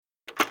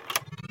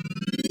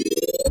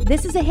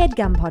This is a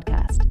HeadGum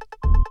podcast.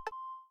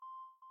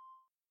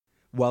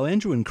 While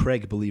Andrew and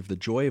Craig believe the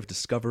joy of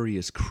discovery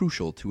is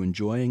crucial to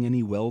enjoying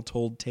any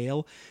well-told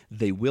tale,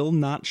 they will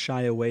not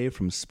shy away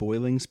from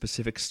spoiling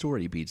specific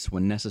story beats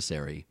when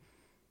necessary.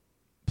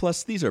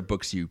 Plus, these are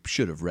books you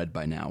should have read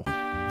by now.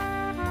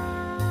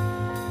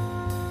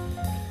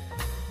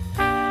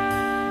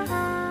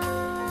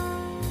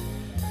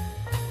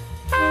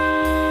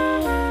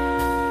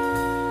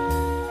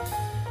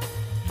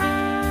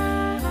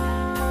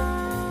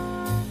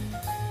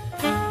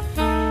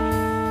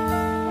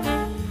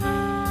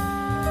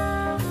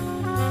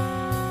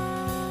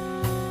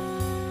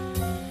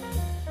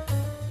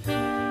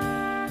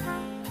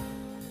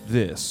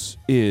 This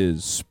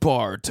is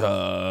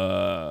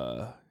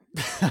Sparta.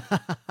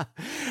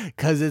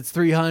 Because it's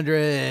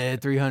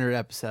 300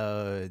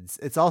 episodes.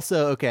 It's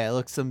also, okay, I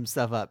looked some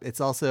stuff up. It's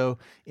also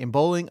in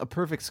bowling, a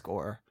perfect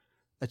score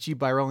achieved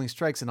by rolling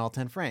strikes in all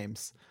 10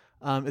 frames.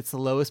 It's the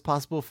lowest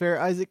possible fair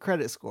Isaac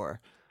credit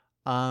score.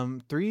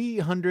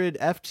 300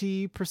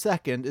 FT per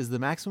second is the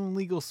maximum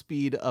legal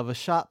speed of a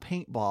shot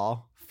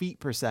paintball, feet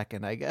per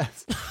second, I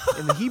guess.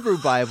 In the Hebrew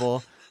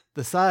Bible,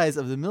 the size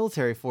of the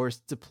military force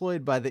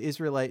deployed by the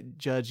Israelite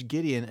judge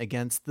Gideon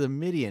against the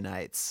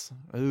Midianites.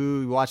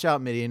 Ooh, watch out,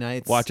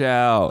 Midianites. Watch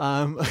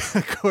out.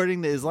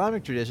 According to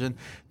Islamic tradition,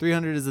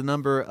 300 is the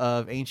number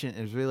of ancient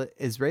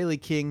Israeli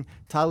king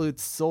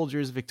Talut's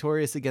soldiers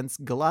victorious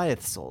against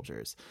Goliath's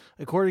soldiers.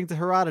 According to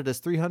Herodotus,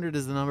 300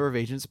 is the number of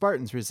ancient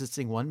Spartans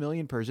resisting 1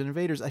 million Persian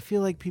invaders. I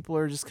feel like people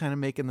are just kind of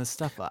making this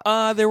stuff up.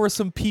 There were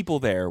some people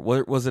there.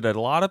 Was it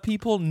a lot of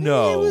people?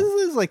 No.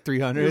 It was like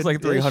 300. It was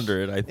like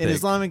 300, I think. In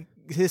Islamic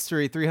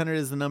history, 300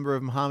 is the number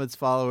of Muhammad's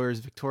followers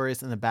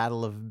victorious in the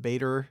Battle of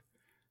Badr.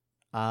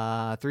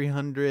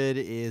 300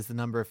 is the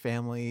number of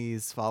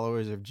families,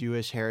 followers of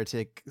Jewish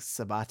heretic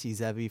Sabati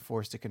Zevi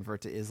forced to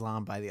convert to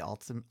Islam by the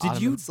Ottoman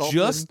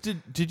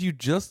Sultan. Did you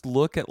just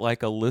look at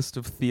like a list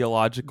of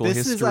theological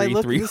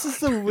history? This is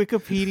the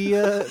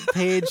Wikipedia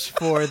page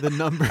for the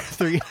number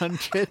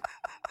 300.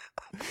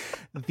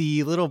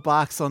 The little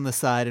box on the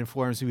side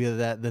informs me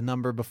that the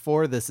number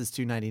before this is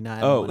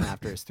 299. The one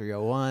after is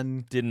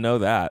 301. Didn't know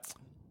that.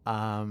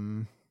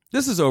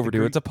 This is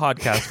overdue. It's a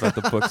podcast about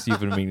the books you've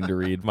been meaning to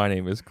read. My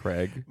name is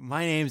Craig.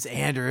 My name's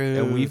Andrew.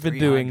 And we've been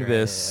doing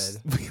this.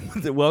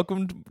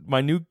 Welcome to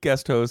my new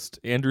guest host,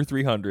 Andrew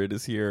 300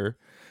 is here.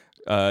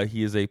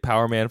 He is a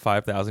Power Man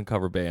 5000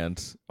 cover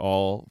band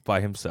all by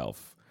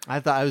himself. I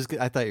thought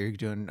you were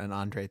doing an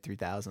Andre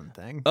 3000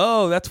 thing.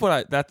 Oh,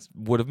 that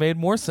would have made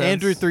more sense.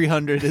 Andrew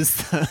 300 is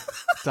the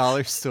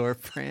dollar store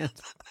brand.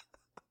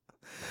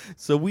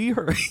 So we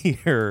are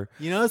here.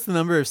 You know, it's the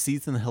number of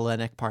seats in the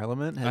Hellenic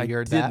Parliament. Have you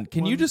heard that?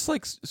 Can you just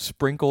like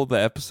sprinkle the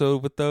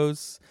episode with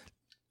those?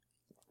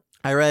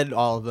 I read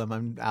all of them.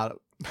 I'm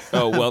out.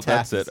 Oh, well,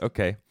 that's it.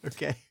 Okay.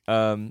 Okay.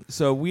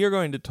 So we are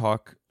going to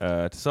talk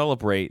to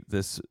celebrate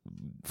this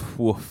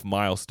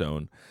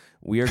milestone.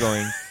 We are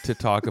going to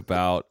talk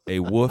about a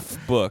woof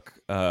book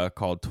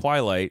called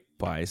Twilight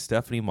by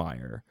Stephenie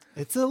Meyer.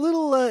 It's a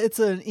little, it's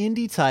an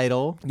indie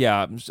title.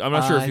 Yeah, I'm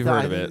not sure if you've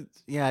heard of it.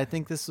 Yeah, I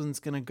think this one's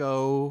going to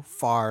go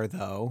far,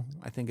 though.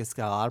 I think it's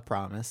got a lot of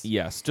promise.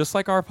 Yes, just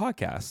like our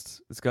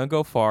podcast. It's going to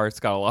go far. It's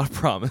got a lot of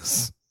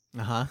promise.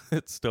 Uh-huh.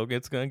 It's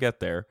going to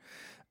get there.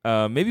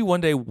 Maybe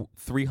one day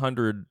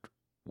 300,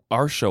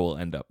 our show will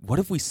end up. What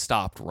if we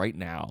stopped right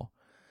now?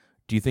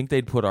 Do you think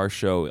they'd put our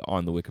show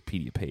on the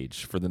Wikipedia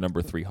page for the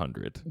number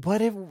 300? I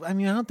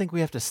don't think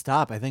we have to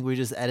stop. I think we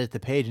just edit the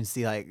page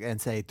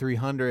and say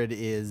 300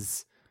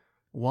 is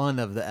one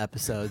of the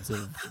episodes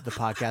of the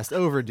podcast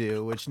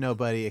Overdue, which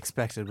nobody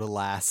expected would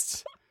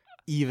last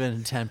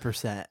even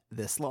 10%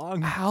 this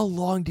long. How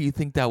long do you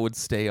think that would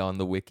stay on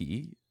the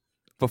wiki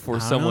before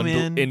someone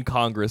in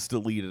Congress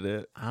deleted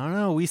it? I don't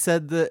know. We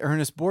said that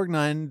Ernest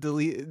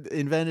Borgnine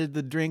invented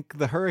the drink,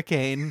 the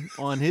Hurricane,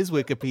 on his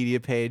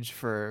Wikipedia page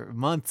for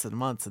months and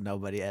months, and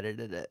nobody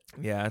edited it.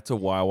 Yeah, it's a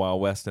wild,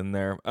 wild west in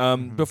there.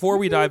 Before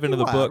we dive into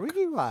the book,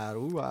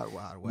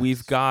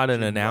 we've got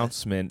an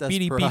announcement.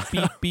 Beep, beep,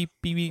 beep, beep,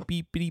 beep,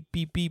 beep, beep,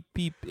 beep, beep,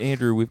 beep.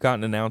 Andrew, we've got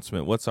an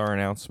announcement. What's our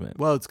announcement?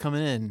 Well, it's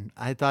coming in.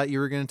 I thought you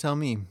were going to tell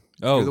me.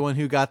 Oh. You're the one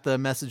who got the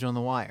message on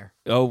the wire.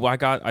 Oh,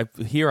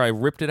 I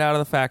ripped it out of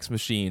the fax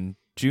machine.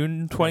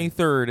 June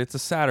 23rd, it's a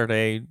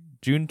Saturday,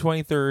 June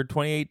 23rd,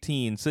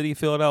 2018, City of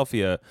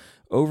Philadelphia.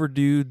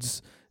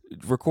 Overdudes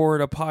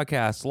record a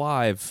podcast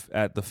live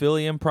at the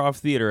Philly Improv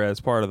Theater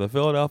as part of the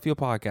Philadelphia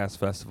Podcast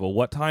Festival.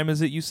 What time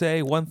is it, you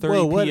say?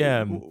 1:30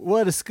 p.m.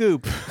 What a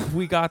scoop.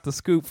 We got the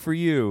scoop for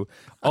you.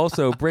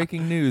 Also,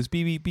 breaking news,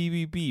 beep, beep, beep,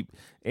 beep, beep.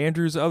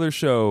 Andrew's other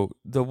show,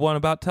 the one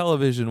about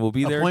television, will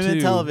be there too.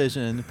 Appointment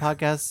Television,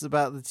 podcasts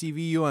about the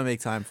TV you want to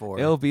make time for.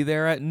 It'll be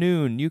there at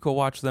noon. You can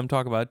watch them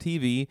talk about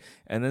TV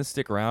and then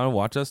stick around and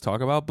watch us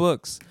talk about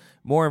books.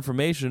 More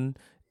information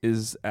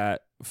is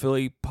at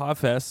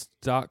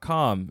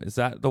phillypodfest.com. Is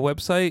that the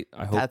website?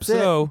 I hope That's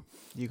so. It.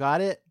 You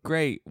got it?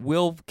 Great.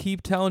 We'll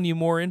keep telling you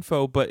more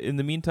info, but in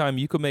the meantime,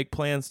 you can make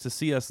plans to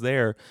see us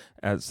there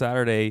at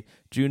Saturday,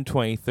 June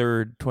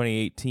 23rd,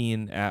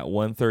 2018 at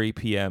 1:30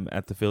 p.m.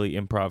 at the Philly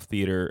Improv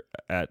Theater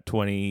at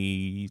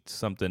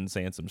 20-something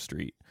Sansom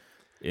Street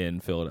in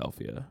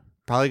Philadelphia.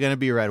 Probably going to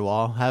be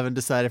Redwall. Haven't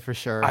decided for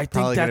sure. I think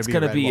Probably that's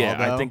going to be Redwall, it.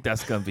 though. I think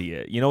that's going to be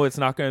it. You know, it's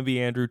not going to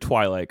be Andrew,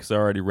 Twilight, because I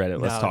already read it.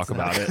 Let's talk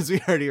about it. Because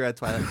we already read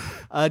Twilight.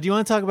 Do you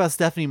want to talk about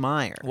Stephenie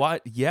Meyer?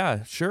 What?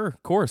 Yeah, sure,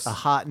 of course. A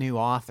hot new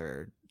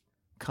author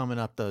coming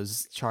up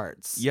those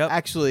charts. Yep.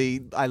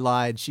 Actually, I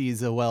lied.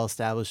 She's a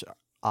well-established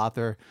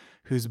author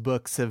whose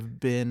books have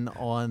been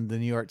on the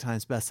New York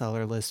Times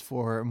bestseller list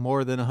for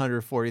more than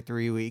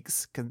 143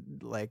 weeks,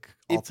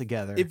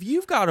 altogether. If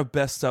you've got a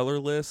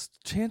bestseller list,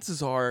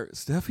 chances are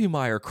Stephenie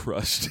Meyer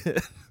crushed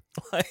it.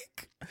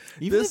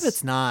 Even if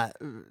it's not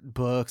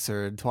books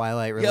or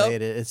Twilight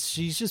related,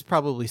 she's just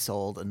probably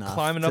sold enough.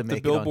 Climbing to up the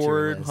make it onto your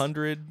Billboard list.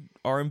 100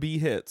 R&B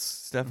hits,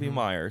 Stephenie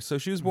Meyer. So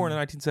she was born in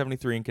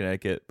 1973 in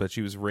Connecticut, but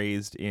she was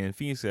raised in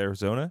Phoenix,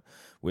 Arizona,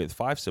 with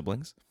 5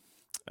 siblings.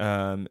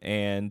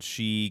 And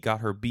she got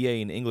her BA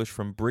in English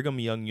from Brigham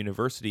Young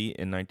University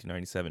in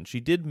 1997. She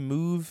did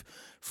move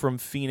from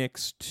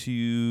Phoenix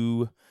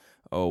to,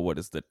 what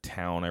is the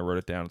town? I wrote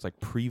it down. It's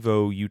like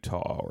Provo,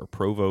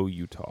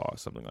 Utah,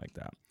 something like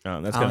that.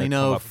 That's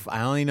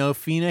I only know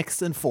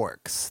Phoenix and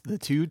Forks, the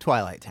 2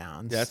 Twilight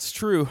towns. That's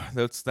true.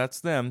 That's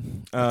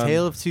them. A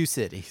tale of 2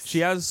 cities. She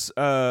has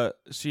a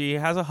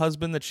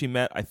husband that she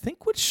met. I think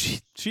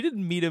she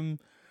didn't meet him.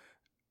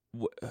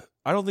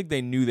 I don't think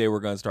they knew they were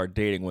going to start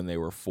dating when they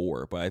were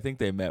 4, but I think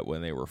they met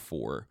when they were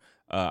 4.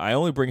 I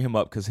only bring him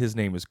up because his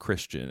name is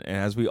Christian, and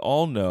as we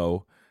all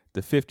know,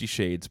 the 50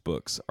 Shades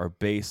books are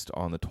based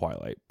on the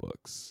Twilight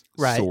books,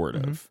 right? Sort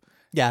of.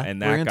 Yeah, and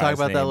we're going to talk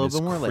about that a little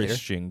bit more later.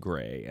 Christian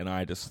Grey, and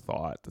I just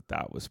thought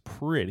that was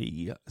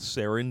pretty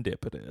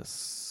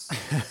serendipitous.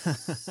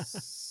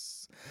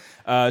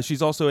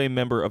 She's also a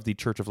member of the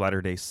Church of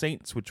Latter-day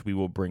Saints, which we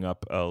will bring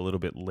up a little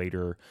bit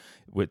later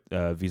with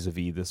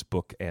vis-a-vis this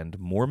book and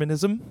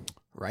Mormonism,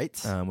 right?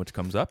 Which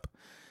comes up.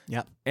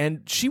 Yep.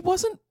 And she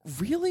wasn't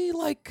really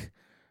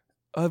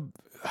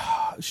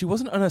she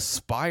wasn't an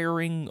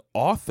aspiring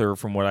author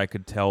from what I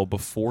could tell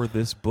before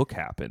this book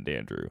happened,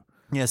 Andrew.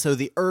 Yeah, so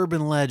the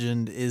urban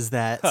legend is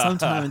that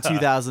sometime in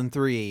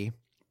 2003,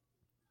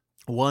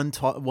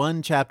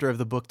 one chapter of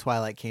the book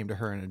Twilight came to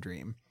her in a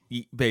dream.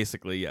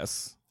 Basically,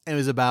 yes. It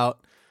was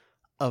about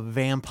a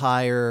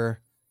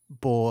vampire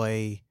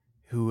boy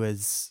who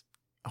was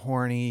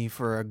horny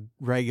for a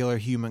regular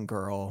human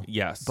girl.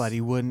 Yes. But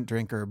he wouldn't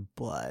drink her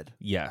blood.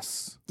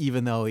 Yes.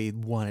 Even though he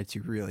wanted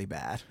to really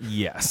bad.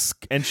 Yes.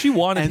 And she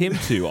wanted him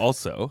to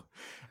also.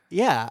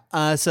 Yeah.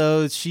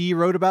 So she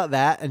wrote about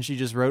that, and she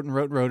just wrote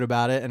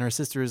about it. And her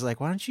sister was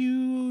like, why don't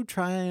you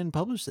try and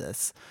publish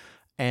this?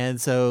 And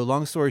so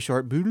long story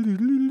short,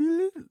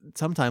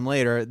 sometime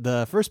later,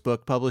 the first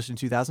book published in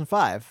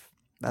 2005.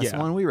 That's the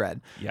one we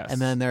read. Yes. And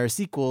then there are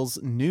sequels,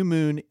 New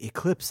Moon,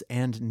 Eclipse,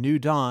 and New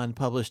Dawn,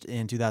 published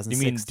in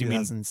 2006. Do you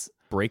mean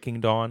Breaking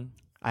Dawn?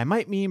 I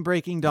might mean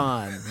Breaking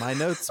Dawn. My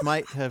notes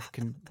might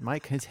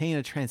contain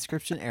a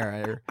transcription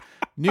error.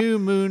 New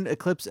Moon,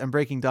 Eclipse, and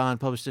Breaking Dawn,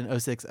 published in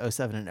 06,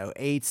 07, and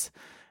 08.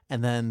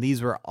 And then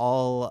these were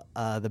all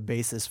the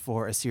basis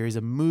for a series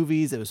of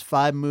movies. It was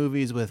 5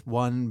 movies with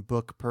 1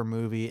 book per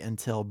movie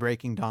until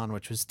Breaking Dawn,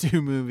 which was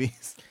 2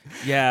 movies.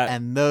 Yeah.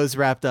 And those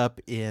wrapped up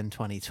in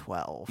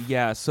 2012.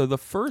 Yeah. So the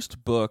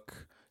first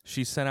book,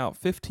 she sent out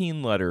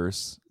 15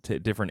 letters to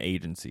different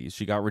agencies.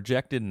 She got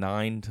rejected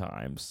 9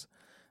 times.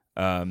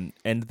 And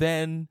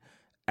then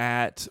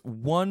at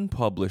one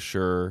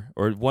publisher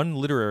or one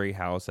literary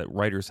house, at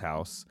Writer's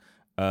House,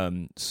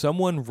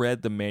 someone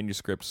read the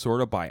manuscript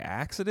sort of by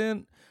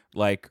accident.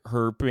 Like,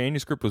 her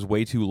manuscript was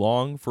way too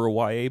long for a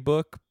YA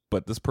book,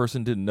 but this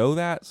person didn't know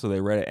that, so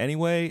they read it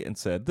anyway and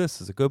said, this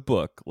is a good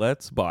book,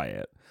 let's buy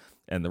it.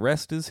 And the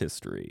rest is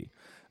history.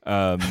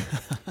 8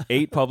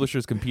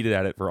 publishers competed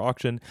at it for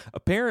auction.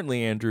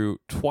 Apparently, Andrew,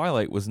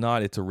 Twilight was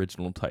not its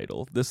original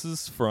title. This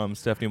is from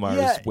Stephenie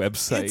Meyer's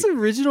website. Its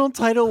original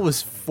title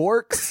was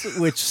Forks,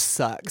 which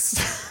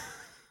sucks.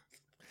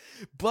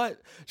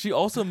 But she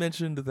also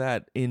mentioned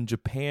that in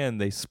Japan,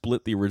 they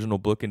split the original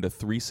book into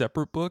 3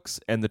 separate books,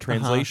 and the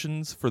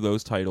translations for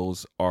those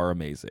titles are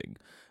amazing.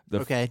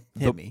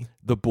 Hit me.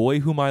 The Boy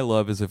Whom I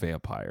Love is a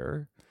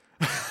Vampire.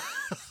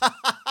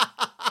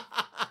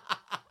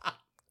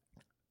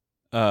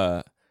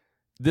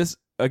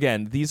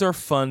 These are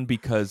fun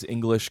because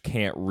English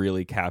can't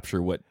really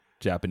capture what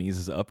Japanese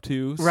is up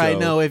to. Right. So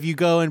no, if you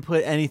go and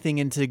put anything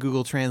into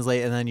Google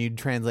Translate and then you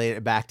translate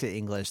it back to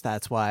English,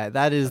 that's why.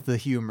 That is the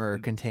humor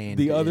contained.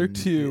 The other in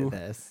 2,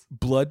 this.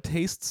 Blood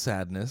Tastes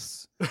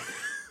Sadness.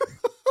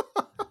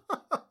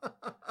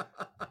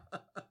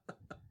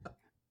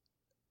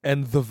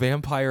 And The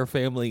Vampire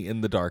Family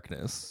in the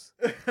Darkness.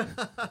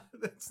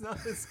 That's not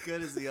as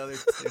good as the other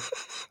 2.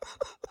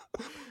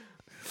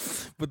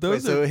 But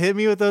those so hit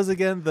me with those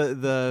again.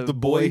 The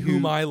boy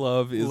whom I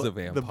love is a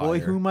vampire. The boy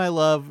whom I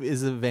love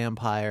is a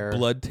vampire.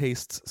 Blood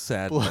Tastes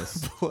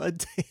Sadness.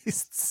 Blood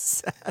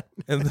Tastes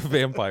Sadness. And The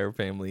Vampire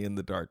Family in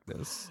the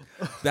Darkness.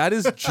 That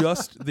is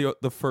just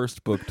the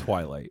first book,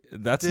 Twilight.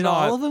 Did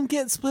all of them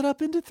get split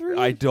up into 3?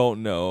 I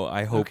don't know.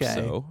 I hope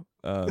so.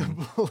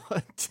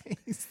 Blood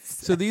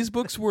Tastes. So these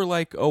books were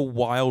like a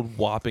wild,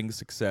 whopping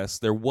success.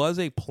 There was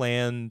a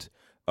planned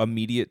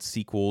immediate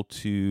sequel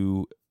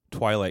to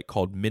Twilight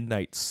called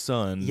Midnight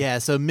Sun. Yeah,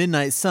 so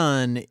Midnight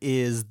Sun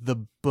is the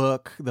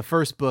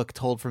first book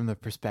told from the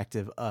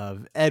perspective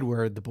of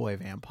Edward, the boy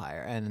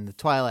vampire. And in the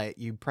Twilight,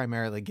 you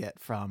primarily get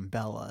from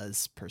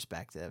Bella's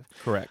perspective.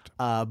 Correct.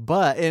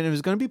 But it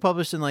was going to be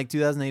published in like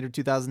 2008 or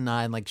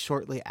 2009, like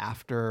shortly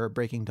after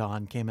Breaking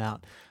Dawn came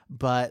out.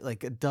 But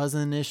like a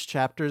dozen-ish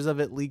chapters of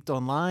it leaked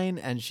online,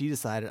 and she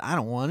decided, I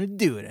don't want to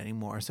do it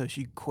anymore. So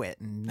she quit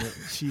and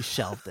she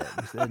shelved it.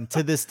 And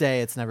to this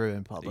day, it's never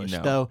been published.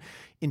 No. Though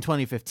in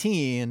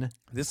 2015,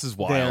 This is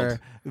wild. there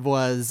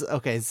was,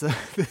 okay, so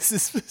this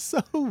is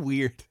so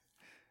weird.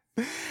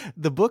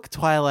 The book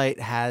Twilight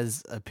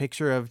has a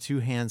picture of two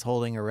hands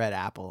holding a red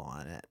apple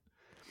on it.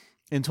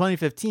 In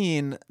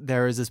 2015,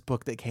 there was this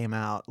book that came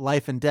out,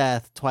 Life and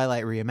Death,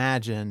 Twilight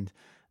Reimagined,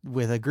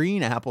 with a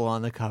green apple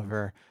on the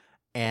cover.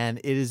 And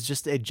it is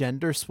just a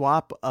gender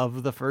swap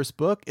of the first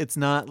book. It's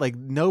not like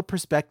no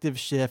perspective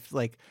shift.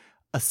 Like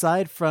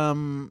aside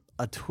from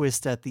a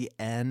twist at the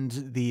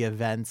end, the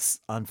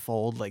events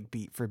unfold like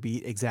beat for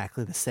beat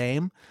exactly the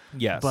same.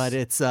 Yes. But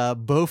it's a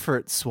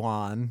Beaufort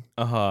Swan,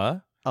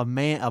 a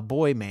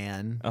boy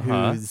man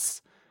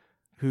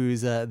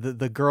who's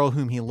the girl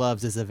whom he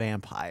loves is a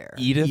vampire.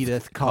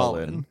 Edith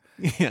Cullen.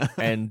 Yeah.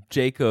 And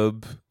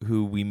Jacob,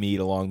 who we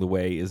meet along the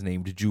way, is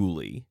named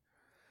Julie.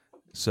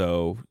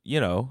 So,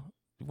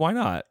 why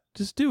not?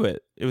 Just do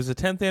it. It was a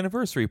 10th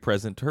anniversary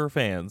present to her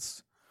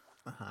fans.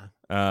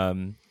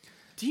 Do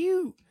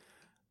you...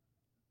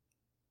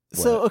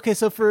 What?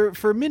 So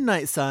for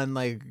Midnight Sun,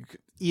 like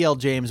E.L.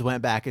 James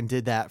went back and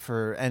did that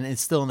and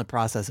it's still in the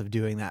process of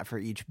doing that for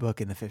each book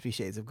in the 50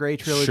 Shades of Grey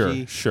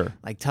trilogy. Sure.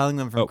 Like telling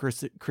them from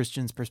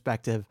Christian's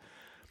perspective.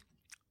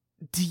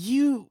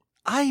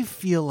 I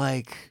feel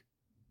like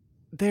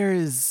there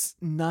is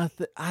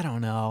nothing, I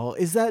don't know.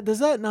 Does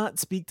that not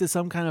speak to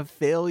some kind of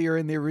failure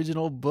in the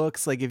original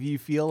books? Like if you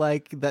feel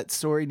like that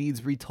story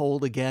needs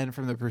retold again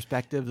from the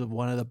perspective of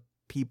one of the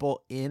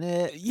people in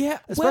it? Yeah.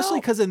 Especially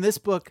because in this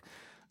book,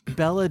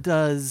 Bella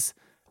does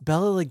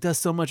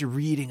so much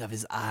reading of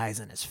his eyes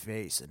and his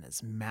face and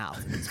his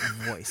mouth and his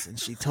voice, and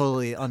she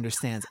totally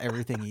understands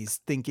everything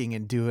he's thinking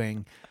and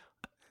doing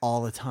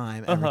all the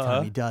time, every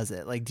time he does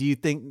it. Like, do you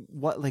think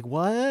what's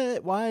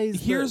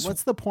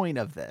the point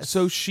of this?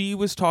 So she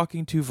was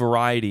talking to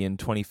Variety in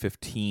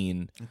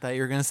 2015. I thought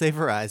you were going to say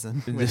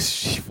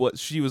Verizon.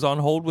 She was on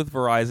hold with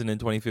Verizon in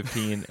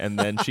 2015, and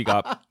then she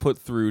got put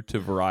through to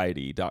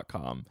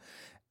Variety.com.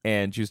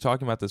 And she was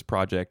talking about this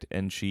project,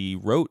 and she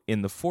wrote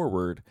in the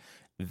foreword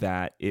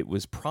that it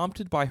was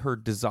prompted by her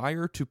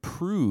desire to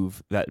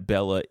prove that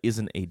Bella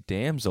isn't a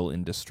damsel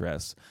in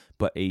distress,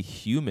 but a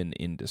human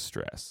in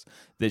distress.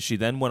 That she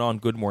then went on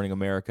Good Morning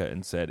America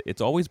and said,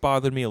 it's always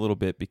bothered me a little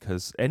bit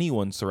because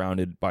anyone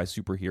surrounded by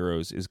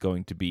superheroes is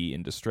going to be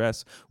in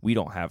distress. We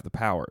don't have the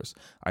powers.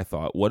 I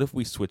thought, what if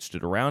we switched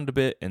it around a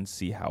bit and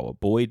see how a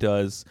boy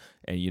does?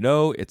 And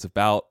it's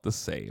about the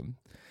same.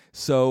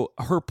 So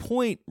her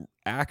point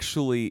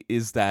actually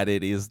is that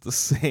it is the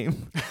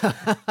same.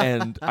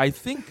 And I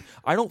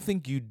don't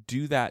think you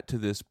do that to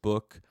this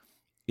book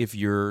if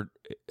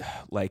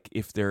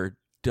if there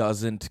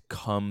doesn't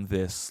come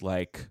this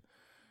like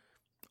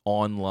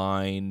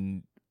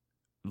online,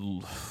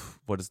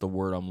 what is the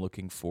word I'm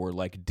looking for?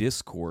 Like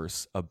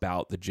discourse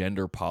about the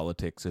gender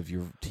politics of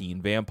your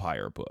teen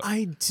vampire book.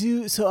 I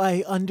do. So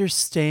I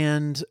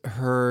understand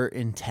her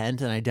intent,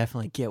 and I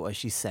definitely get what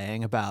she's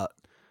saying about,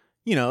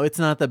 it's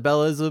not that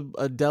Bella's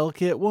a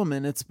delicate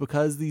woman. It's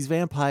because these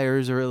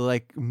vampires are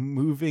like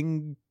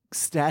moving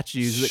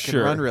statues that can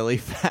run really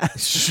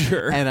fast.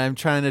 Sure. And I'm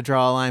trying to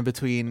draw a line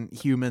between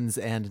humans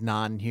and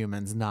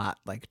non-humans, not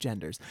like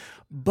genders.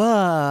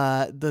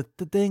 But the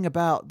thing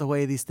about the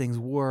way these things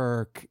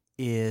work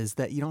is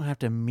that you don't have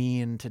to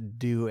mean to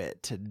do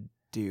it to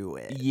do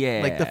it.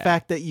 Yeah. Like the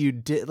fact that you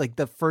did, like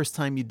the first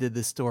time you did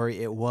this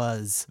story, it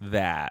was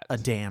that a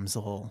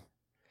damsel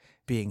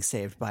being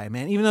saved by a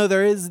man, even though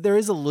there is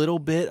a little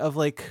bit of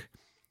like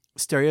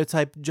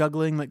stereotype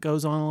juggling that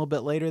goes on a little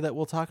bit later that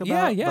we'll talk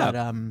about. Yeah.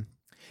 But,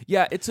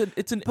 it's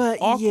an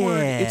awkward.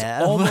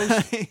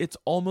 Yeah. It's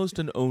almost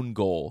an own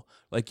goal.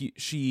 Like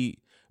she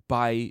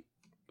by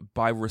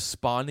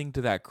responding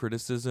to that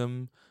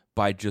criticism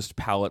by just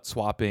palette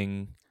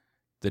swapping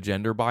the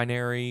gender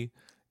binary,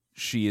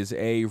 she is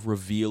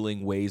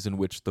revealing ways in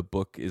which the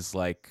book is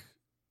like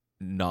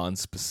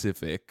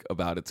non-specific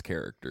about its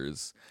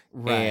characters.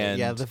 Right. And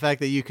yeah, the fact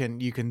that you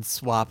can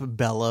swap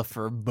Bella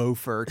for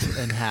Beaufort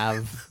and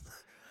have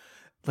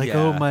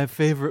oh, my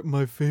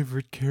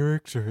favorite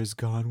character is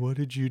gone. What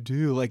did you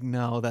do? Like,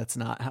 no, that's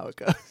not how it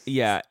goes.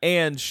 Yeah,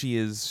 and she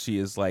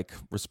is like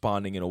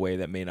responding in a way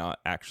that may not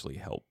actually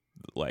help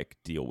like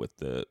deal with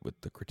the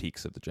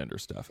critiques of the gender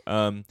stuff.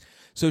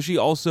 So she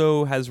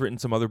also has written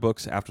some other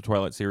books after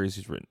Twilight series.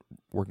 She's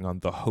working on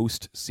the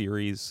Host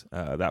series.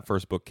 That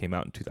first book came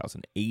out in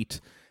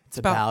 2008. It's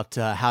about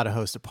how to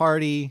host a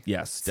party.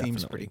 Yes, definitely.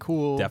 Seems pretty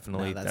cool.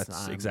 Definitely, No,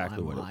 that's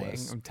exactly what lying. it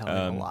was. I'm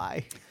telling a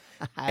lie.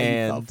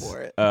 fell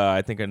for it.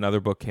 I think another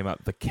book came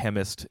out, The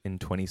Chemist, in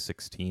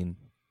 2016.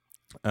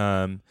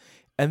 And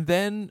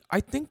then I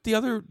think the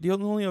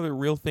only other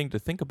real thing to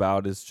think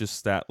about is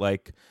just that,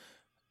 like,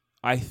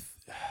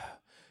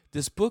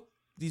 these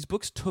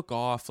books took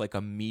off like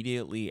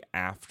immediately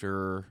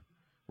after,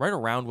 right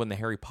around when the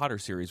Harry Potter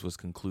series was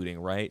concluding,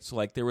 right? So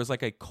like there was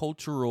like a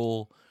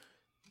cultural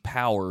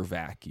power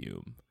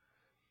vacuum,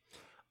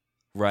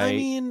 right? I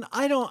mean,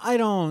 I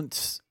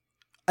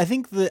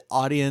think the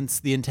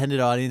intended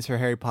audience for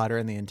Harry Potter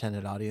and the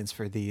intended audience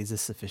for these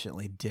is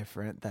sufficiently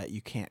different that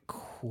you can't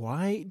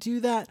quite do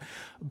that.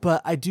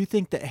 But I do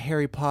think that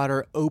Harry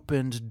Potter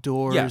opened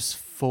doors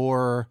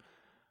for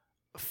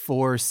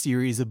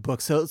series of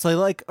books. So it's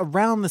like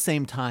around the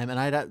same time, and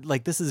I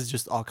like, this is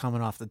just all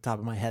coming off the top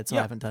of my head, so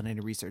I haven't done any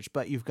research,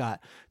 but you've got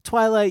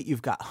Twilight,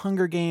 you've got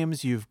Hunger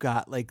Games, you've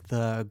got like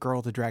the Girl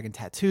with the Dragon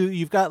Tattoo,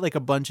 you've got like a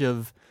bunch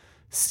of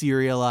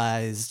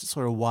serialized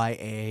sort of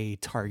YA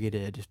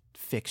targeted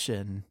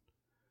fiction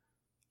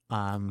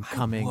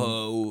coming.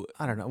 Whoa.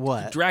 I don't know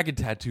what. Dragon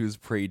Tattoo is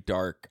pretty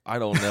dark. I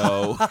don't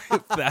know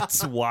if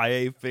that's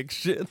YA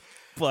fiction,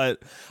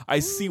 but I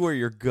see where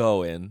you're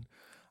going.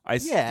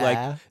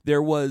 Like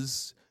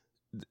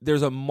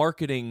there's a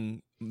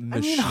marketing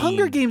machine. I mean,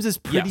 Hunger Games is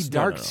pretty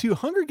dark no. too.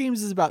 Hunger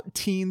Games is about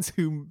teens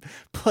who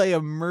play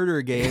a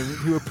murder game,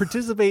 who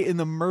participate in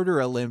the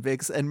murder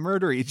Olympics and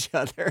murder each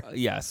other.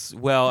 Yes.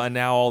 Well, and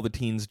now all the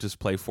teens just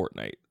play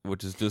Fortnite,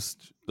 which is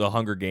just the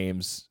Hunger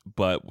Games,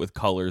 but with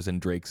colors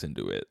and drakes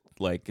into it.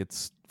 Like,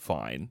 it's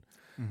fine.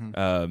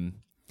 Mm-hmm.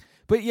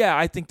 But yeah,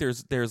 I think there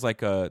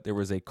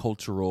was a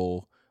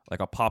cultural, like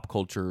a pop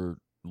culture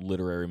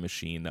literary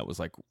machine that was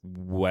like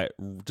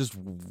just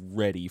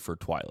ready for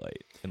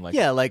Twilight. And like,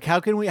 like how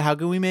can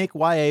we make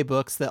YA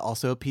books that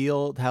also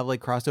have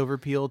like crossover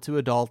appeal to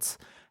adults?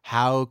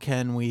 How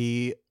can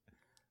we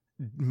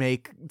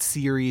make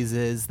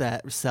series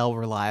that sell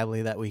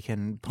reliably, that we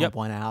can pump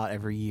one out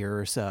every year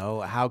or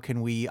so? How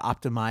can we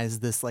optimize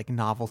this like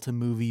novel to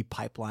movie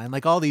pipeline?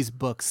 Like, all these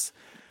books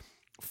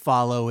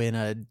follow in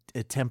a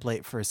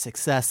template for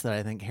success that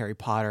I think Harry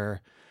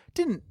Potter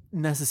didn't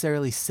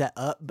necessarily set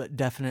up, but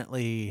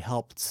definitely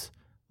helped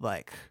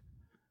like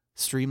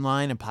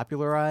streamline and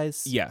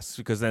popularize. Yes,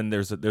 because then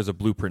there's a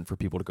blueprint for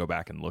people to go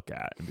back and look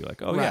at and be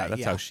like, oh yeah,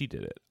 that's how she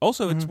did it.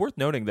 Also, it's worth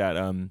noting that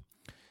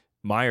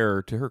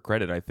Meyer, to her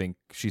credit, I think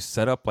she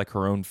set up like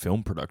her own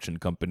film production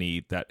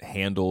company that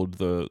handled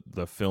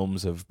the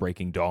films of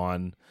Breaking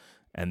Dawn,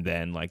 and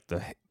then like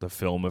the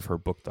film of her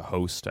book, The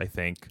Host, I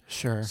think.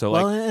 Sure. So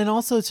well, like, and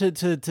also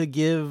to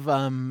give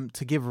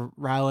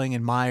Rowling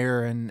and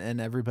Meyer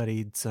and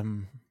everybody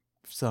some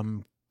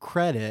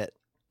credit.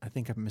 I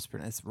think I've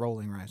mispronounced.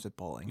 Rolling rhymes with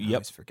bowling. I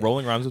always forget.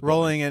 Rolling rhymes with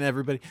Rolling and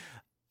everybody.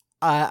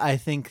 I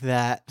think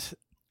that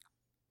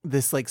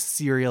this like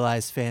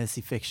serialized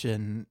fantasy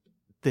fiction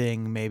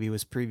thing maybe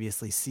was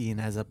previously seen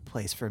as a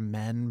place for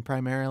men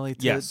primarily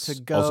to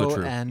go, also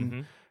true.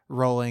 And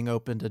Rowling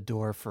opened a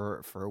door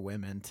for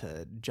women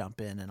to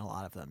jump in, and a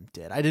lot of them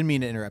did. I didn't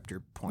mean to interrupt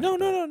your point.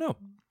 No.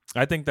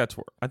 I think that's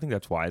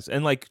wise.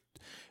 And like,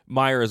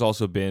 Meyer has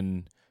also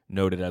been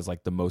noted as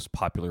like the most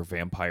popular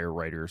vampire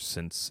writer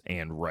since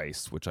Anne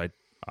Rice, which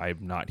I'm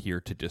not here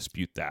to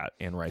dispute that.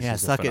 Anne Rice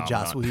is suck a it,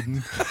 Joss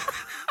Whedon.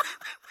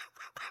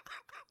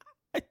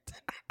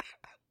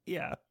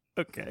 Yeah.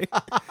 Okay.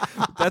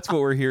 That's what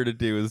we're here to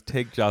do, is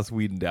take Joss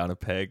Whedon down a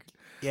peg.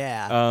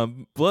 Yeah.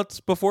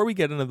 Before we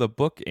get into the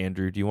book,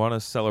 Andrew, do you want to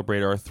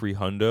celebrate our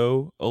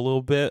 300 a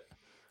little bit?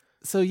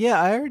 So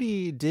yeah, I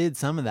already did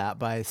some of that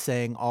by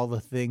saying all the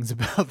things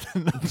about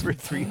the number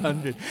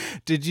 300.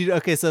 Did you?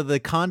 Okay, so the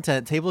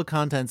table of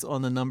contents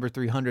on the number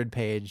 300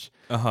 page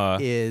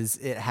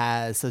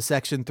so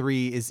section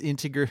 3 is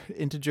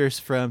integers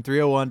from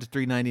 301 to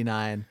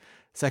 399.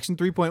 Section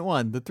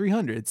 3.1, the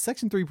 300s.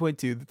 Section 3.2,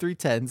 the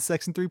 310s.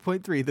 Section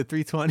 3.3, the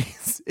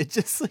 320s. It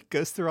just like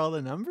goes through all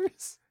the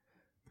numbers.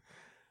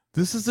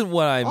 This isn't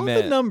what I all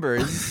meant. The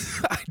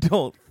numbers. I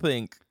don't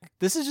think.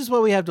 This is just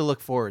what we have to look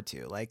forward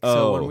to. Like,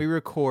 so when we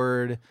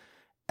record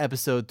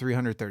episode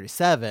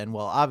 337,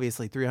 well,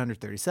 obviously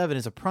 337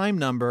 is a prime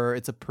number.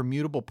 It's a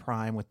permutable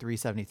prime with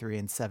 373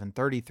 and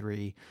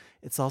 733.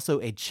 It's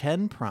also a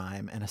Chen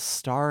prime and a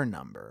star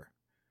number,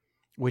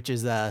 which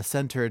is a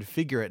centered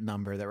figurate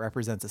number that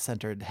represents a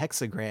centered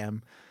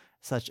hexagram,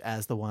 such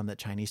as the one that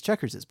Chinese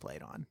checkers is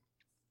played on.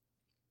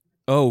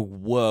 Oh,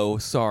 whoa.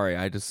 Sorry.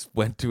 I just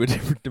went to a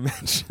different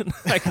dimension.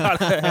 I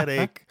got a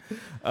headache.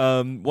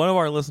 One of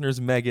our listeners,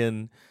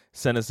 Megan,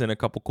 sent us in a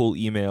couple cool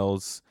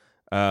emails.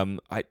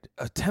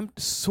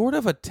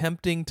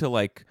 Attempting to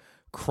like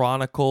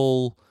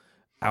chronicle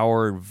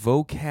our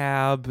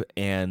vocab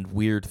and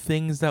weird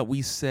things that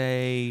we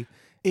say.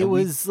 It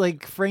was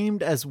like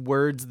framed as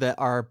words that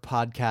our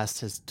podcast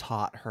has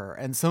taught her.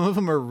 And some of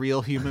them are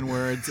real human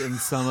words and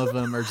some of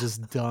them are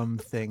just dumb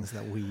things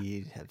that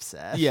we have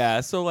said.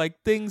 Yeah. So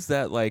like things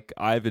that like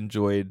I've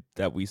enjoyed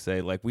that we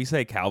say, like we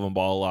say Calvin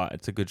ball a lot.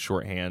 It's a good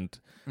shorthand.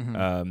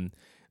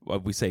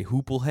 We say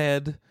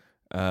hooplehead.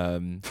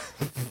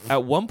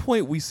 At one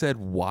point we said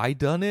why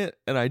done it,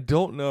 and I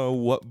don't know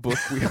what book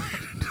we were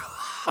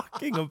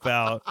talking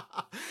about.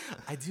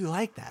 I do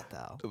like that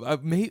though.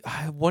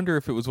 I wonder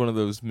if it was one of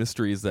those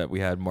mysteries that we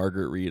had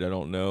Margaret read. I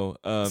don't know.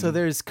 So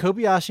there's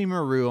Kobayashi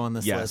Maru on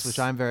this Yes. list, which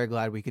I'm very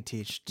glad we could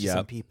teach to Yep.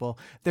 some people.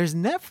 There's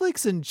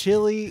Netflix and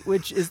Chili,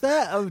 which is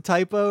that a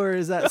typo or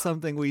is that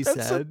something we that's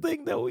said?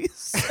 something that we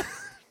said.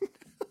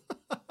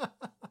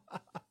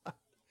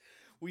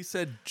 We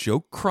said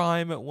joke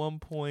crime at one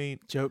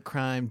point. Joke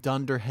Crime,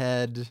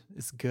 Dunderhead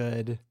is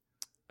good.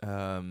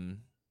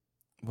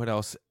 What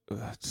else?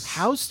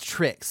 House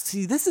Tricks.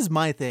 See, this is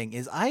my thing.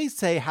 Is I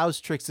say House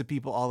Tricks to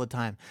people all the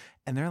time,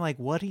 and they're like,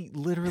 "What?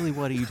 Literally,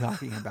 what are you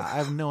talking about?" I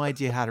have no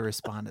idea how to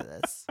respond to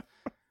this.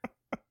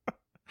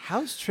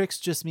 House Tricks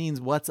just means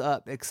what's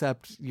up,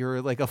 except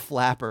you're like a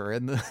flapper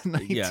in the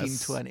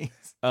 1920s.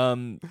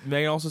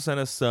 Megan also sent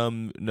us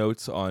some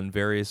notes on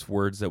various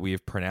words that we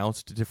have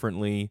pronounced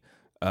differently,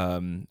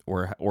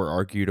 or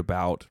argued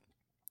about,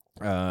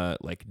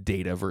 like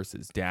data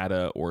versus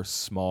data, or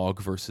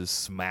smog versus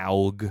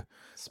smaug.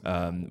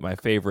 My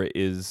favorite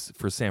is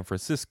for San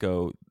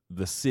Francisco,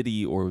 the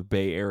city or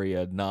Bay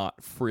Area,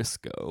 not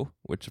Frisco,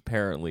 which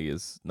apparently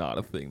is not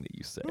a thing that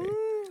you say.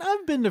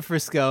 I've been to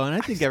Frisco, and I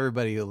think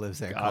everybody who lives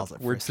there God, calls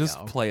it Frisco. we're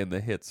just playing the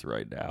hits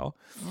right now.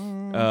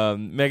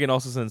 Megan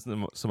also sends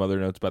them some other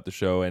notes about the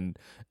show, and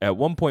at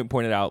one point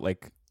pointed out,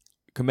 like,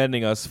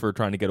 commending us for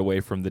trying to get away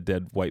from the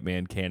dead white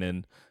man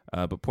canon,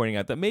 but pointing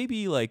out that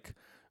maybe, like,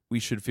 we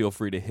should feel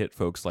free to hit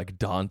folks like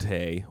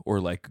Dante or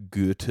like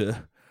Goethe,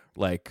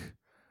 like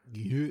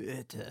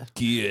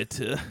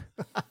Goethe.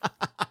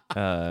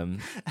 Add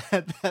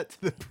that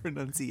to the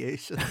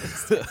pronunciation.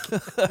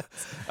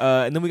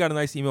 And then we got a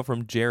nice email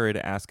from Jared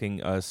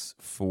asking us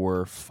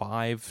for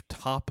 5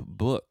 top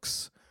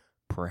books,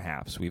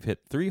 perhaps. We've hit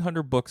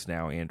 300 books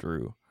now,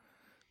 Andrew.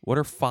 What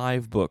are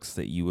 5 books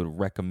that you would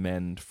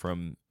recommend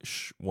from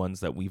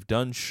ones that we've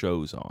done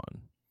shows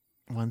on?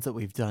 Ones that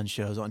we've done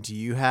shows on. Do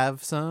you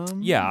have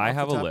some? Yeah, I off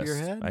have the a top of your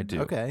list. head? I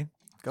do. Okay,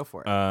 go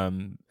for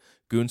it.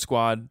 Goon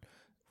Squad,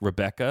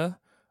 Rebecca,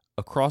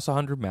 Across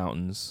 100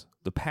 Mountains,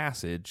 The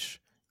Passage,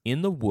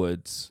 In the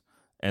Woods,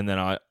 and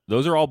then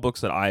those are all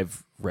books that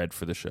I've read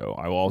for the show.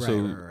 I will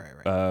also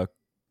Right.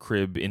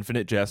 crib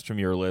Infinite Jest from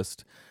your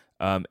list.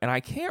 And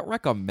I can't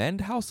recommend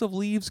House of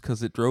Leaves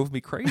because it drove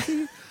me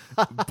crazy.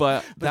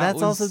 but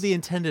that's also the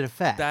intended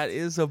effect. That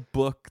is a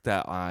book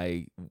that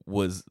I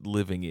was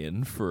living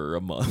in for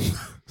a month.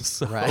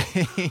 So right.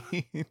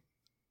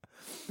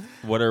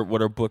 what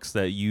are books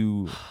that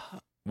you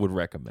would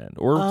recommend,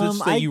 or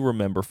just that you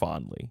remember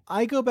fondly?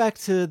 I go back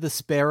to The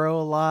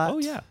Sparrow a lot. Oh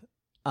yeah.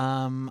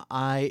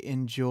 I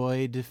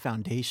enjoyed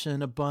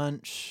Foundation a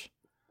bunch.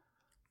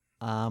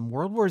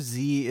 World War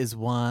Z is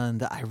one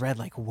that I read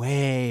like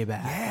way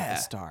back at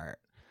the start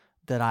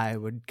that I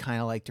would kind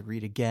of like to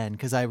read again,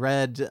 because I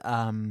read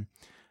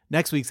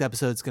next week's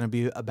episode is going to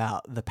be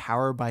about The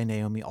Power by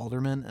Naomi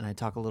Alderman, and I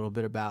talk a little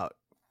bit about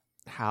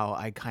how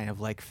I kind of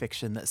like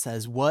fiction that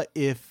says what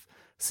if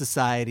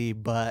society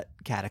but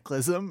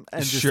cataclysm,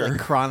 and just like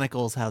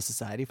chronicles how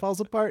society falls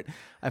apart.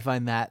 I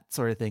find that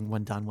sort of thing,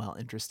 when done well,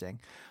 interesting.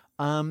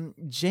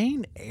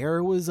 Jane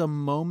Eyre was a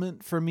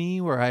moment for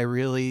me where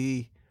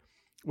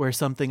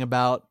something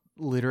about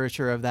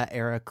literature of that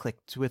era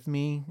clicked with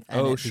me,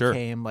 and it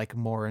became like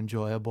more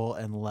enjoyable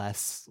and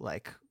less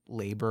like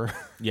labor.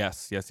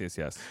 Yes.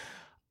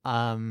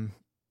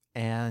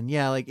 And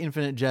yeah, like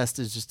Infinite Jest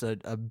is just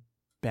a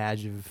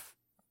badge of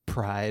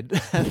pride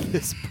at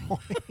this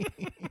point.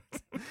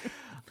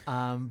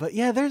 But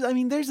yeah,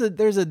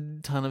 there's a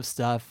ton of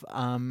stuff.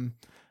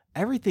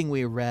 Everything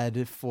we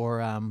read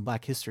for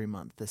Black History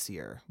Month this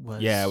year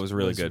was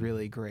really good,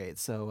 really great.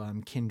 So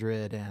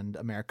Kindred and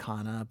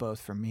Americana,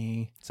 both from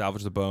me.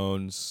 Salvage the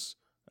Bones,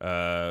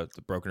 the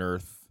Broken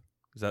Earth.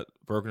 Is that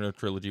Broken Earth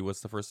trilogy?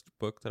 What's the first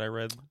book that I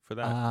read for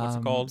that? What's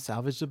it called?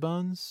 Salvage the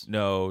Bones?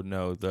 No,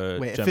 the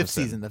fifth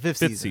season. The fifth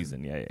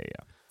season. Yeah.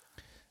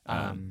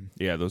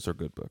 Yeah, those are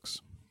good books.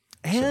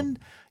 And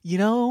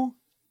to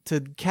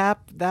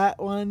cap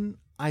that one,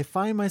 I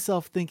find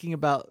myself thinking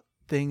about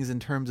things in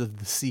terms of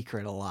The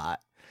Secret a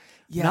lot.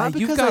 Yeah,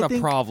 you've got a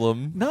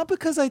problem. Not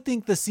because I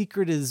think The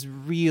Secret is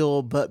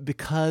real, but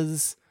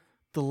because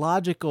the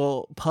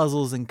logical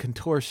puzzles and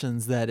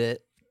contortions that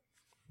it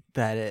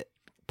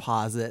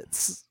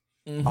posits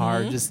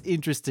are just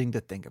interesting to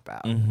think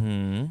about.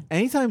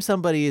 Anytime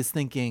somebody is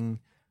thinking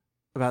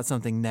about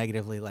something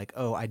negatively, like,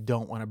 oh, I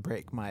don't want to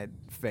break my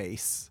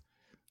face,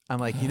 I'm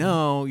like,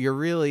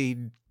 you're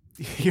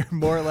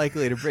more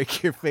likely to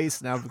break your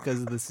face now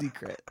because of The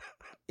Secret.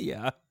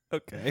 Yeah.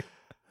 Okay.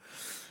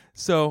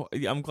 So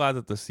I'm glad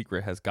that The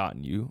Secret has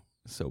gotten you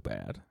so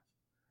bad.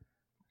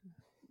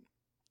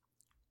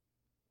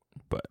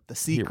 But The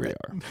Secret.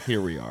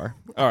 Here we are.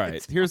 All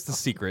right. Here's The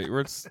Secret.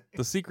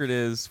 The secret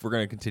is we're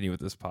going to continue with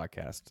this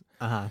podcast.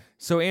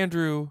 So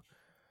Andrew,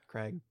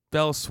 Craig,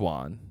 Bella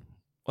Swan.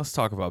 Let's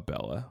talk about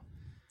Bella.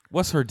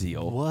 What's her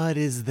deal? What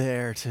is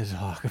there to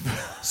talk about?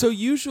 So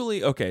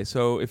usually, okay,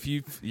 so if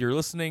you're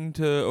listening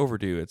to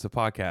Overdue, it's a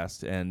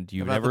podcast, and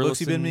you've never the books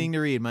listened, you've been meaning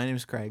to read. My name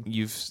is Craig.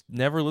 You've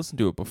never listened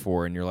to it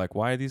before, and you're like,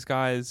 why are these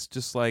guys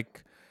just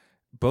like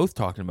both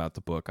talking about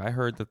the book. I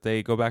heard that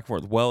they go back and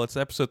forth. Well, it's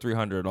episode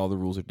 300 and all the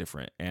rules are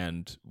different.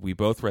 And we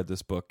both read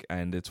this book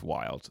and it's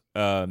wild.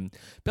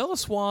 Bella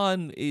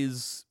Swan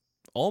is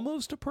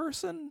almost a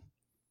person.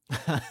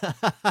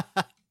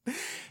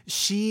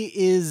 She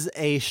is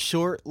a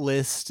short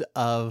list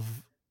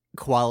of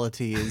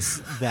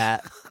qualities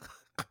that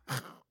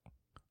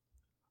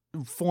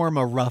form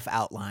a rough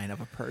outline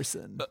of a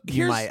person.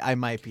 I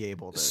might be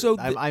able to. So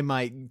I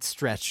might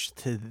stretch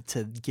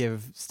to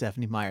give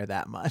Stephenie Meyer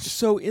that much.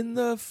 So in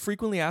the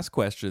frequently asked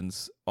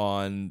questions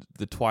on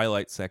the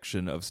Twilight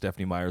section of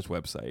Stephenie Meyer's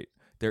website,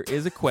 there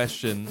is a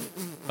question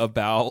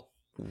about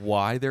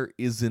why there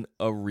isn't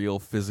a real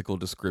physical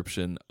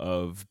description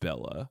of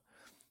Bella.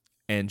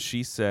 And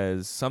she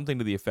says something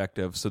to the effect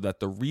of, so that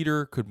the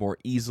reader could more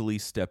easily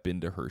step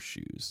into her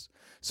shoes.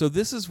 So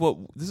this is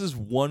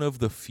one of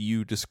the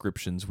few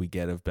descriptions we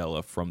get of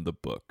Bella from the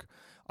book.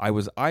 I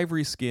was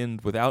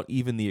ivory-skinned without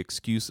even the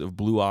excuse of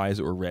blue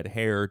eyes or red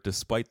hair,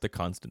 despite the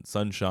constant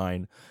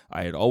sunshine.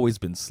 I had always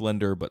been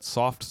slender, but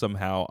soft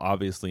somehow,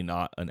 obviously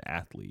not an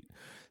athlete.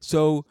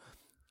 So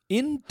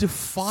in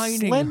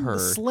defining her...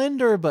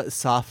 Slender but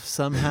soft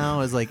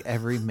somehow is like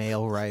every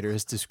male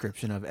writer's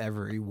description of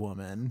every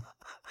woman.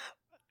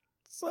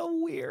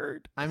 So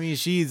weird. I mean,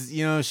 she's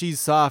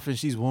soft and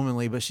she's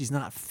womanly, but she's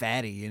not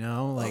fatty,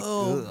 like,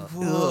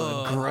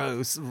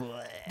 gross.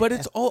 But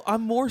it's all,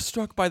 I'm more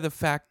struck by the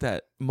fact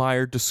that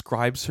Meyer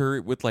describes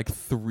her with like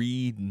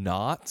 3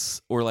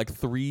 knots or like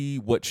 3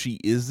 what she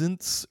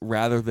isn't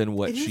rather than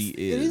what she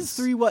is. It is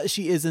 3 what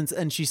she isn't.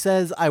 And she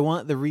says, I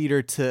want the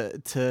reader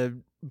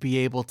to be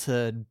able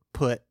to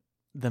put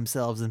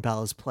themselves in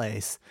Bella's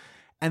place.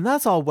 And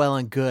that's all well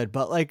and good,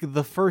 but like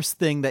the first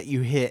thing that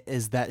you hit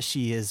is that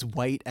she is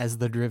white as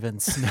the driven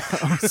snow.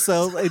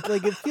 So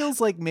it feels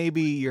like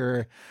maybe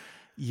you're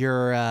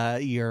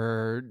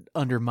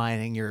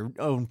undermining your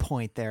own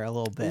point there a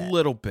little bit.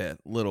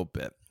 Little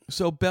bit.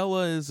 So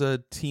Bella is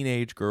a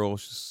teenage girl.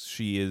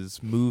 She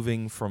is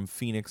moving from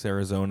Phoenix,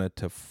 Arizona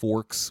to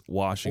Forks,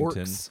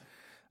 Washington.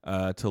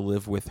 To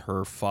live with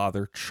her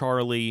father,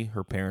 Charlie.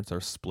 Her parents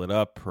are split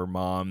up. Her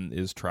mom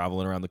is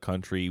traveling around the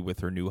country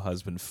with her new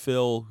husband,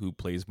 Phil, who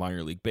plays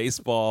minor league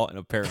baseball. And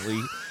apparently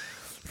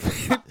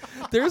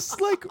there's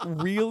like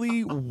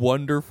really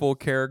wonderful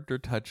character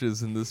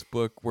touches in this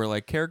book where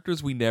like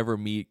characters we never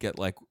meet get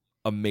like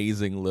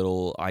amazing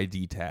little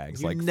ID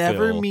tags. You like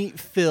never Phil. meet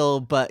Phil,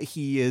 but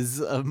he is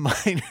a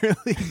minor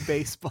league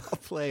baseball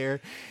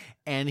player.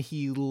 And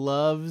he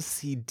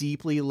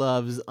deeply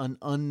loves an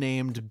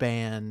unnamed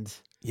band.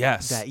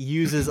 Yes. That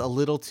uses a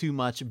little too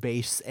much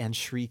bass and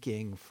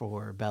shrieking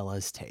for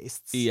Bella's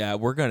tastes. Yeah,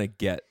 we're going to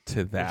get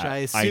to that. Which I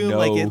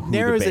assume it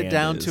narrows it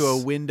down to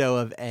a window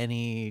of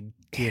any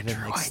given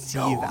Andrew,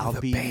 Steve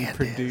Albini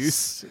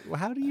produced. Well,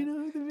 how do you know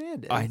who the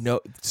band is? I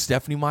know.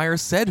 Stephenie Meyer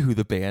said who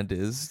the band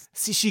is.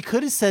 See, she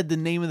could have said the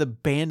name of the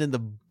band in the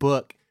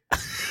book.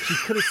 She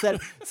could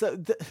have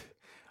said...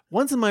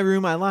 Once in my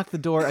room, I locked the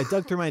door. I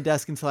dug through my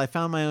desk until I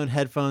found my own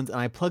headphones, and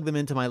I plugged them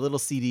into my little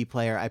CD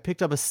player. I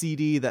picked up a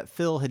CD that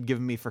Phil had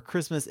given me for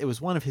Christmas. It was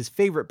one of his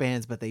favorite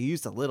bands, but they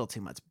used a little too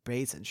much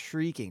bass and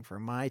shrieking for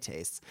my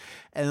tastes.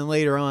 And then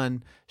later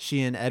on, she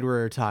and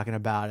Edward are talking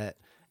about it,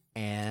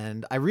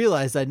 and I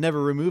realized I'd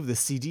never removed the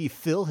CD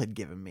Phil had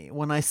given me.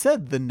 When I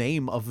said the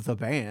name of the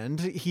band,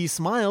 he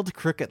smiled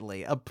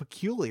crookedly, a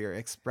peculiar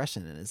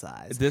expression in his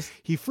eyes.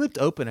 He flipped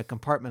open a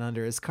compartment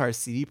under his car's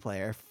CD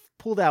player,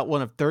 pulled out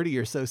one of 30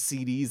 or so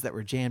CDs that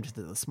were jammed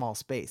into the small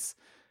space,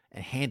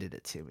 and handed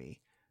it to me.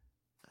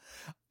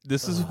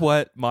 This is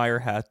what Meyer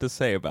had to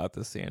say about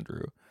this,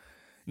 Andrew.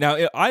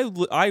 Now,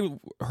 I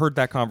heard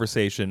that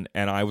conversation,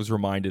 and I was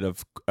reminded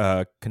of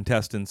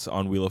contestants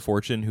on Wheel of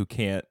Fortune who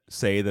can't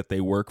say that they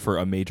work for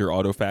a major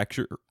auto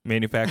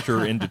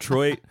manufacturer in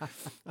Detroit.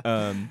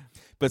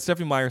 But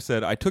Stephenie Meyer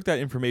said, I took that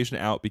information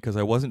out because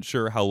I wasn't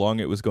sure how long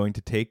it was going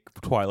to take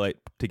Twilight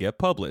to get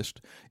published.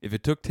 If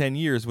it took 10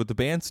 years, would the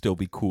band still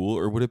be cool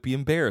or would it be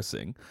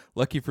embarrassing?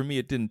 Lucky for me,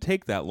 it didn't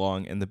take that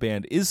long, and the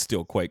band is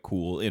still quite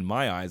cool, in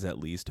my eyes at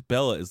least.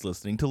 Bella is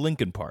listening to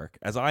Linkin Park,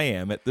 as I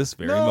am at this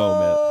very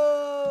moment.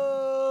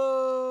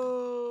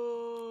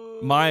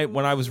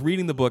 When I was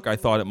reading the book, I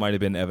thought it might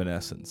have been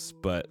Evanescence,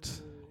 but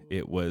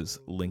it was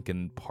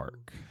Linkin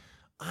Park.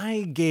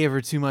 I gave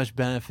her too much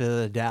benefit of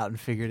the doubt and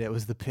figured it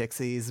was the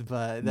Pixies,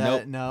 but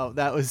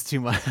that was too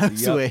much. That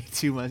was way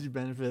too much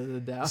benefit of the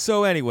doubt.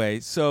 So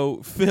anyway,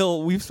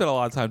 Phil, we've spent a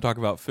lot of time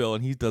talking about Phil,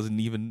 and he doesn't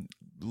even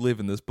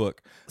live in this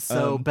book.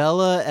 So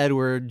Bella,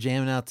 Edward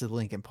jamming out to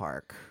Linkin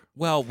Park.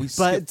 Well,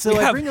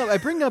 I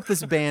bring up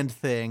this band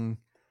thing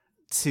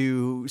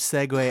to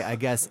segue, I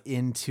guess,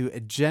 into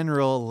a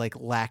general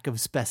lack of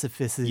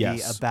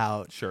specificity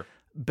about. Sure.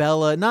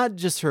 Bella, not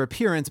just her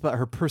appearance, but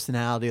her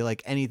personality,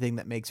 like anything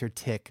that makes her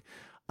tick.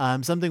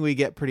 Something we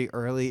get pretty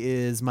early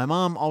is my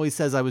mom always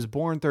says I was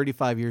born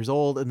 35 years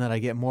old and that I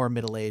get more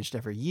middle-aged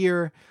every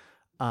year.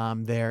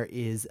 There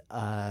is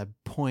a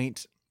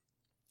point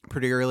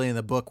pretty early in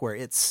the book where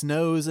it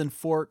snows in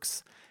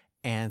Forks.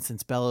 And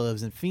since Bella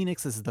lives in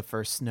Phoenix, this is the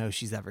first snow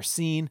she's ever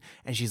seen.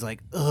 And she's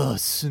like, ugh,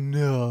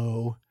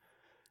 snow.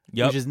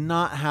 Yep. Which is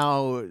not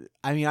how.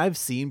 I mean, I've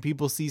seen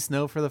people see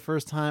snow for the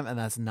first time, and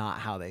that's not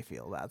how they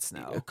feel about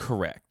snow.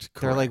 Correct.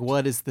 They're like,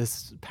 "What is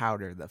this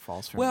powder that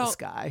falls from the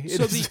sky?"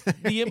 So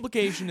the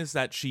implication is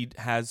that she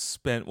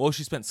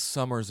spent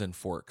summers in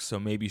Forks, so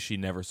maybe she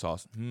never saw.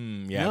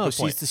 No,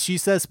 she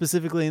says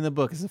specifically in the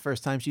book it's the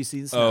first time she's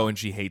seen snow. Oh, and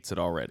she hates it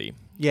already.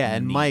 Yeah,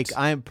 and Neat. Mike,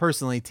 I am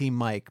personally Team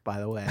Mike, by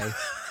the way.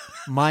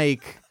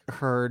 Mike,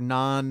 her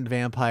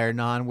non-vampire,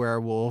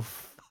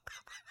 non-werewolf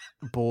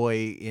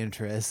boy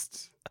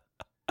interest.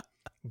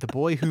 The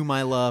boy whom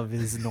I love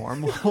is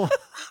normal.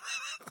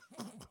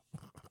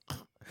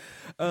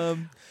 So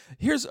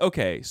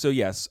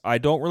yes, I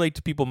don't relate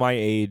to people my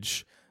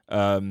age.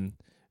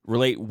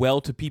 Relate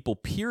well to people,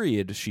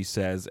 period, she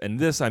says. And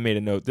this, I made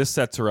a note, this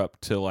sets her up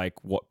to like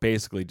what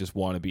basically just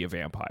want to be a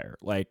vampire.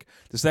 Like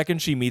the second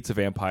she meets a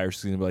vampire,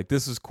 she's gonna be like,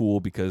 this is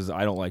cool because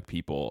I don't like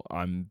people.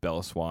 I'm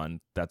Bella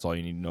Swan. That's all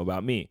you need to know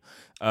about me.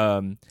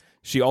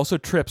 She also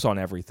trips on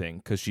everything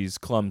because she's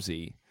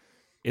clumsy.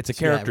 It's a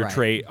character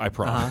trait, I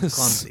promise.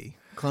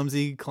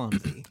 Clumsy.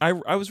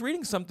 I was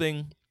reading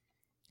something,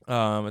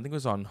 I think it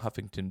was on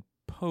Huffington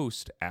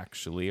Post,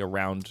 actually,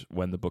 around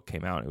when the book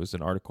came out. It was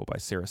an article by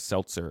Sarah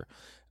Seltzer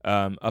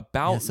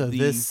about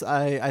this.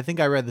 I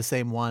think I read the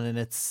same one, and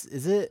I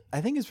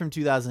think it's from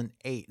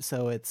 2008,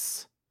 so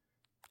it's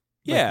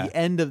the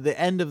end of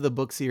the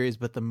book series,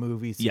 but the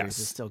movie series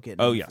is still getting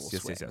full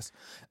swing. Yes.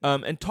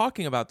 And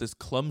talking about this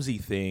clumsy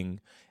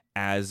thing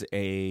as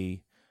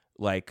a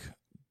like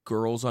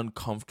girls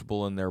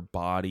uncomfortable in their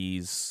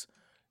bodies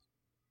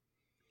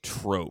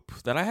trope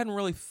that I hadn't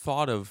really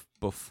thought of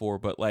before,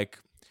 but like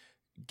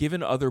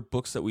given other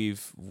books that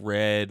we've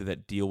read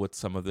that deal with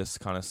some of this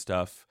kind of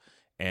stuff,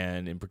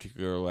 and in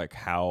particular like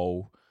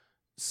how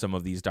some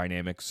of these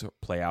dynamics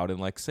play out in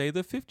like say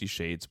the 50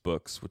 Shades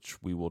books,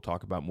 which we will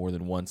talk about more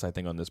than once I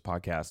think on this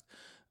podcast,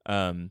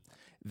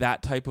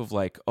 that type of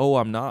like, oh,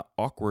 I'm not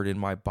awkward in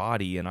my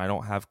body and I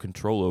don't have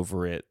control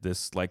over it.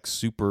 This like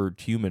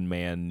superhuman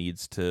man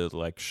needs to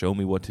like show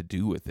me what to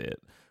do with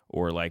it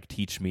or like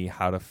teach me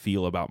how to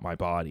feel about my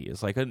body.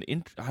 It's like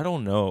I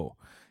don't know.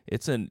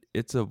 It's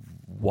a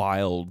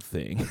wild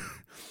thing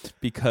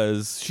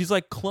because she's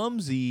like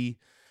clumsy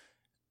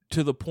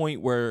to the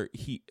point where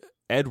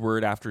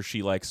Edward, after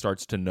she like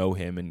starts to know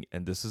him,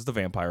 and this is the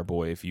vampire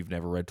boy if you've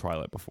never read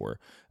Twilight before,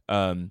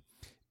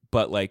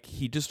 but like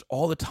he just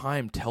all the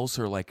time tells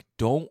her like,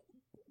 don't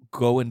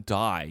go and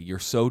die. You're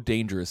so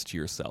dangerous to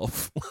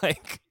yourself.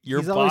 Like your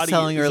He's body always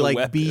telling is her a like,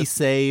 weapon. be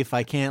safe.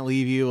 I can't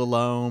leave you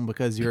alone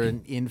because you're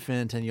an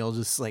infant and you'll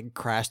just like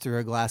crash through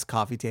a glass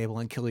coffee table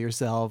and kill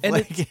yourself. And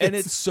like,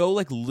 it's so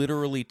like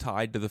literally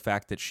tied to the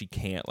fact that she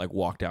can't like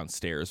walk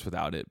downstairs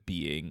without it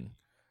being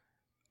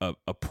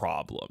a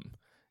problem.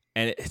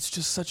 And it's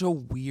just such a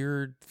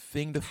weird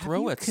thing to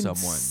throw at someone.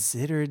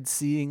 Considered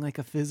seeing like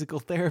a physical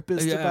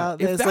therapist Yeah,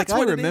 about if this? that's Like I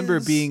what it remember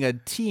is. being a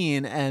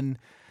teen and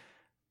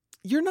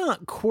you're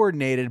not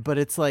coordinated, but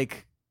it's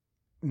like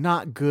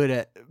not good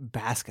at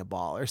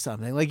basketball or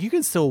something. Like you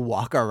can still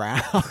walk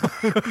around.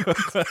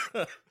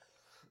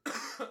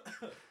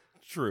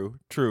 True.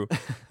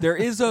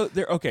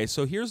 Okay,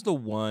 so here's the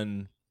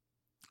one.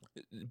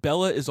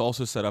 Bella is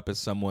also set up as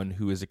someone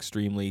who is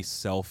extremely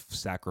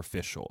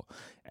self-sacrificial.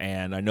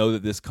 And I know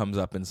that this comes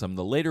up in some of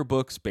the later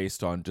books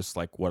based on just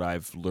like what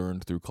I've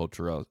learned through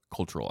cultural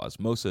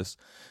osmosis.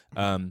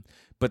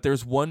 But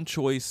there's one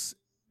choice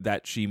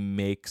that she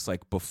makes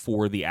like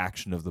before the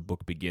action of the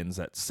book begins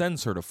that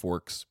sends her to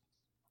Forks,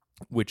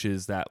 which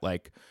is that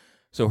like,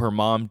 so her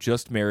mom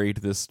just married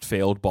this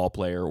failed ball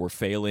player or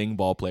failing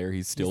ball player.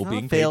 He's still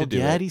being paid to do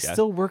it. He's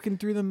still working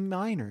through the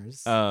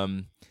minors.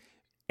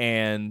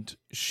 And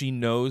she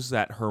knows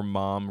that her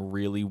mom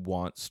really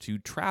wants to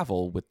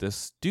travel with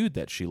this dude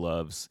that she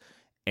loves.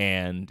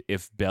 And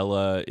if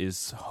Bella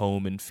is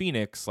home in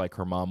Phoenix, like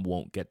her mom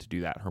won't get to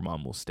do that. Her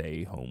mom will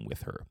stay home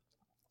with her.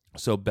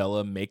 So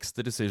Bella makes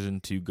the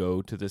decision to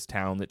go to this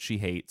town that she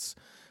hates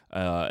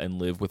and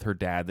live with her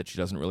dad that she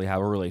doesn't really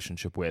have a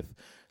relationship with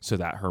so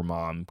that her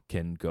mom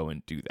can go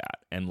and do that.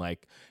 And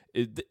like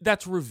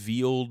that's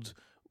revealed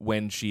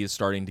when she is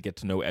starting to get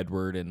to know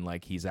Edward and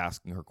like he's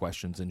asking her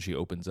questions and she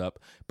opens up.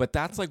 But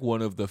that's like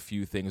one of the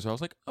few things where I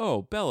was like,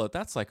 oh, Bella,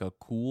 that's like a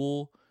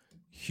cool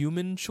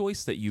human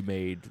choice that you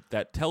made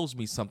that tells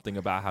me something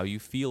about how you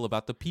feel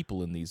about the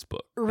people in these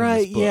books.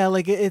 Right. Yeah.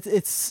 Like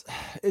it's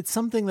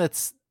something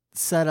that's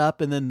set up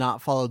and then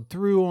not followed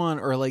through on,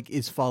 or like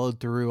is followed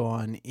through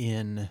on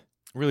in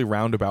really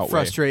roundabout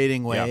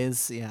frustrating way.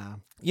 ways. Yeah.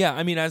 Yeah,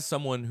 I mean, as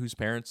someone whose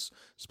parents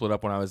split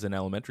up when I was in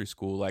elementary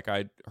school, like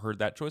I heard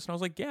that choice and I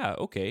was like, yeah,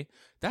 okay,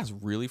 that's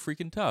really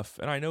freaking tough.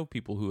 And I know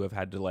people who have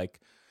had to like,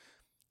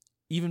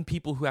 even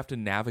people who have to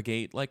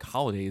navigate like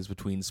holidays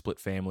between split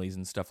families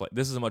and stuff like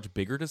this is a much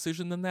bigger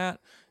decision than that,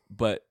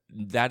 but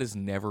that is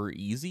never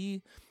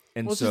easy.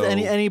 And well, so just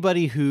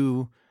anybody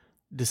who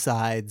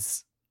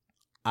decides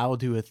I will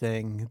do a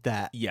thing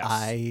that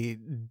I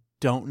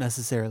don't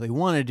necessarily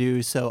want to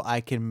do so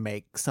I can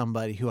make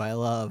somebody who I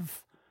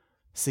love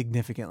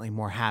significantly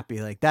more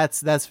happy. Like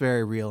that's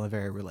very real and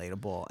very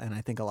relatable. And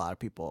I think a lot of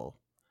people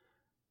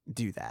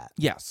do that.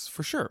 Yes,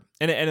 for sure.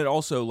 And it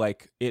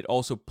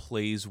also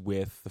plays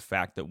with the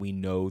fact that we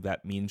know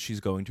that means she's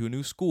going to a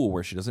new school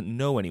where she doesn't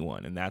know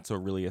anyone, and that's a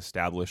really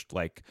established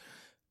like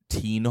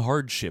teen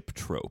hardship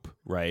trope,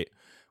 right?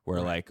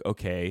 Where like,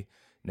 okay,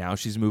 now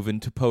she's moving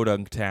to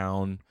Podunk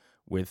Town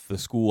with the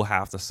school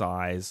half the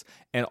size,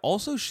 and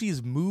also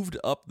she's moved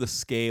up the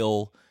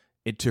scale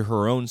to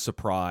her own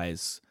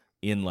surprise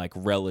in like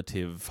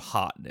relative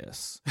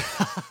hotness.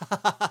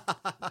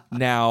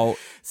 Now,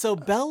 so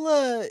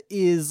Bella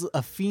is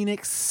a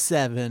Phoenix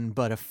 7,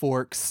 but a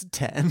Forks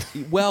 10.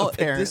 Well,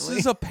 apparently. This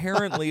is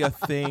apparently a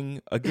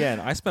thing. Again,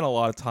 I spent a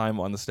lot of time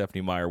on the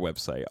Stephenie Meyer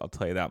website. I'll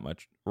tell you that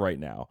much right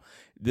now.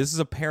 This is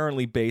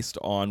apparently based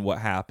on what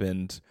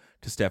happened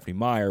to Stephenie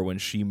Meyer when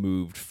she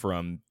moved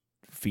from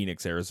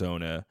Phoenix,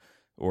 Arizona,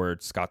 or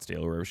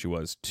Scottsdale, or wherever she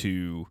was,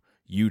 to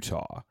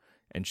Utah.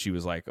 And she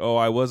was like, oh,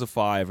 I was a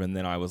 5, and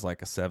then I was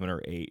like a 7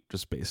 or 8,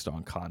 just based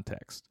on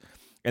context.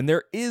 And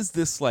there is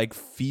this like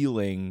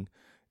feeling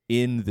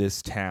in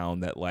this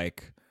town that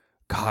like,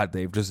 God,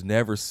 they've just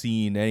never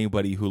seen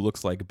anybody who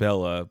looks like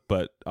Bella,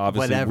 but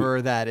obviously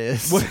whatever that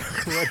is.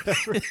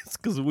 Whatever it is,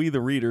 because we, the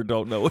reader,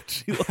 don't know what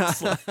she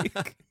looks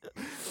like.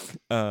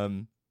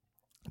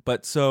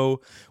 But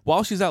so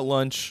while she's at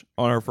lunch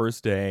on her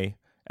first day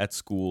at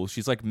school,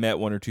 she's like met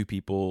one or two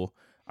people.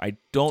 I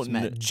don't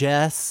know.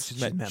 Jess. She's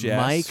met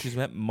Jess. Mike. She's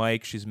met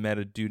Mike. She's met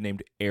a dude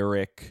named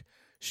Eric.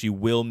 She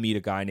will meet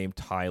a guy named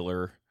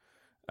Tyler.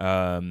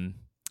 I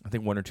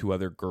think one or two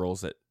other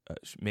girls that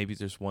maybe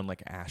there's one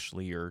like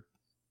Ashley or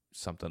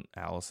something,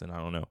 Allison. I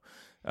don't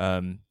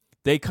know.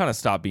 They kind of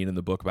stop being in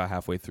the book about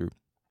halfway through.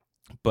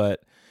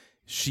 But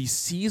she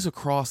sees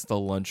across the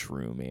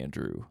lunchroom,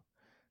 Andrew,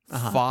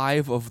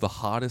 5 of the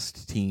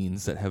hottest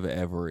teens that have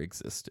ever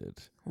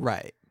existed.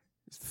 Right.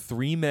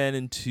 3 men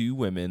and 2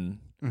 women.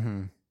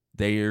 Mm-hmm.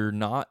 They're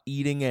not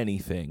eating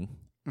anything.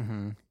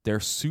 Mm-hmm. They're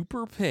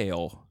super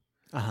pale.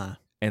 Uh-huh.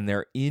 And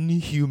they're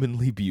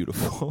inhumanly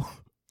beautiful.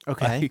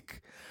 Okay.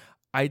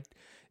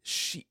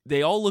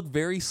 They all look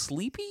very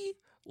sleepy,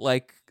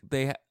 like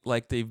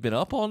they've been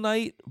up all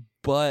night,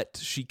 but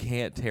she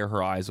can't tear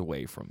her eyes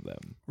away from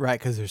them. Right,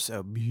 because they're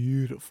so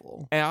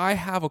beautiful. And I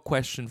have a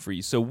question for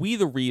you. So we,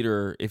 the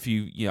reader, if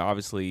you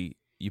obviously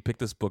you pick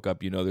this book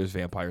up, you know there's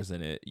vampires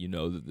in it. You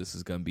know that this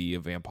is going to be a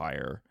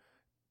vampire.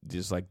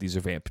 Just like these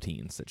are vamp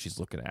teens that she's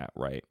looking at,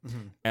 right?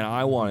 Mm-hmm. And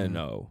I want to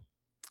know,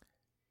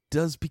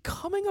 does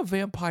becoming a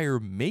vampire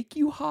make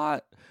you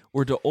hot,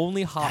 or do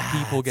only hot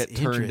people get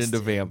turned into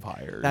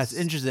vampires? That's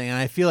interesting. And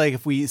I feel like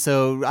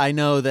so I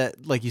know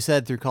that, like you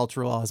said, through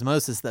cultural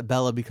osmosis, that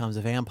Bella becomes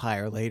a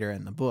vampire later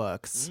in the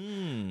books.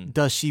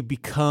 Does she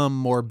become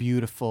more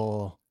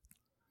beautiful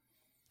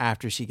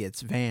after she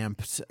gets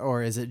vamped,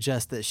 or is it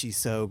just that she's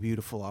so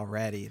beautiful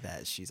already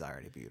that she's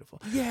already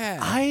beautiful?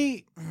 Yeah.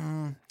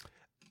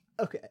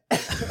 Okay.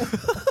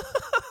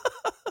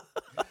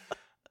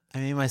 I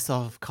made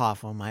myself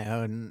cough on my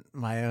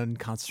own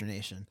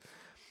consternation.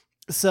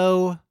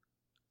 So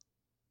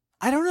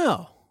I don't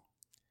know.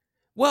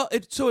 Well,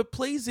 it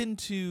plays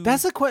into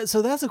that's a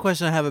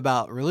question I have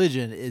about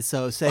religion. Is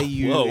say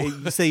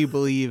you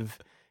believe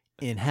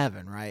in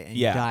heaven, right? And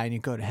you die and you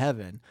go to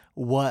heaven.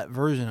 What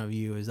version of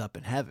you is up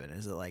in heaven?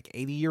 Is it like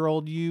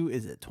 80-year-old you?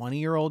 Is it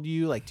 20-year-old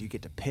you? Like, do you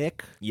get to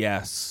pick?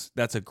 Yes,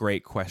 that's a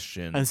great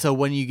question. And so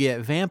when you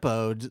get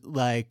vampoed,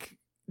 like,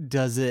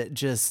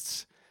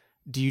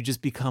 do you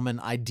just become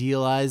an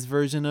idealized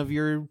version of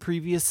your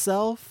previous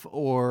self,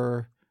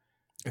 or?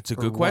 It's a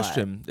good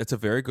question. It's a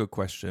very good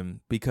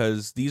question,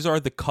 because these are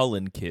the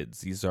Cullen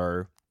kids. These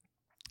are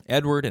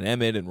Edward and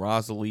Emmett and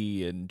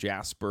Rosalie and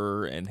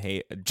Jasper and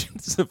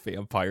it's a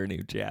vampire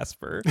named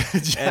Jasper.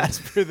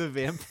 Jasper the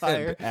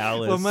vampire. And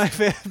Alice.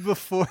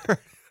 Well,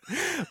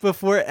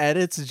 before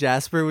edits,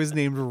 Jasper was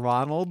named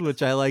Ronald,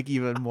 which I like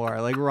even more. I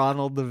like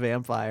Ronald the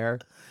vampire.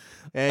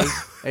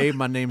 Hey,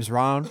 my name's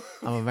Ron.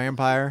 I'm a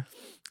vampire,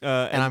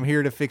 and I'm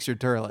here to fix your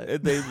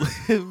toilet. They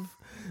live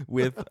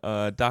with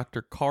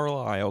Dr.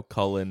 Carlisle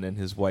Cullen and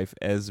his wife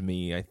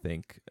Esme, I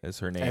think is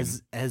her name.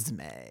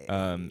 Esme.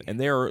 And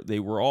they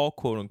were all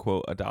quote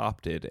unquote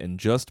adopted and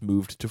just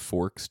moved to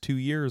Forks 2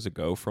 years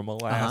ago from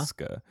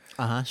Alaska.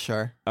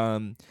 Sure.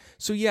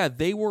 So yeah,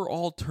 they were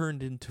all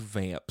turned into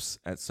vamps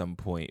at some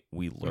point,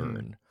 we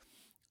learn.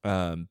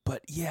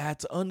 But yeah,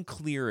 it's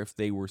unclear if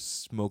they were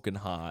smoking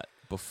hot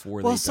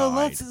before they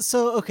died.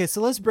 So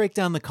let's break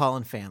down the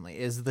Cullen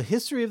family. The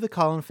history of the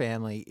Cullen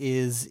family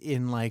is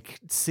in like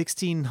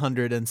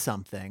 1600 and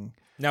something.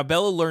 Now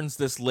Bella learns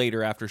this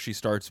later after she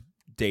starts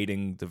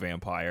dating the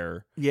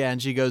vampire. Yeah,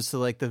 and she goes to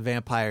like the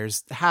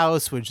vampire's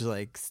house, which is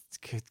like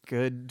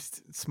good,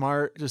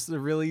 smart, just a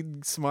really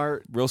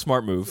smart, real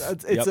smart move.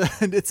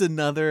 It's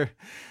another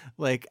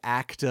like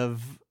act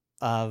of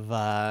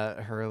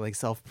her like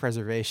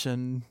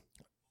self-preservation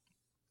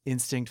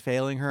instinct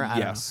failing her. I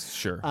don't know.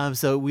 Sure.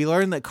 So we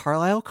learned that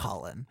Carlisle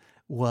Cullen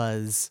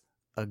was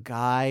a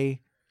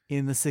guy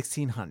in the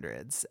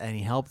 1600s, and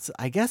he helped.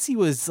 I guess he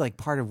was like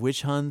part of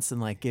witch hunts and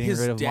like getting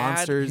rid of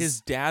monsters.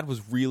 His dad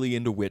was really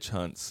into witch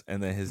hunts,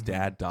 and then his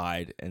dad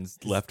died and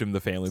left him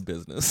the family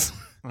business.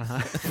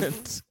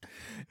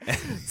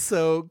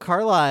 So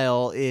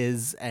Carlisle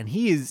is, and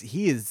he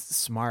is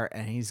smart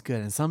and he's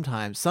good, and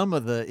sometimes some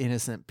of the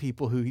innocent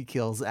people who he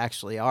kills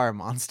actually are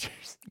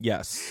monsters.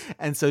 Yes.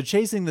 And so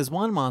chasing this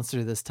one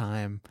monster this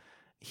time,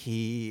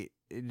 he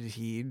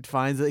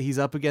finds that he's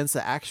up against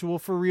the actual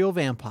for real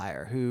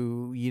vampire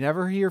who you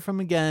never hear from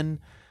again,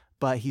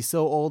 but he's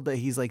so old that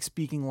he's like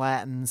speaking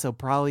Latin, so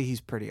probably he's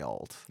pretty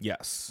old.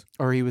 Yes.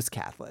 Or he was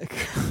Catholic.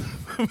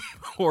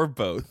 Or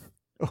both.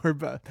 Or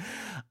both.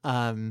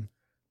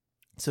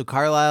 So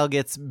Carlisle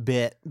gets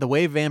bit. The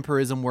way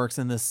vampirism works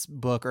in this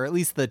book, or at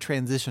least the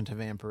transition to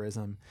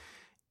vampirism,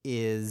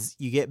 is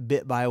you get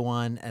bit by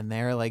one, and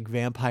their like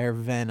vampire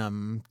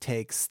venom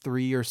takes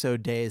 3 or so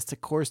days to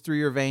course through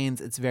your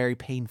veins. It's very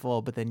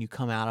painful, but then you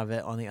come out of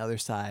it on the other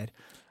side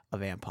a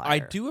vampire. I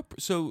do.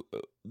 So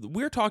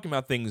we're talking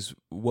about things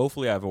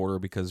woefully out of order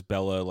because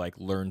Bella like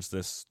learns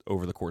this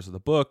over the course of the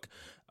book.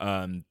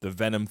 The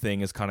venom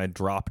thing is kind of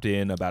dropped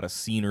in about a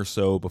scene or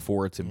so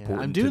before it's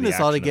important. I'm doing to the this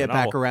all to action of get the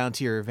back novel. around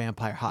to your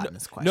vampire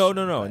hotness question.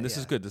 No. And this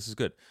is good. This is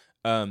good.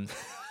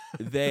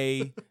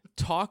 They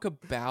talk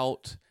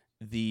about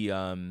the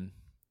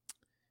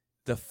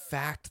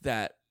fact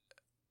that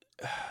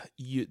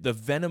the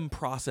venom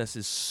process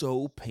is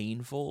so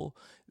painful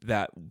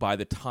that by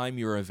the time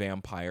you're a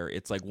vampire,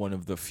 it's like one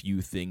of the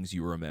few things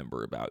you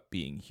remember about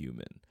being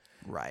human.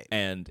 Right.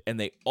 And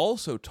they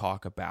also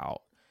talk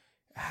about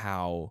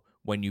how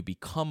when you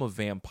become a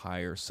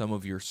vampire, some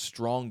of your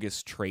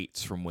strongest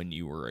traits from when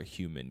you were a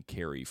human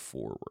carry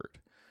forward,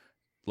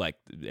 like,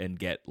 and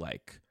get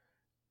like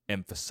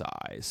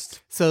emphasized.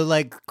 So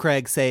like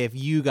Craig, say if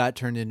you got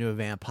turned into a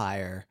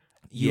vampire,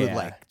 you would Yeah.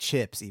 like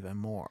chips even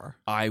more.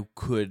 I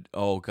could,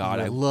 oh God,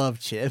 I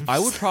love chips. I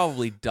would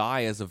probably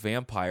die as a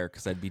vampire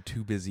because I'd be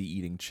too busy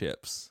eating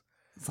chips.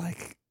 It's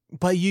like,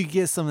 but you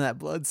get some of that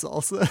blood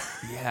salsa.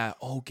 Yeah.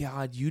 Oh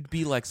God, you'd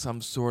be like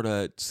some sort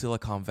of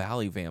Silicon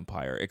Valley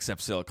vampire,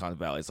 except Silicon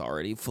Valley's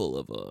already full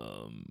of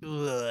them.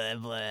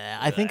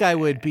 I think I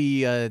would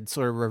be a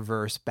sort of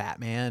reverse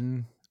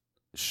Batman.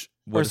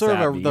 What Or does sort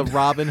that of the mean?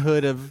 Robin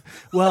Hood of,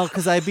 well,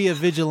 because I'd be a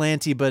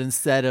vigilante, but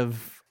instead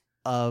of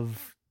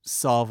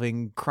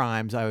solving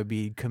crimes, I would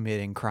be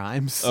committing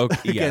crimes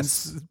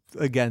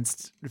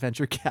against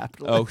venture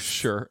capitalists. Oh,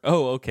 sure.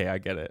 Oh, okay, I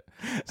get it.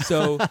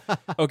 So,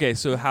 okay,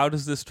 so how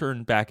does this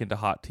turn back into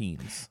hot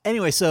teens?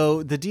 Anyway,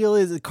 so the deal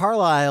is that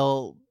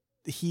Carlisle,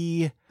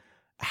 he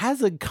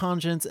has a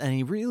conscience and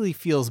he really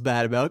feels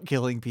bad about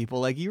killing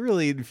people. Like he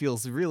really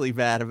feels really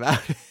bad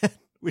about it,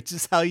 which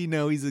is how you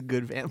know he's a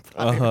good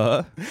vampire.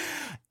 Uh-huh.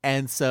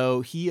 And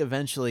so he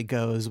eventually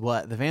goes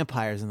what the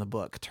vampires in the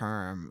book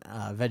term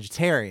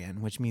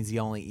vegetarian, which means he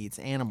only eats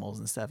animals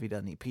and stuff. He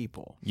doesn't eat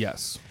people.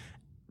 Yes.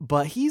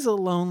 But he's a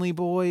lonely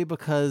boy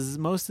because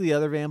most of the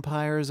other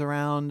vampires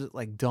around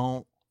like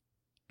don't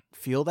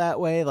feel that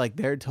way. Like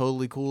they're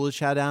totally cool to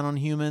chow down on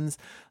humans.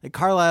 Like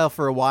Carlisle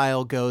for a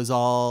while goes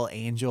all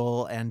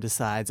angel and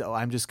decides, oh,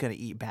 I'm just going to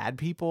eat bad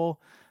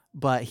people.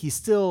 But he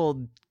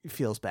still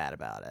feels bad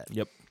about it.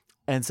 Yep.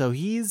 And so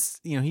he's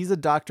a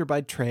doctor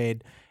by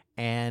trade.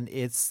 And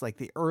it's like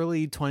the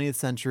early 20th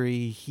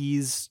century.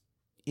 He's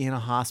in a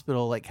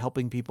hospital, like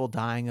helping people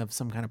dying of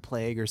some kind of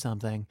plague or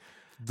something.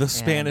 The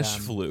Spanish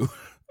flu.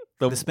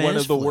 the Spanish one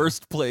of the flu.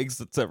 worst plagues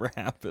that's ever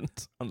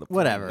happened on the planet.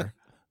 Whatever.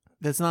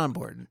 That's not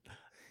important.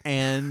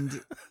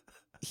 And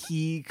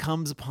he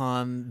comes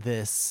upon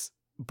this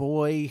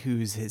boy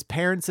whose his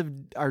parents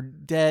are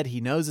dead.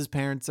 He knows his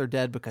parents are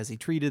dead because he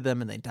treated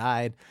them and they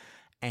died.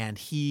 And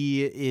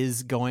he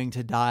is going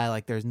to die.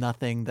 Like there's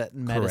nothing that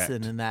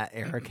medicine in that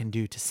era can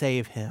do to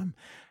save him.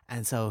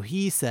 And so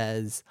he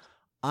says,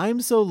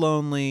 I'm so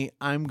lonely,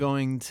 I'm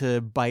going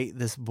to bite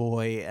this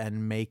boy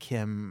and make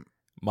him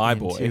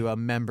into a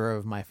member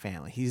of my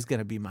family. He's going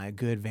to be my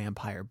good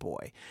vampire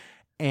boy.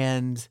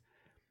 And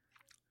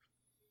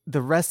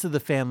the rest of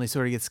the family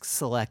sort of gets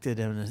selected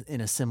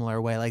in a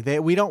similar way. Like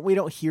we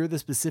don't hear the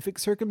specific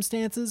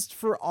circumstances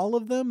for all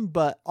of them,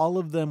 but all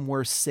of them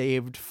were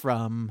saved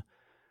from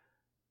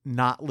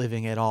not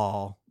living at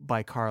all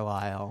by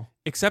Carlisle.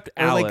 Except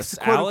Or Alice.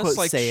 like, quote, Alice unquote,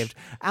 like saved.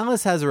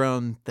 Alice has her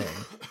own thing.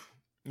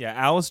 Yeah,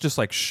 Alice just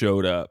like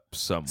showed up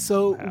somehow.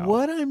 So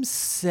what I'm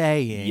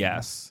saying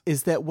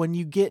is that when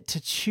you get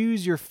to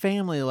choose your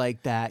family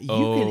like that, you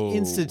can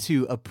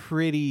institute a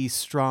pretty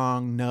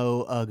strong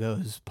no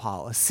uggos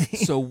policy.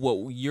 So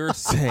what you're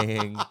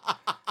saying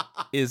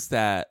is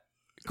that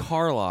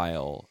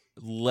Carlisle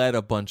let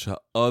a bunch of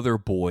other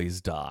boys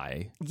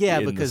die. Yeah,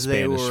 in because the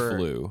Spanish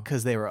flu.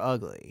 Because they were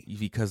ugly.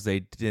 Because they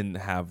didn't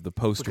have the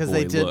poster Because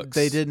boy looks.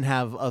 they didn't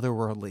have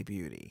otherworldly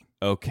beauty.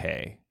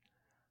 Okay.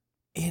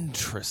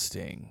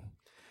 Interesting.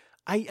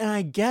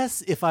 I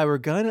guess if I were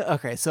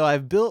gonna so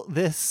I've built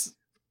this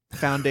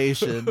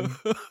foundation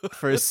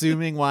for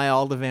assuming why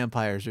all the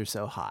vampires are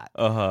so hot.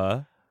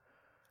 Uh-huh.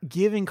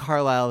 Giving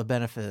Carlisle the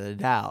benefit of the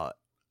doubt,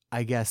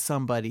 I guess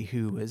somebody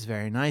who is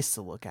very nice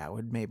to look at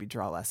would maybe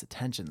draw less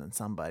attention than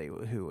somebody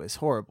who is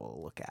horrible to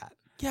look at.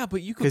 Yeah,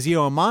 but you could, Because,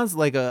 a monster,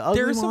 like a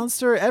ugly There's a-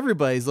 monster,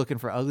 everybody's looking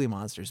for ugly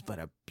monsters, but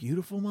a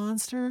beautiful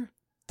monster?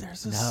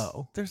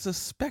 No. There's a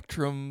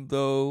spectrum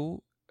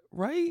though,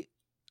 right?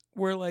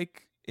 Where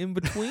like in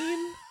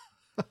between,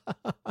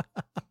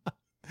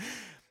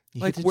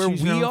 like where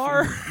we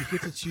are. You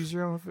get to choose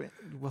your own.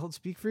 Well,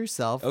 speak for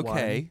yourself.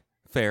 Okay,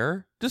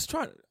 fair. Just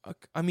try.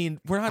 I mean,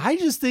 we're not. I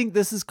just think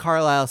this is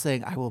Carlisle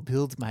saying, "I will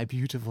build my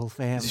beautiful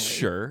family."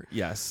 Sure.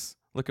 Yes.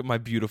 Look at my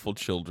beautiful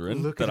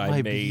children Look that at I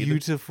my made.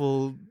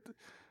 beautiful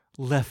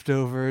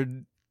leftover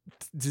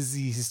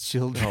diseased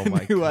children Oh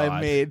my who I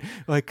God. made,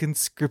 who I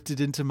conscripted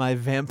into my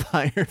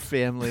vampire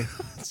family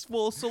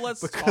Well, so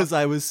because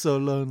I was so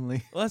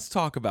lonely. let's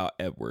talk about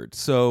Edward.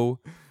 So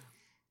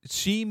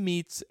she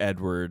meets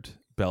Edward.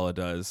 Bella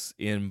does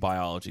in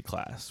biology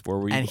class,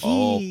 where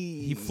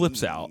he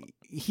flips out.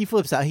 He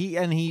flips out.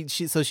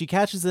 So she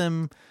catches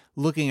him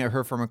looking at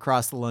her from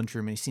across the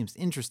lunchroom, and he seems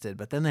interested.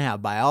 But then they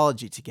have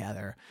biology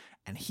together,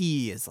 and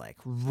he is like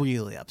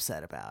really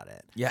upset about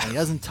it. Yeah. And he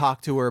doesn't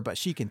talk to her, but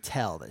she can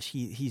tell that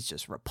he's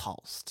just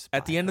repulsed.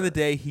 At the by end of the her.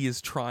 day, he is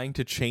trying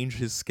to change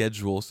his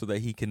schedule so that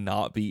he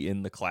cannot be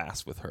in the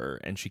class with her,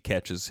 and she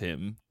catches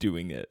him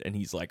doing it, and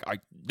he's like, I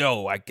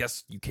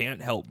guess you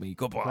can't help me.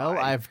 Goodbye. Well,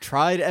 I've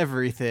tried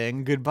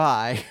everything.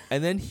 Goodbye.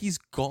 And then he's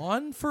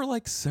gone for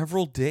like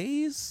several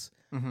days,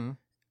 Mm-hmm.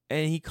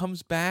 and he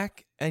comes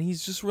back, and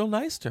he's just real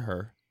nice to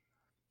her.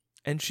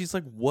 And she's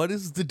like, what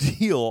is the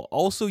deal?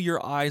 Also,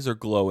 your eyes are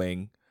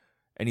glowing.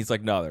 And he's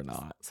like, no, they're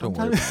not. Don't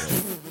worry about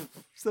it.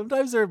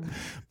 Sometimes they're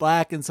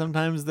black and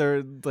sometimes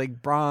they're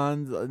like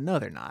bronze. No,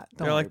 they're not.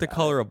 Don't They're worry like the about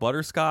color it. of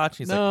butterscotch.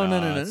 He's No, like, no,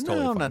 nah, no, it's no,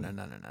 totally no, fine.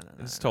 no.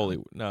 It's totally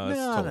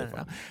No.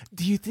 fine.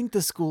 Do you think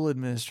the school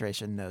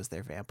administration knows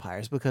they're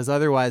vampires? Because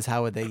otherwise,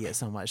 how would they get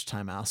so much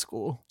time out of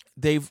school?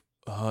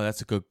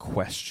 That's a good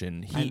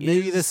question.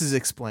 Maybe this is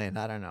explained.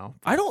 I don't know.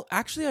 I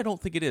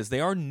don't think it is. They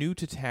are new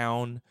to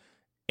town,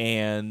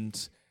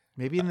 and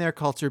Maybe in their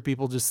culture,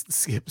 people just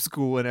skip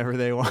school whenever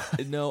they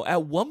want. no,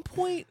 at one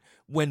point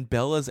when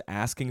Bella's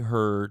asking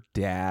her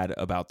dad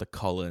about the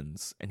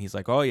Cullens, and he's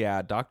like, oh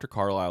yeah, Dr.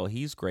 Carlisle,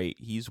 he's great,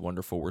 he's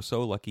wonderful, we're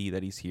so lucky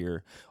that he's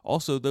here.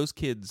 Also, those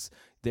kids,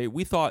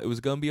 we thought it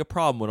was going to be a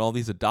problem when all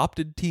these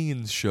adopted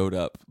teens showed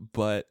up,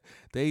 but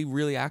they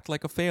really act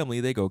like a family.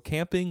 They go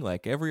camping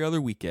like every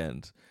other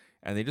weekend,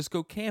 and they just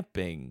go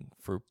camping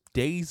for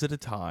days at a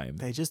time.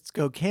 They just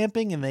go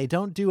camping and they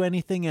don't do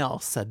anything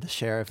else, said the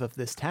sheriff of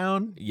this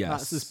town. Yes.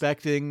 Not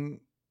suspecting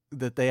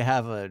that they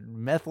have a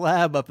meth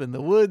lab up in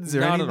the woods or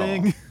Not at all.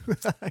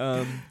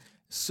 anything.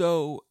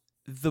 So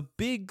the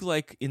big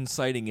like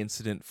inciting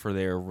incident for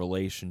their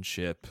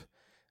relationship,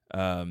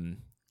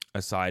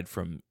 aside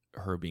from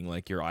her being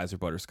like, your eyes are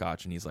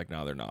butterscotch, and he's like,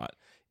 no, they're not,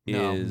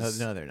 No, is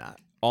they're not.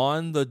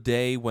 on the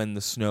day when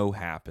the snow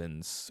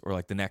happens, or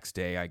like the next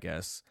day, I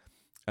guess,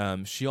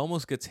 she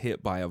almost gets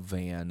hit by a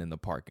van in the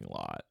parking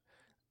lot,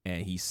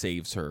 and he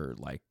saves her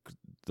like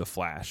the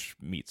Flash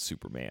meets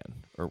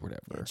Superman or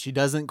whatever. And she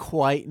doesn't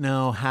quite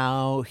know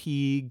how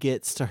he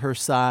gets to her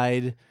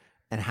side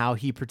and how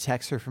he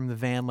protects her from the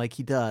van like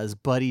he does,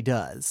 but he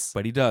does.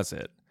 But he does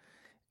it.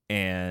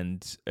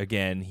 And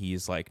again,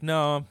 he's like,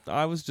 no,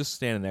 I was just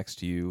standing next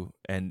to you.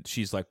 And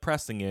she's like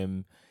pressing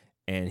him,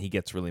 and he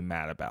gets really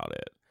mad about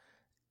it.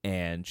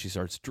 And she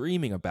starts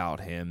dreaming about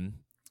him,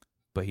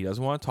 but he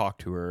doesn't want to talk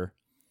to her.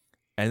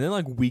 And then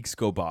like weeks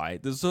go by.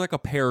 There's like a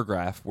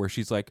paragraph where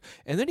she's like,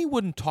 and then he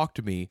wouldn't talk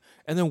to me.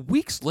 And then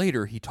weeks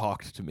later, he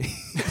talked to me.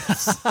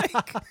 It's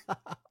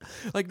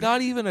like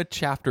not even a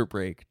chapter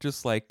break,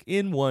 just like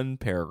in one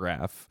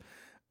paragraph.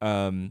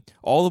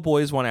 All the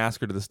boys want to ask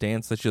her to this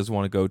dance that she doesn't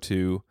want to go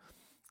to.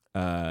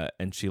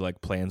 And she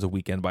like plans a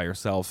weekend by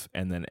herself.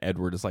 And then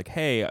Edward is like,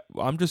 hey,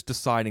 I'm just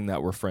deciding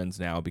that we're friends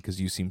now because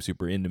you seem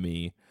super into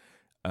me.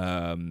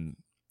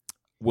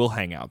 We'll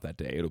hang out that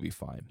day. It'll be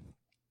fine.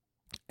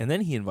 And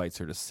then he invites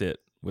her to sit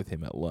with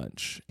him at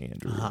lunch,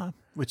 Andrew.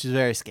 Which is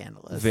very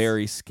scandalous.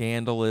 Very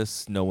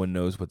scandalous. No one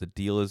knows what the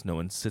deal is. No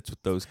one sits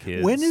with those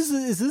kids. When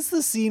is this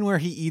the scene where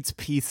he eats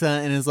pizza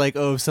and is like,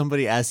 oh, if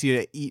somebody asks you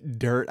to eat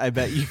dirt, I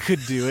bet you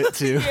could do it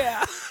too.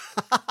 Yeah.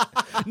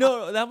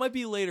 No, that might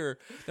be later.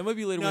 That might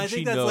be later No, when I think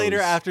she that's knows. later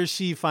after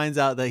she finds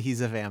out that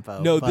he's a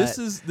vampo. No, but this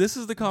is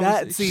the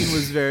conversation. that scene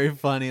was very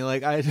funny.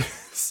 Like I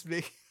just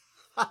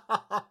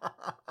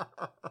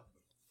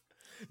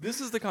This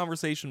is the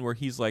conversation where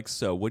he's like,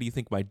 so what do you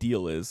think my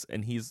deal is?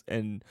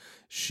 And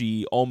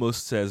she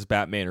almost says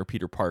Batman or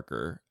Peter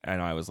Parker.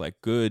 And I was like,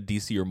 good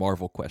DC or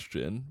Marvel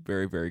question.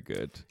 Very, very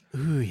good.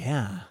 Ooh,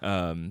 yeah.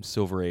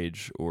 Silver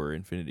Age or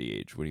Infinity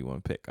Age. What do you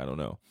want to pick? I don't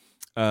know.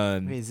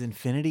 Wait, is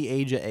Infinity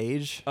Age a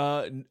age?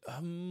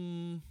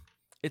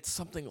 It's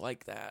something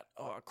like that.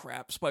 Oh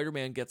crap.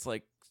 Spider-Man gets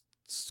like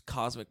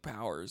cosmic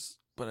powers,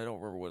 but I don't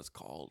remember what it's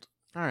called.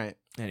 All right.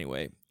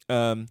 Anyway,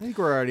 I think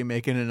we're already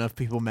making enough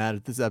people mad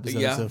at this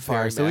episode so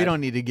far, so we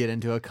don't need to get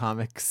into a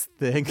comics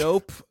thing.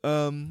 Nope.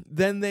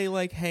 Then they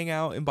like hang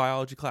out in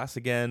biology class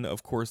again.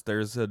 Of course,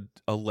 there's a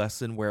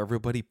lesson where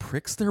everybody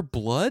pricks their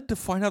blood to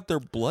find out their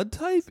blood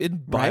type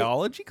in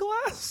biology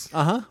class.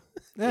 Uh-huh.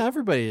 Yeah,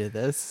 everybody did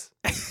this.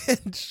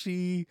 And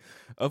she,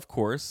 of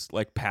course,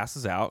 like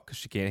passes out because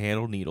she can't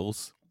handle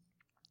needles.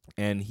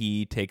 And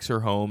he takes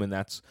her home, and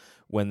that's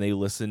when they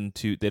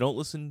don't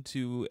listen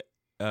to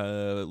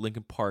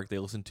Linkin Park, they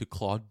listen to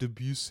Claude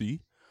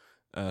Debussy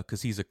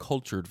because he's a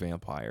cultured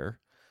vampire.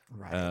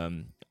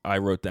 Right. I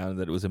wrote down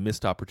that it was a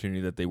missed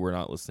opportunity that they were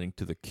not listening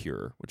to The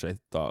Cure, which I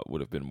thought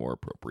would have been more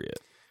appropriate.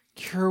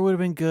 Cure would have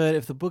been good.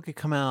 If the book had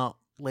come out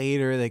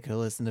later, they could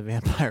listen to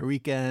Vampire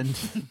Weekend.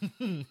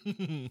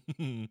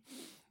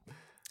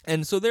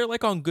 And so they're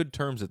like on good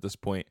terms at this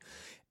point.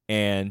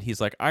 And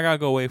he's like, I gotta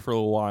go away for a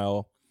little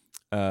while.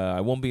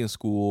 I won't be in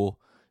school.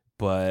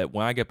 But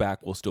when I get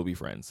back, we'll still be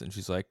friends. And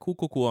she's like, cool.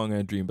 I'm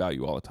going to dream about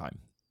you all the time.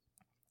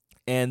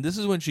 And this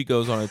is when she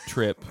goes on a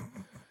trip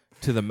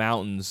to the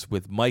mountains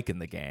with Mike and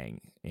the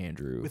gang,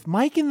 Andrew. With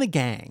Mike and the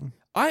gang.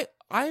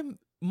 I'm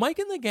Mike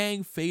and the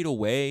gang fade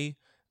away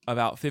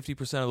about 50%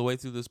 of the way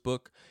through this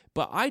book.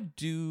 But I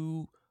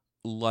do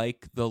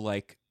like the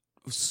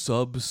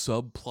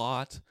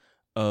subplot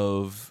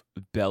of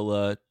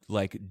Bella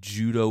like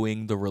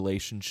judoing the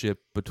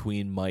relationship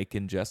between Mike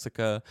and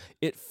Jessica.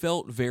 It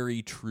felt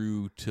very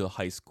true to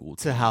high school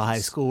teens. To how high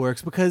school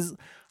works, because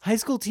high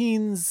school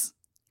teens,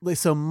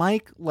 so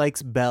Mike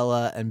likes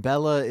Bella and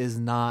Bella is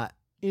not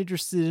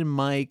interested in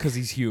Mike because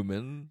he's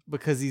human.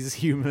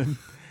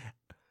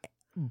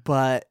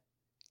 But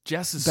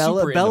Jess is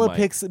Bella super into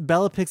Mike.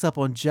 Bella picks up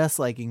on Jess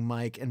liking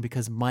Mike, and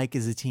because Mike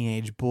is a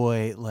teenage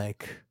boy,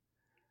 like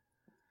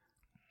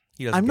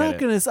I'm not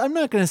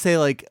gonna say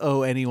like,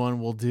 oh, anyone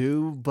will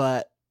do,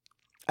 but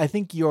I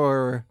think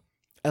you're,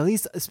 at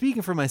least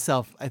speaking for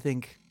myself, I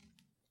think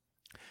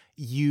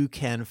you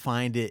can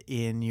find it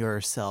in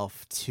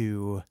yourself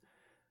to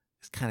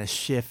kind of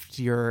shift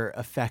your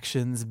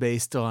affections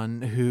based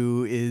on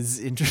who is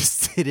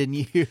interested in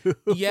you.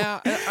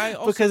 Yeah, I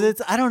also,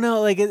 because I don't know,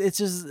 like it's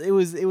just it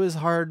was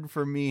hard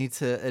for me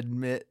to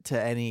admit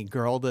to any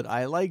girl that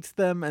I liked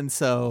them, and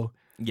so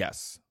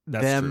yes.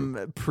 That's them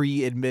true.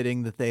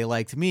 pre-admitting that they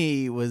liked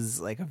me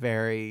was like a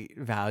very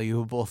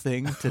valuable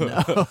thing to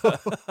know.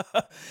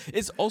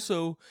 It's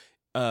also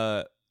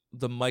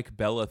the Mike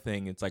Bella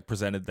thing. It's like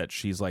presented that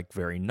she's like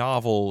very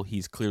novel.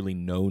 He's clearly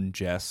known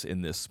Jess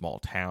in this small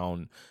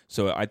town.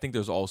 So I think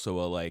there's also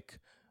a like,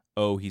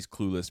 oh, he's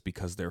clueless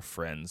because they're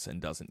friends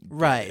and doesn't get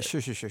right. it.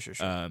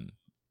 Sure.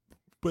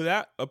 But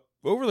that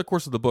over the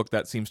course of the book,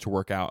 that seems to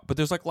work out. But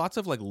there's like lots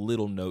of like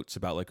little notes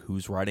about like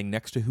who's riding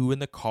next to who in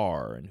the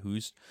car and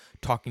who's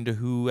talking to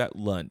who at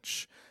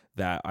lunch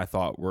that I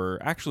thought were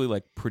actually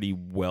like pretty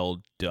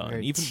well done.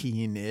 Very even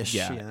teenish.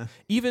 Yeah.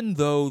 Even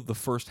though the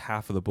first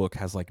half of the book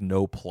has like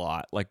no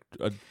plot, like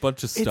a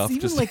bunch of stuff. It's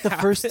even just like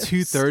happens. The first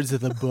 2/3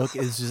 of the book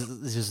is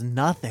just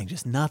nothing.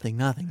 Just nothing.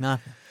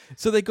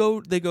 So they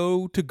go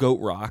to Goat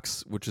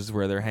Rocks, which is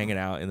where they're hanging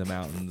out in the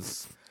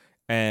mountains.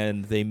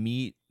 And they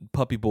meet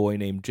puppy boy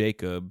named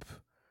Jacob.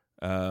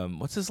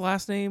 What's his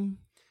last name?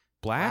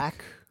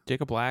 Black?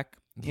 Jacob Black.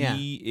 Yeah.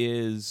 He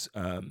is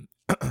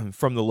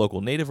from the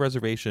local native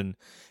reservation,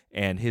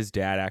 and his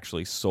dad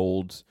actually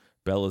sold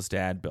Bella's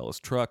dad Bella's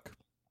truck.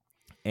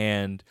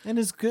 And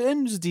is good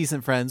and just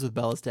decent friends with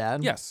Bella's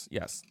dad. Yes.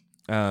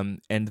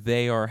 And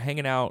they are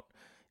hanging out,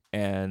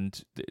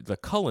 and the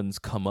Cullens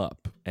come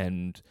up,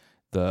 and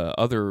the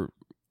other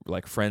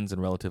like friends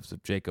and relatives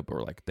of Jacob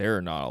are like,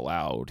 they're not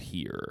allowed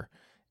here.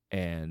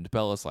 And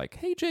Bella's like,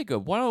 hey,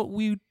 Jacob, why don't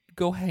we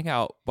go hang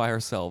out by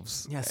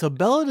ourselves? Yeah, so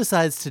Bella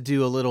decides to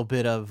do a little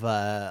bit of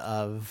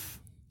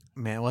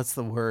man, what's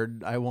the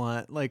word I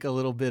want? Like a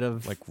little bit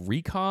of like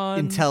recon?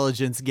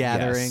 Intelligence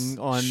gathering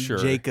on sure.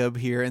 Jacob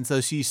here. And so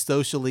she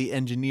socially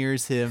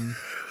engineers him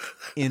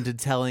into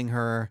telling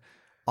her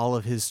all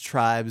of his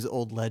tribe's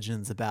old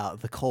legends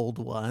about the cold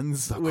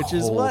ones, which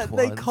is what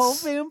they call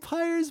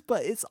vampires,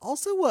 but it's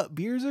also what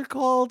beers are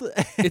called.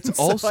 It's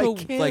so also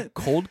like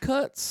cold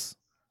cuts.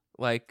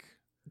 Like,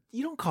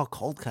 you don't call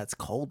cold cuts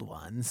cold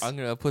ones. I'm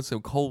gonna put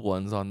some cold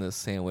ones on this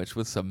sandwich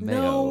with some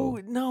mayo.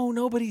 No,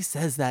 nobody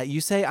says that.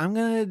 You say, I'm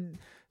gonna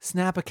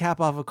snap a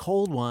cap off a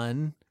cold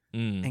one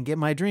and get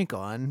my drink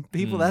on.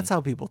 That's how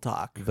people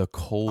talk. The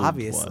cold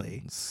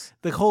obviously ones.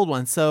 The cold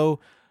one. So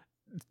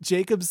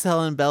Jacob's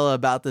telling Bella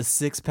about the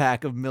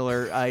 6-pack of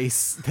Miller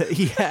Ice that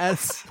he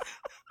has.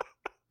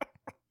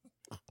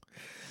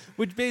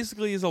 Which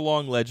basically is a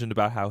long legend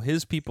about how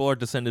his people are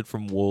descended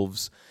from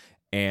wolves,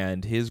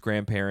 and his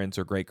grandparents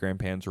or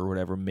great-grandparents or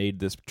whatever made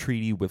this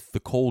treaty with the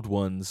Cold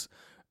Ones,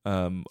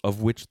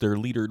 of which their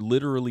leader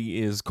literally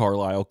is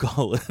Carlisle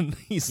Cullen.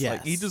 He's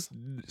like, he just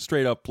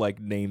straight up like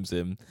names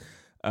him.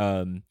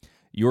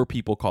 Your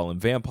people call him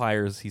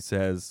vampires, he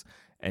says,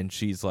 and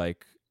she's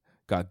like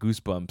got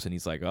goosebumps, and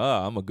he's like,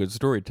 I'm a good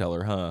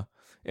storyteller, huh?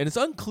 And it's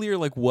unclear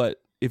like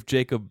what if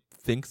Jacob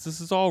thinks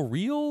this is all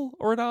real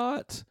or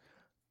not.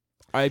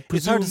 I presume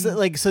it's hard to say,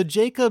 like, so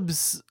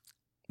Jacob's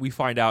We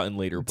find out in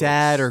later books.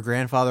 Dad or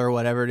grandfather or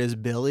whatever it is,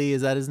 Billy,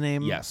 is that his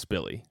name? Yes,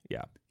 Billy.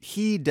 Yeah.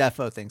 He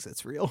defo thinks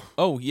it's real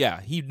Oh,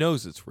 yeah. He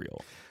knows it's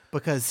real.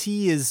 because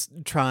he is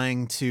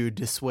trying to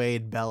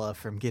dissuade Bella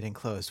from getting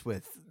close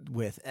with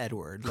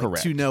Edward. Like,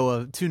 Correct.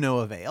 To no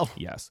avail.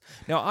 Yes.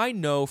 Now, I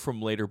know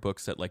from later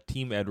books that like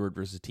Team Edward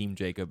versus Team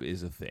Jacob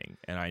is a thing.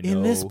 And I know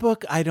In this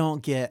book, I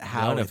don't get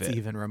how None of it's it.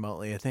 even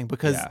remotely a thing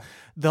because Yeah.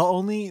 the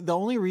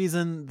only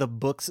reason the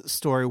book's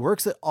story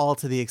works at all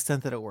to the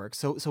extent that it works.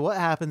 So what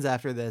happens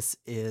after this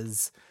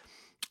is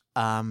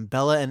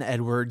Bella and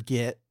Edward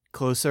get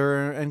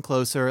closer and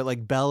closer.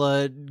 Like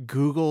Bella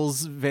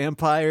Googles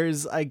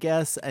vampires, I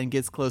guess, and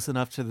gets close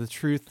enough to the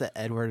truth that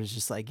Edward is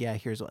just like, yeah,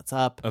 here's what's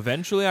up.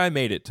 Eventually, I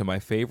made it to my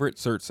favorite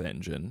search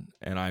engine,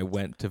 and I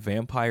went to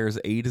Vampires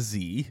A to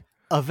Z.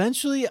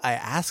 Eventually, I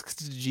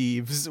asked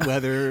Jeeves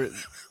whether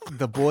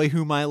the boy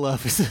whom I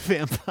love is a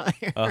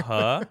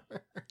vampire.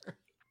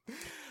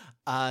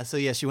 So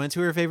yeah, she went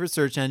to her favorite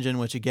search engine,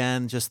 which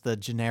again, just the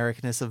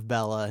genericness of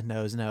Bella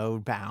knows no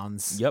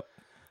bounds. Yep.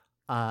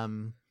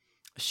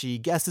 She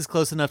guesses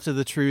close enough to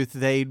the truth.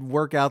 They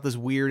work out this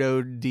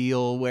weirdo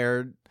deal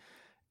where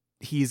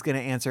he's going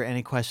to answer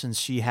any questions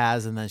she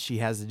has, and then she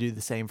has to do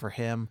the same for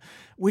him,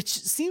 which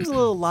seems a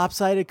little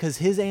lopsided because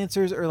his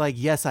answers are like,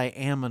 yes, I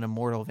am an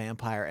immortal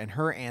vampire. And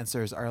her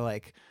answers are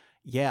like,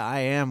 yeah, I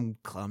am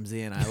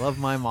clumsy and I love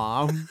my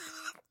mom.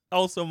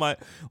 Also,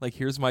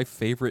 here's my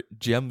favorite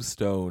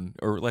gemstone,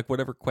 or like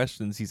whatever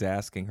questions he's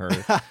asking her.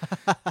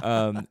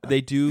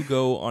 They do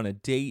go on a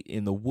date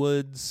in the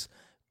woods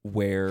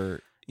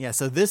where... Yeah,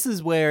 so this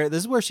is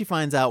where she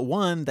finds out,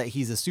 one, that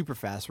he's a super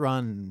fast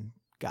run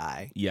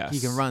guy. Yes. He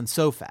can run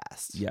so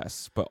fast.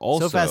 Yes, but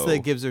also... So fast that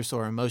it gives her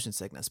sore motion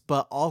sickness.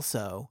 But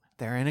also,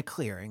 they're in a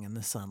clearing in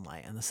the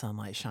sunlight, and the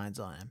sunlight shines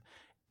on him,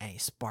 and he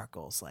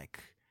sparkles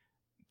like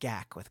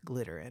gack with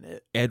glitter in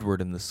it. Edward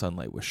in the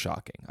sunlight was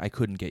shocking. I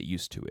couldn't get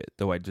used to it,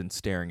 though I'd been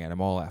staring at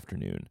him all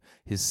afternoon.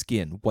 His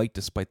skin, white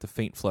despite the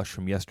faint flush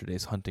from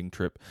yesterday's hunting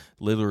trip,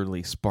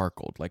 literally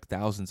sparkled like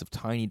thousands of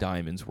tiny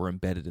diamonds were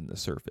embedded in the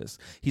surface.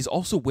 He's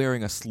also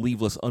wearing a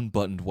sleeveless,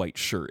 unbuttoned white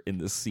shirt in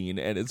this scene,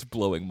 and it's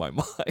blowing my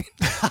mind.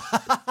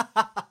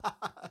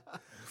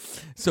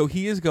 So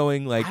he is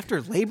going like...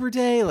 After Labor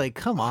Day? Like,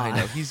 come on.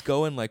 I know. He's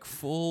going like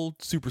full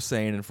Super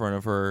Saiyan in front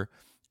of her,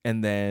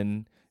 and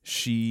then...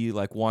 she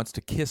like wants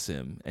to kiss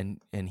him, and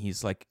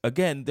he's like,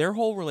 again, their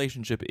whole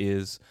relationship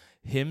is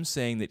him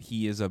saying that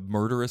he is a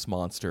murderous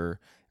monster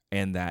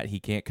and that he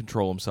can't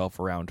control himself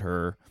around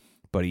her,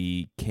 but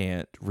he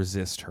can't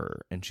resist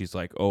her. And she's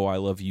like, oh, I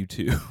love you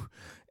too.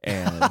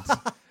 And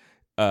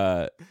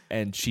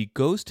she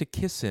goes to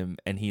kiss him,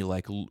 and he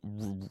like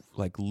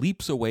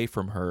leaps away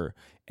from her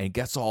and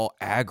gets all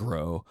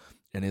aggro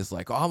and is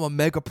like, oh, I'm a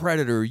mega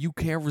predator, you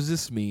can't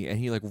resist me. And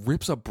he like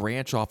rips a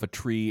branch off a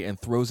tree and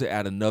throws it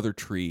at another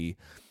tree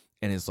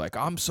and is like,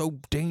 I'm so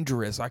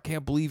dangerous, I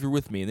can't believe you're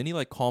with me. And then he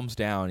like calms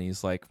down and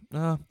he's like,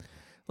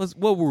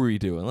 what were we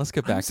doing? Let's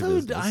get back to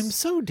business. I'm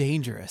so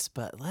dangerous,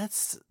 but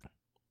let's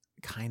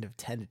kind of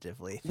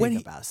tentatively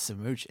think about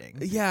smooching.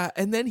 Yeah,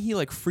 and then he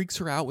like freaks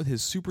her out with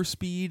his super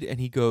speed, and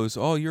he goes,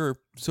 oh, you're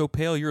so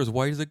pale, you're as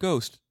white as a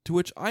ghost. To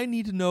which I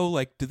need to know,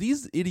 like, do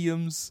these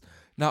idioms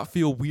not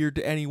feel weird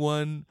to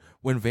anyone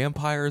when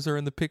vampires are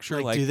in the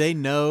picture? Like, do they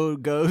know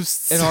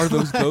ghosts? And are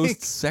those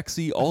ghosts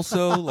sexy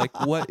also?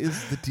 Like, what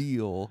is the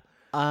deal?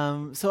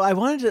 So I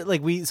wanted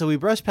to we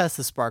brushed past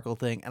the sparkle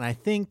thing, and I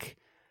think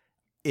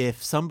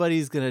if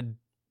somebody's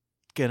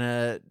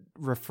gonna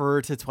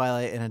refer to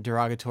Twilight in a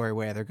derogatory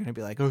way, they're gonna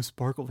be like, oh,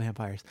 sparkle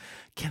vampires.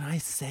 Can I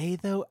say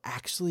though,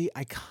 actually,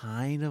 I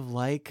kind of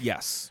like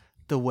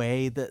the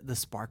way that the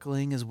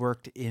sparkling is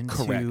worked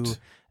into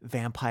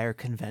vampire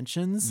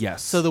conventions.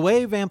 Yes. So the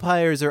way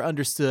vampires are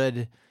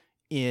understood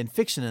in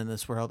fiction in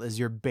this world is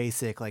your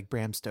basic like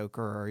Bram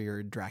Stoker or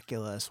your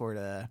Dracula sort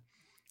of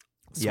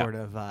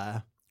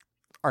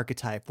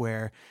archetype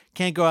where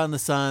can't go out in the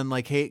sun,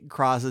 like hate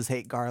crosses,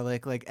 hate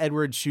garlic. Like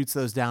Edward shoots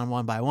those down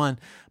one by one,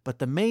 but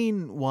the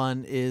main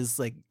one is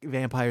like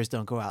vampires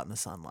don't go out in the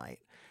sunlight.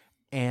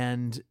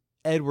 And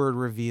Edward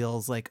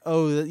reveals like,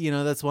 oh,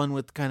 that's one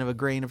with kind of a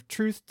grain of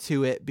truth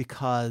to it,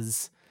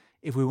 because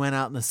if we went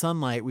out in the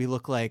sunlight, we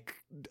look like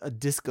a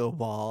disco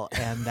ball,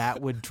 and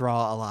that would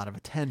draw a lot of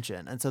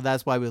attention. And so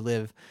that's why we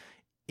live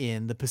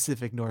in the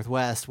Pacific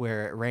Northwest,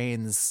 where it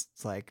rains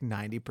like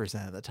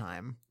 90% of the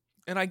time.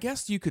 And I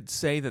guess you could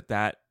say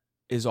that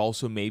is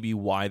also maybe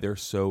why they're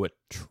so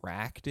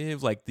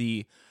attractive. Like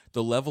the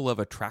level of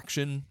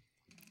attraction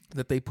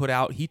that they put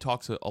out. He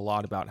talks a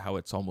lot about how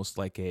it's almost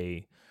like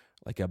a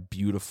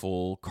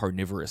beautiful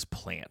carnivorous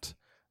plant.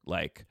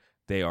 Like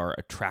they are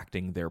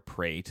attracting their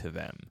prey to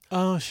them.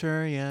 Oh,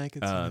 sure. Yeah, I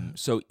could see that.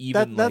 So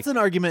even that's an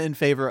argument in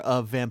favor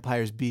of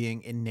vampires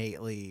being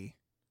innately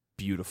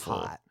beautiful.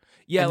 Hot.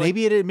 Yeah, like,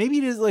 maybe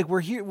it is like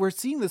we're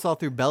seeing this all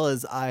through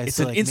Bella's eyes. It's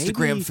so an like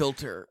Instagram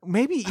filter.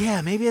 Maybe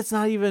it's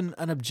not even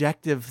an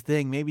objective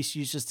thing. Maybe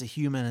she's just a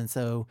human, and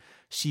so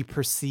she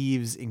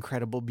perceives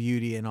incredible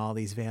beauty in all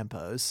these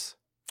vampos.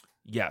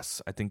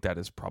 Yes, I think that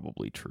is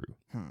probably true.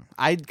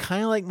 I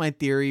kind of like my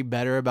theory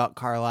better about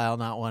Carlisle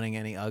not wanting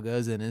any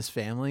Uggos in his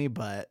family,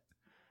 but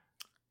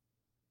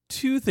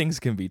two things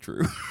can be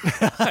true,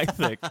 I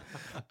think.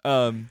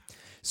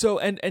 So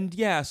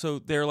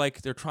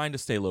they're trying to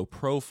stay low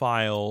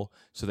profile,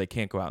 so they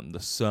can't go out in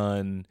the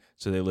sun,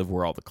 so they live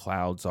where all the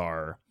clouds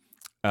are.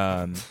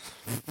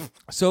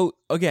 So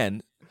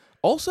again,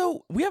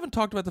 also we haven't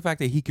talked about the fact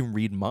that he can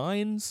read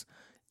minds.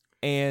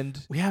 And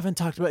we haven't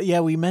talked about.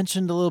 Yeah, we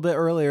mentioned a little bit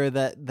earlier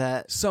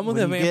that some of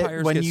the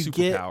vampires when get you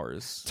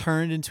superpowers. Get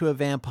turned into a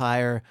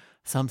vampire,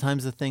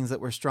 sometimes the things that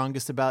were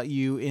strongest about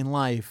you in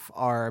life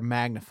are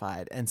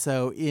magnified. And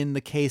so, in the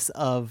case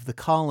of the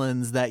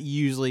Collins, that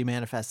usually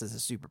manifests as a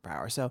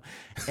superpower. So,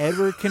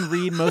 Edward can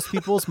read most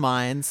people's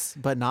minds,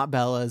 but not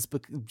Bella's,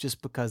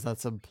 just because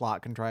that's a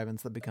plot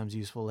contrivance that becomes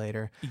useful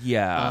later.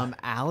 Yeah,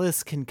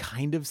 Alice can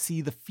kind of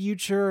see the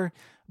future,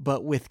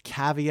 but with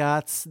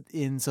caveats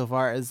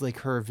insofar as like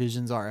her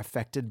visions are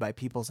affected by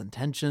people's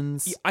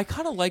intentions. Yeah, I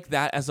kind of like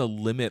that as a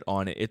limit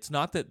on it. It's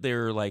not that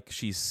they're like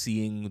she's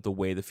seeing the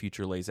way the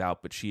future lays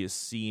out, but she is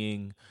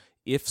seeing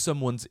if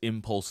someone's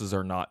impulses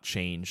are not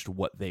changed,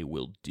 what they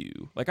will do.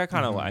 Like I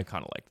kind of like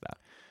that.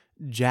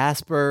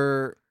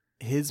 Jasper,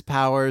 his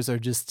powers are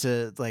just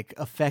to like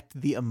affect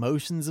the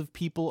emotions of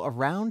people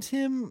around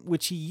him,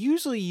 which he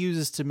usually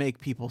uses to make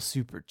people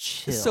super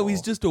chill. So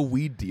he's just a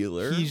weed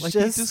dealer. He's like,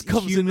 just he just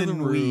comes into the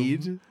room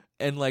weed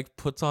and like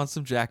puts on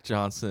some Jack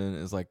Johnson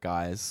and is like,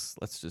 guys,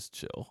 let's just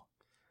chill.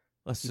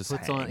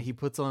 He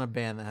puts on a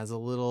band that has a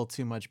little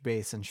too much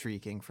bass and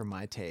shrieking for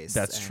my taste.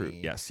 That's true.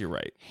 Yes, you're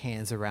right.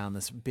 Hands around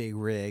this big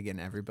rig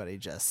and everybody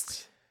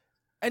just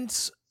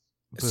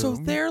so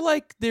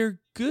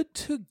they're good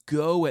to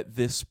go at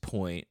this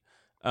point.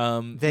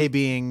 They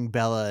being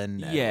Bella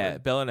and Edward. Yeah,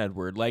 Bella and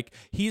Edward. Like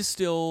he's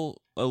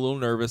still a little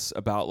nervous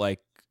about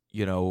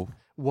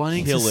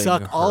wanting to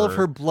suck all of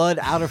her blood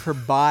out of her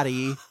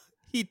body.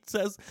 He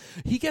says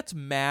he gets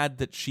mad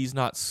that she's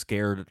not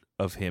scared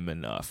of him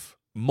enough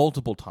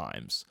multiple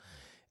times,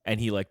 and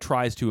he like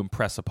tries to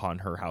impress upon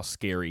her how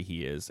scary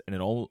he is, and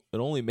it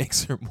only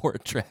makes her more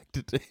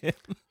attracted to him.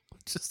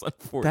 Just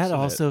unfortunate. That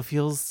also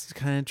feels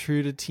kind of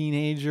true to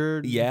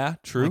teenager. Yeah,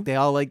 true. Like they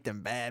all like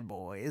them bad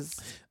boys.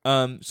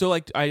 So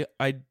like I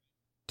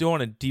don't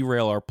want to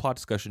derail our plot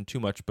discussion too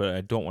much, but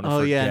I don't want to.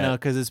 Oh yeah, no,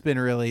 because it's been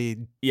really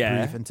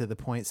brief and to the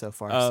point so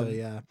far. So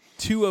yeah,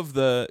 two of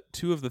the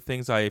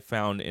things I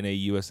found in a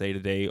USA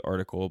Today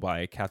article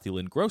by Kathy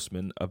Lynn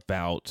Grossman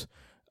about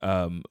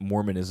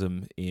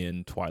Mormonism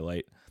in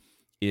Twilight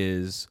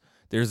is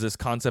there's this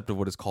concept of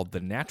what is called the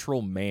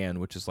natural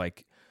man, which is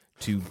like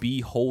to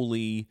be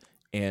holy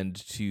and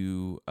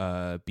to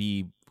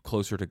be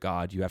closer to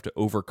God, you have to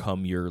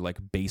overcome your like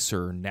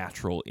baser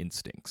natural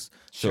instincts.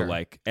 Sure. So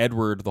like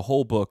Edward, the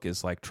whole book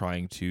is like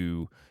trying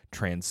to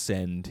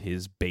transcend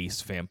his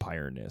base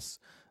vampireness.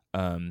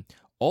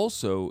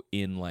 Also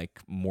in like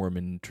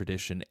Mormon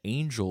tradition,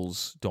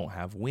 angels don't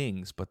have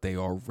wings, but they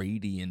are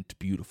radiant,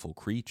 beautiful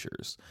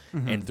creatures.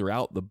 Mm-hmm. And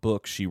throughout the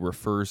book, she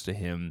refers to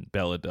him,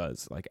 Bella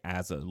does, like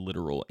as a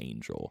literal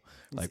angel.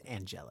 Like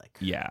angelic.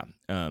 Yeah.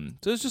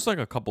 So it's just like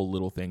a couple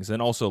little things.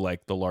 And also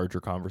like the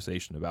larger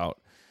conversation about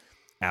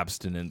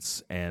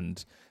abstinence,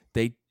 and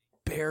they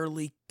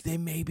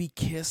maybe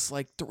kiss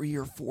like 3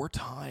 or 4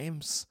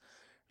 times.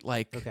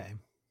 Like, okay.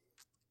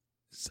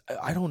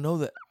 I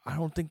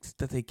don't think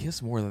that they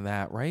kiss more than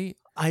that, right?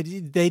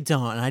 They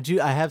don't.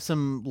 I have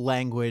some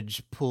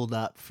language pulled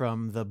up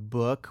from the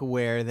book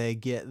where they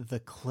get the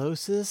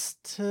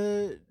closest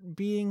to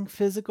being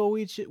physical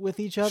with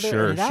each other.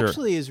 Sure, and it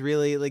actually is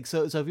really like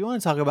so if you want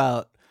to talk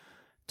about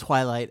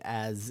Twilight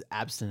as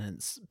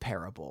abstinence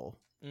parable,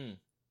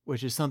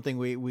 which is something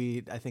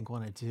we I think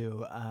want to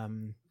do.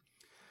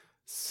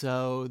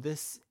 So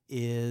this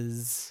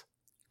is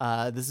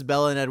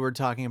Bella and Edward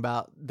talking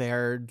about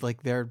their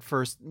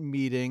first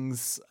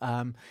meetings.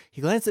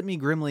 He glanced at me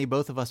grimly,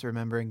 both of us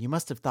remembering, "You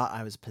must have thought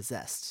I was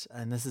possessed."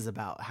 And this is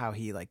about how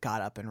he like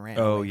got up and ran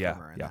away from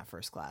her in that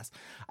first class.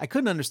 "I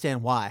couldn't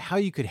understand how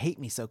you could hate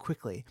me so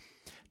quickly.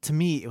 To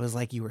me, it was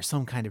like you were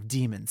some kind of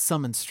demon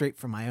summoned straight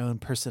from my own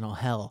personal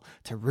hell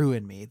to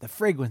ruin me. The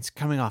fragrance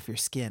coming off your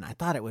skin, I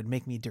thought it would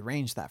make me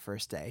deranged that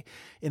first day.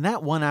 In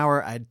that 1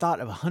 hour, I'd thought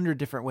of 100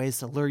 different ways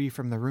to lure you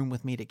from the room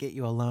with me to get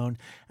you alone,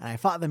 and I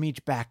fought them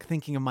each back,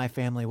 thinking of my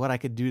family, what I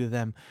could do to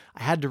them.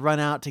 I had to run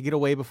out to get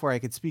away before I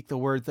could speak the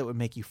words that would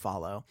make you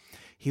follow."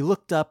 He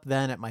looked up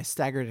then at my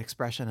staggered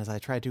expression as I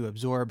tried to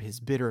absorb his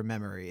bitter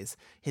memories,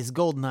 his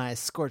golden eyes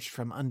scorched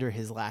from under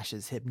his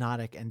lashes,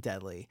 hypnotic and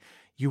deadly.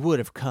 "You would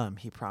have come,"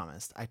 he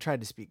promised. I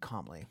tried to speak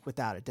calmly,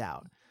 without a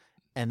doubt.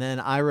 And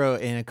then I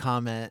wrote in a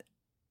comment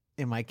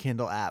in my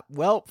Kindle app,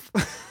 "Welp."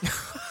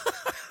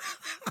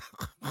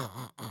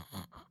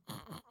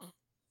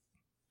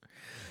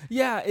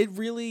 Yeah, it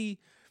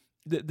really,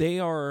 they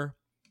are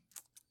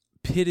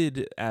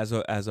pitted as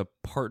a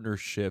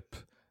partnership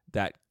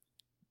that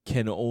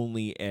can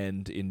only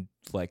end in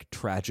like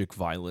tragic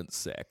violent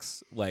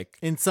sex, like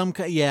in some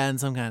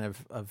kind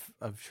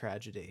of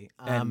tragedy.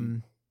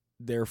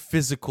 their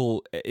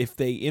physical, if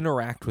they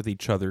interact with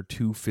each other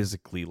too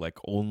physically, like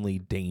only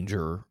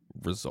danger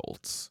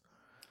results.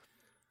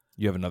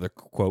 You have another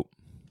quote?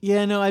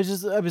 Yeah, no, I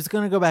was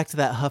going to go back to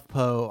that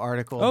HuffPo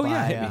article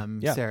by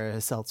Yeah. Sarah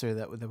Seltzer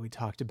that we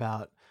talked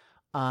about.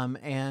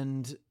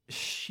 And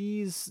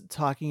she's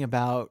talking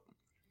about,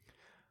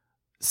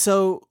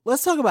 so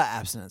let's talk about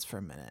abstinence for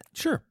a minute.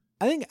 Sure.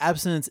 I think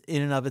abstinence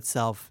in and of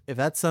itself, if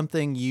that's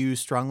something you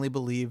strongly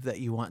believe that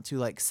you want to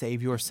like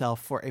save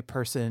yourself for a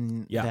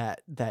person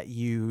that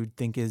you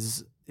think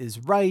is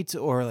right,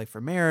 or like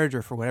for marriage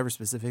or for whatever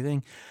specific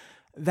thing,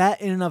 that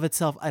in and of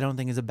itself, I don't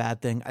think is a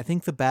bad thing. I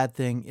think the bad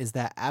thing is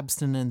that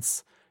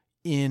abstinence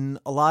in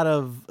a lot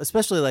of,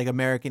 especially like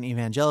American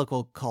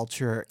evangelical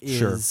culture,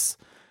 is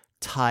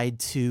tied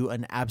to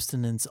an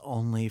abstinence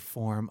only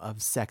form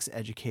of sex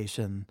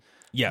education.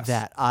 Yes.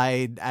 That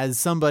I, as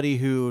somebody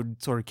who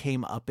sort of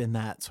came up in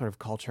that sort of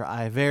culture,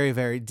 I very,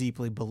 very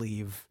deeply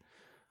believe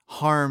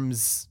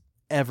harms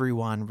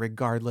everyone,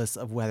 regardless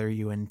of whether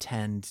you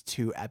intend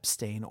to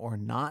abstain or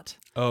not.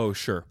 Oh,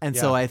 sure. And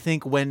so I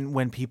think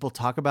when people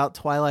talk about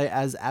Twilight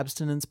as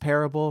abstinence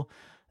parable,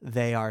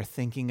 they are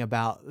thinking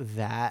about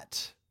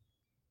that,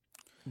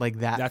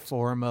 like that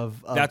form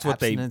of that's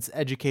abstinence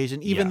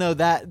education, even though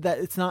that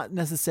it's not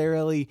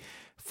necessarily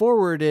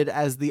forwarded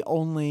as the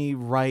only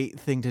right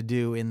thing to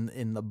do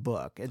in the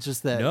book. It's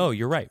just that no,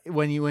 you're right.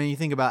 When you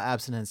think about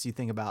abstinence, you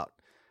think about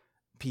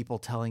people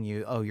telling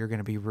you, "Oh, you're going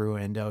to be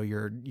ruined. Oh,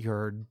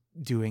 you're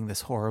doing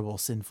this horrible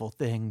sinful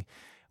thing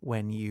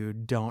when you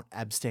don't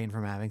abstain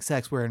from having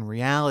sex." Where in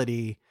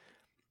reality,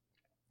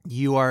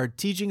 you are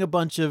teaching a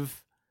bunch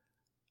of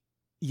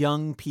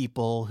young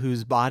people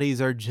whose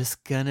bodies are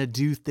just going to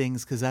do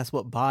things because that's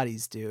what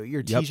bodies do.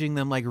 You're teaching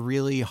them like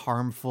really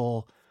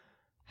harmful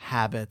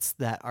habits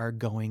that are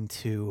going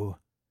to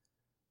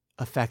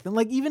affect them.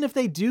 Like, even if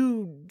they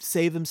do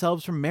save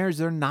themselves from marriage,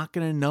 they're not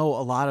going to know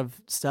a lot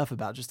of stuff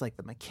about just like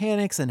the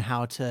mechanics and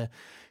how to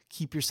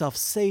keep yourself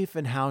safe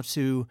and how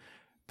to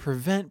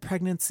prevent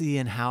pregnancy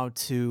and how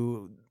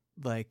to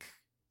like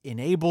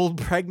enable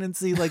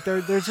pregnancy. Like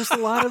there's just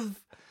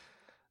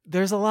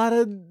there's a lot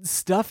of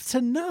stuff to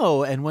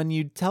know. And when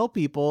you tell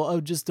people, "Oh,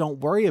 just don't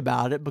worry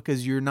about it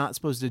because you're not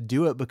supposed to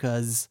do it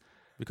because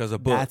a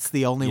book. That's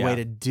the only way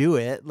to do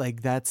it,"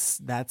 like that's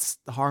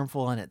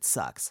harmful and it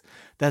sucks.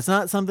 That's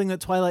not something that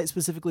Twilight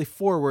specifically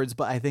forwards,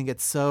 but I think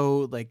it's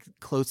so like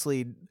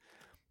closely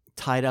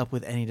tied up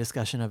with any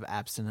discussion of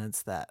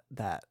abstinence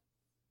that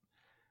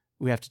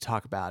we have to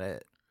talk about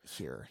it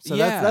here. So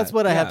that's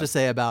what I have to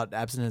say about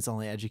abstinence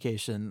only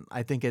education.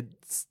 I think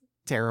it's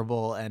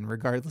terrible, and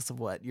regardless of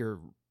what your,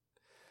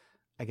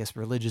 I guess,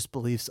 religious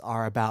beliefs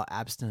are about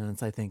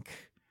abstinence, I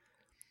think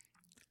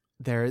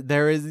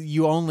there is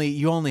you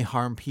only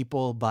harm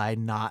people by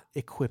not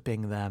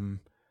equipping them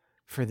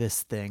for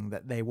this thing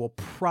that they will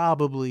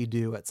probably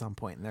do at some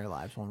point in their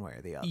lives, one way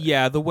or the other.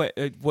 Yeah, the way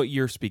what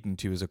you're speaking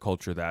to is a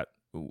culture that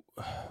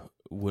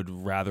would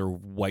rather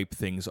wipe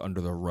things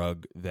under the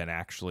rug than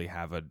actually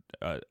have a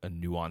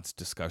nuanced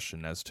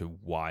discussion as to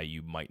why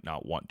you might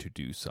not want to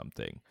do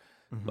something.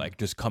 Mm-hmm. Like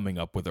just coming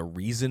up with a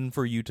reason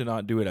for you to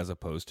not do it, as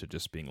opposed to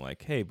just being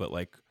like, "Hey, but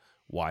like,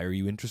 why are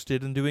you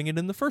interested in doing it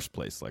in the first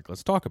place? Like,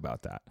 let's talk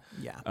about that."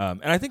 Yeah.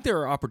 And I think there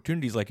are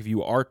opportunities, like if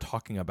you are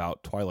talking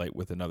about Twilight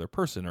with another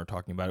person or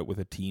talking about it with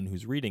a teen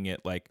who's reading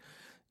it, like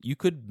you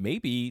could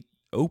maybe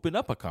open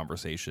up a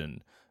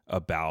conversation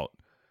about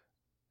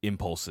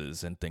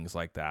impulses and things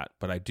like that.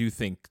 But I do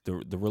think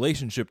the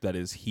relationship that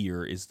is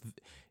here is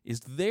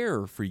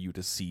there for you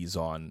to seize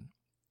on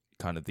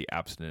kind of the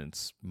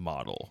abstinence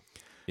model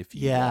if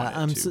you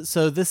wanted to.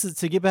 So this is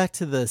to get back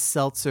to the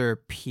Seltzer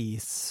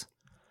piece.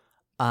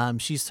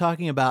 She's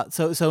talking about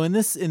so in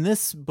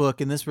this book,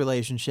 in this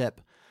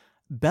relationship,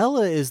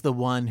 Bella is the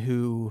one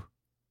who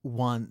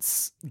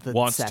wants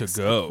sex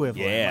to go.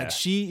 Equivalent. Yeah.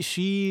 Like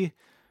she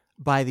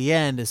by the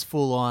end is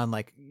full on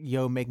like,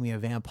 "Yo, make me a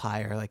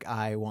vampire. Like,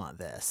 I want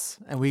this."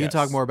 And we can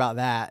talk more about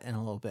that in a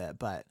little bit,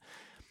 but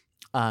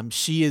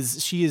she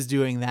is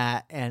doing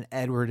that, and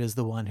Edward is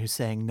the one who's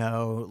saying,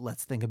 "No,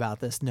 let's think about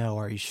this. No,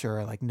 are you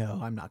sure?" Like, "No,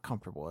 I'm not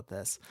comfortable with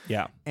this."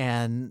 Yeah.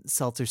 And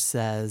Seltzer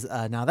says,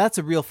 "Now that's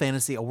a real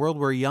fantasy, a world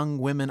where young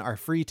women are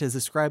free to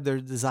describe their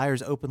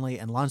desires openly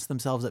and launch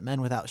themselves at men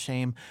without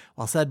shame,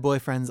 while said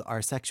boyfriends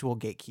are sexual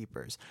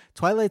gatekeepers.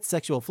 Twilight's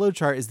sexual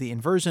flowchart is the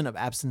inversion of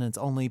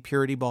abstinence-only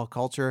purity ball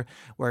culture,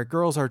 where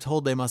girls are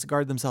told they must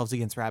guard themselves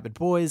against rabid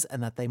boys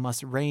and that they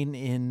must rein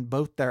in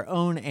both their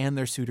own and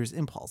their suitors'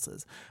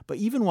 impulses.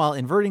 But even while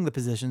inverting the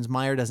positions,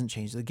 Meyer doesn't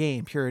change the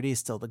game. Purity is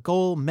still the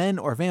goal. Men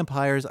or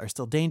vampires are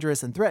still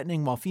dangerous and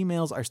threatening, while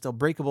females are still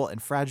breakable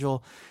and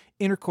fragile.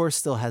 Intercourse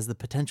still has the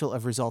potential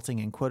of resulting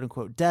in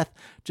quote-unquote death,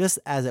 just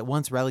as it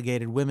once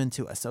relegated women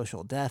to a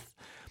social death.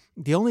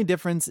 The only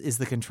difference is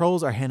the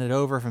controls are handed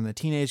over from the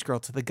teenage girl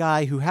to the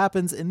guy, who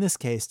happens, in this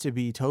case, to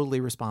be totally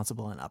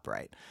responsible and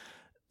upright."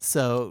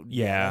 So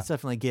yeah, that's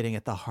definitely getting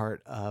at the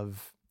heart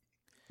of...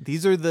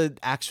 These are the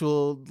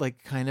actual,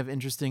 like, kind of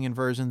interesting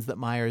inversions that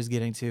Meyer is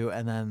getting to,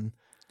 and then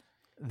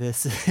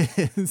this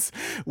is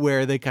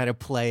where they kind of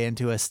play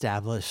into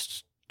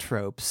established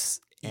tropes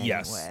anyway.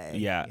 Yes.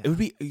 Yeah. It would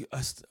be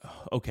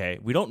okay.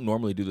 We don't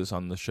normally do this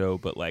on the show,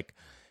 but like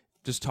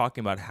just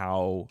talking about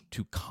how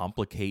to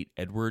complicate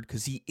Edward,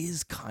 because he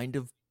is kind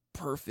of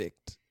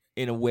perfect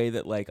in a way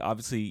that, like,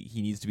 obviously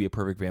he needs to be a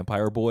perfect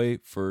vampire boy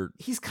for.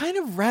 He's kind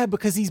of rad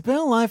because he's been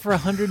alive for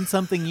 100 and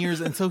something years,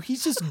 and so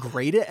he's just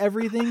great at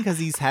everything because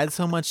he's had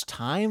so much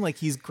time. Like,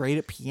 he's great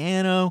at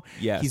piano.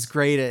 Yes. He's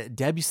great at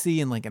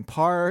Debussy and Linkin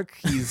Park.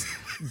 He's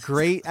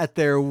great at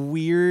their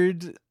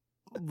weird,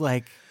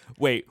 like,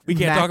 wait, we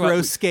can't talk macro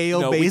about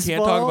scale baseball. We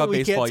can't talk about We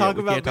baseball can't yet. talk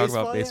We about can't talk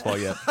about baseball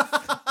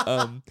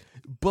yet.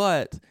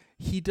 But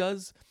he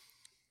does.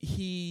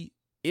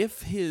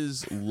 If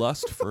his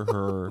lust for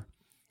her,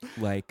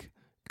 like,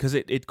 because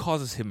it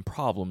causes him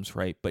problems,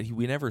 right? But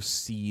we never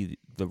see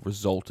the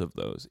result of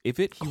those. If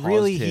it caused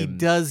him, he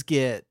does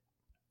get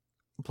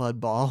blood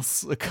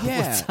balls a couple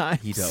of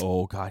times. He does.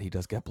 Oh God, he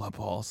does get blood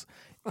balls.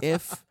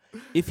 If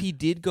he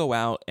did go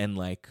out and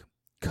like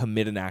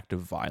commit an act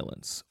of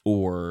violence,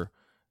 or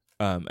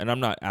and I'm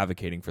not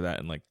advocating for that,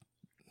 and like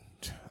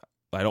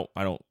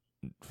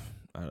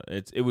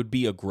it would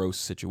be a gross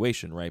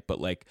situation, right? But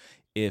like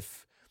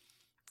if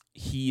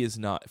he is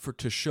not,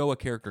 to show a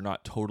character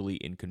not totally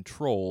in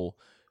control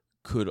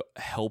could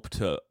help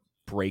to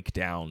break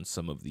down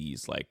some of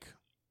these like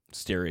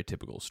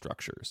stereotypical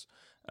structures.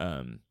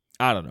 I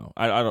don't know.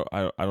 I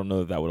don't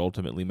know that would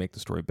ultimately make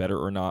the story better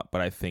or not, but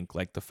I think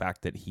like the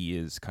fact that he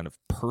is kind of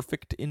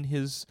perfect in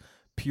his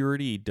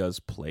purity does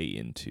play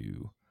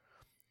into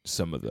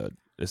some of the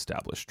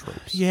established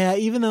tropes. Yeah,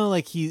 even though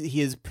like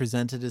he is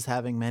presented as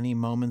having many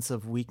moments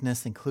of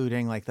weakness,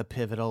 including like the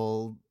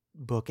pivotal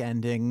book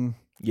ending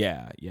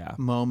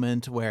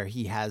moment where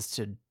he has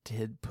to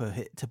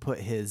put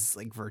his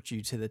like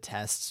virtue to the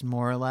test,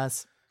 more or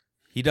less.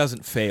 He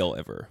doesn't fail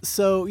ever.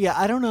 So yeah,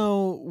 I don't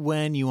know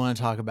when you want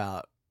to talk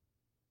about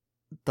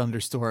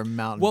Thunderstorm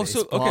Mountain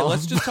Baseball. So okay,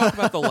 let's just talk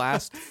about the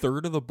last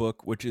third of the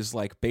book, which is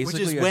like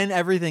basically which is when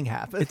everything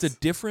happens. It's a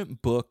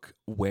different book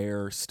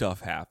where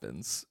stuff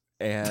happens.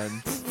 And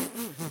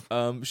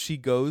she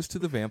goes to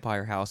the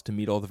vampire house to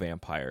meet all the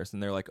vampires,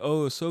 and they're like,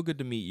 "Oh, so good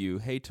to meet you.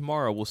 Hey,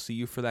 tomorrow we'll see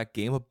you for that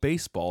game of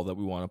baseball that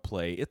we want to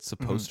play. It's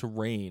supposed to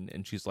rain."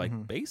 And she's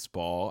like,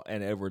 "Baseball?"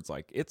 And Edward's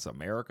like, "It's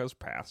America's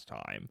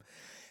pastime."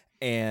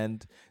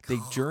 And they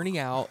journey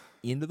out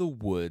into the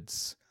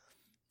woods,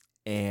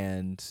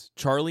 and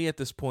Charlie, at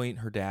this point,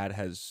 her dad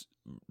has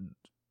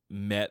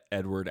met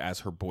Edward as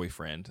her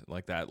boyfriend.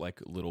 Like that,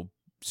 like little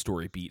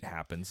story beat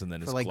happens, and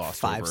then it's like glossed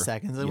 5 over.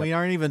 seconds, and we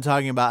aren't even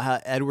talking about how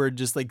Edward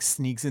just like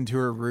sneaks into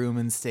her room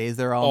and stays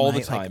there all night,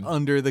 the time, like,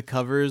 under the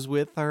covers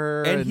with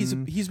her. And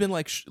he's been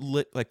like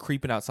like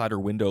creeping outside her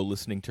window,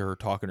 listening to her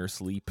talk in her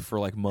sleep for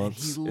like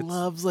months. He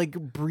loves like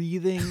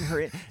breathing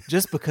her in.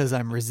 Just because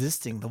I'm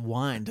resisting the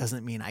wine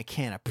doesn't mean I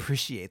can't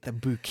appreciate the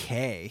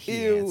bouquet,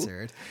 he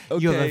answered.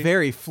 Okay. You have a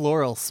very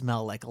floral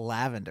smell like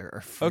lavender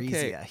or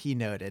freesia, he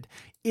noted.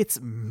 It's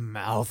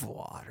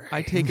mouthwatering.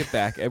 I take it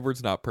back.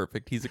 Edward's not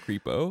perfect. He's a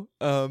creepo.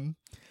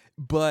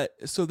 But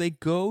so they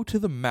go to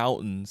the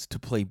mountains to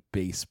play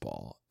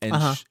baseball.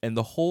 And and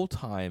the whole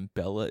time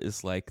Bella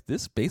is like,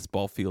 this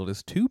baseball field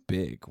is too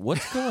big.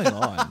 What's going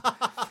on?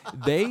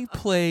 They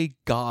play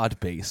God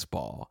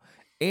baseball,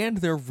 and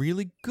they're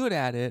really good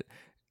at it.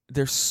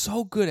 They're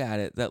so good at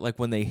it that like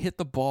when they hit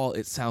the ball,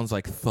 it sounds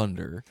like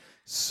thunder.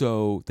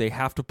 So they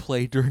have to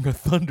play during a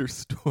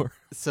thunderstorm.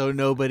 So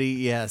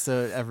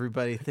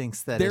everybody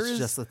thinks that it's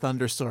just a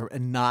thunderstorm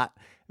and not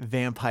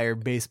vampire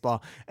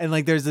baseball. And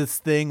like there's this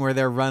thing where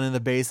they're running the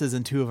bases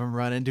and two of them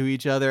run into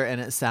each other,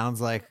 and it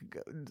sounds like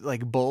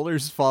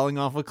boulders falling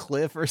off a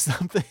cliff or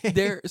something.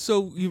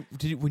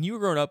 When you were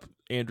growing up,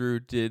 Andrew,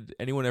 did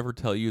anyone ever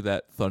tell you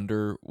that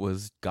thunder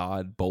was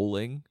God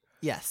bowling?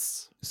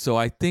 Yes. So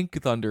I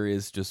think thunder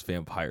is just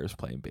vampires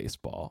playing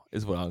baseball,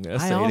 is what I'm going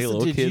to say to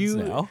little kids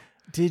now.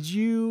 Did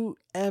you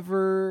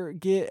ever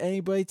get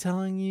anybody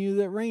telling you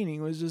that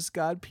raining was just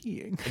God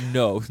peeing?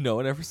 No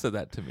one ever said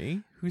that to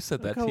me. Who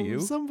said that to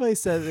you? Somebody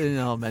said it in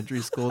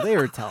elementary school. They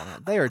were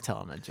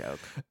telling a joke.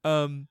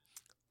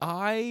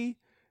 I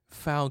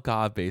found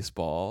God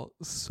baseball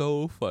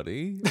so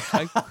funny.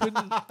 I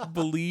couldn't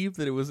believe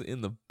that it was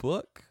in the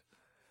book.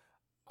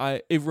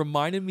 It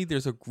reminded me,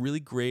 there's a really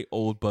great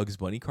old Bugs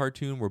Bunny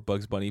cartoon where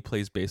Bugs Bunny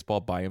plays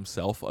baseball by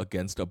himself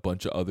against a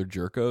bunch of other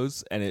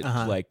jerkos, and it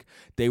like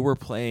they were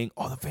playing,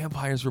 the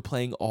vampires were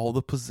playing all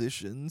the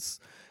positions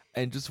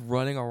and just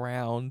running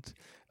around.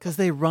 Because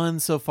they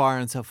run so far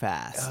and so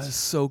fast.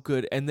 So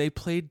good. And they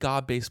played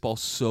God baseball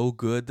so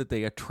good that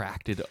they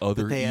attracted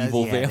other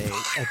evil vampires.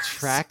 They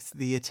attract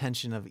the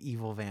attention of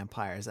evil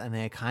vampires, and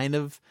they kind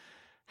of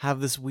have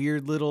this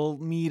weird little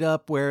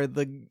meetup where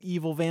the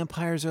evil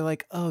vampires are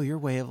like, "Oh, your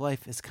way of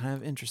life is kind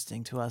of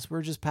interesting to us.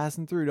 We're just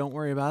passing through. Don't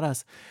worry about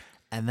us."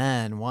 And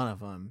then one of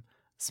them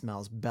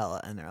smells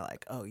Bella, and they're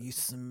like, "Oh, you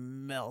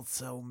smell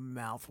so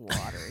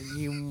mouthwatering.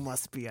 You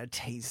must be a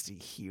tasty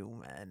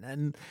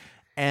human."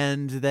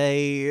 And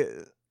they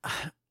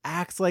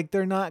act like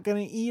they're not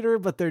going to eat her,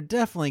 but they're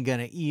definitely going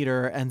to eat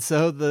her. And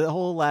so the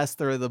whole last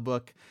third of the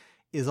book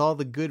is all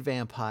the good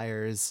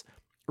vampires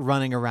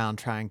running around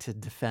trying to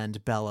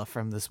defend Bella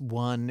from this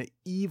one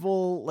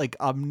evil, like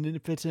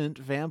omnipotent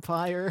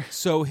vampire.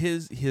 So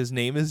his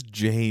name is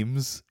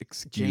James.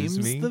 Excuse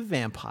me. James the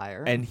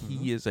vampire, and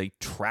he is a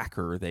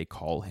tracker. They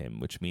call him,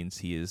 which means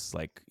he is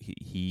like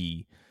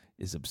he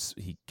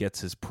gets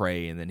his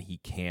prey, and then he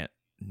can't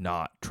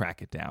not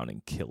track it down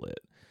and kill it.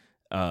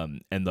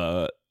 And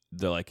the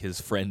like his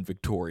friend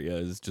Victoria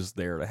is just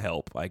there to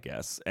help, I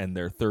guess. And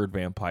their third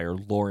vampire,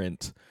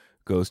 Laurent,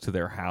 goes to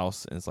their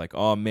house and is like,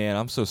 "Oh man,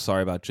 I'm so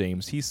sorry about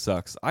James. He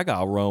sucks. I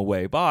gotta run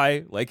away.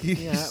 Bye." Like,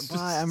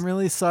 bye. I'm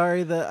really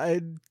sorry that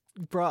I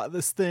brought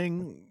this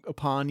thing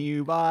upon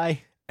you.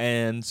 Bye.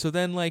 And so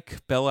then,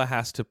 like, Bella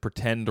has to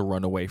pretend to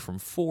run away from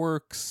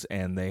Forks,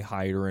 and they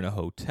hide her in a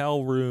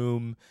hotel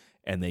room,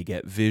 and they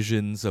get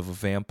visions of a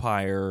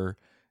vampire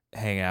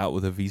hang out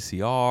with a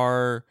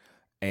VCR,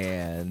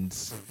 and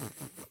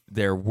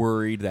they're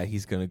worried that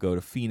he's going to go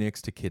to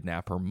Phoenix to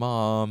kidnap her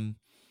mom.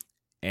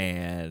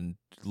 And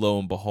lo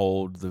and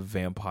behold, the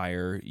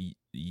vampire,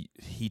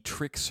 he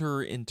tricks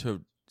her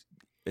into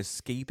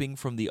escaping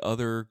from the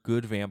other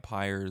good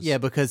vampires. Yeah,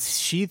 because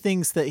she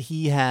thinks that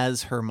he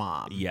has her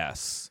mom.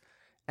 Yes.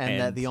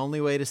 And that the only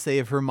way to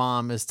save her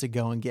mom is to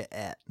go and get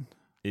Et.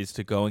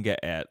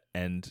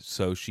 And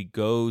so she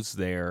goes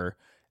there,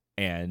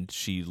 and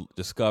she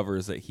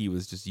discovers that he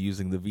was just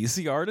using the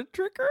VCR to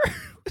trick her.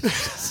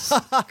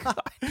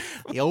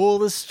 The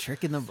oldest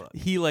trick in the book.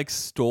 He like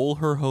stole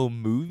her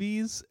home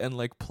movies and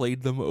like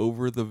played them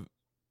over the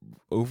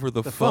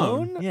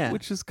phone, yeah,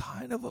 which is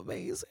kind of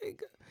amazing.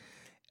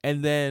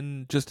 And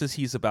then just as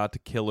he's about to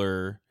kill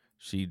her,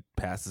 she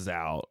passes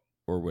out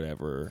or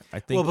whatever. I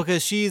think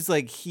because she's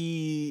like,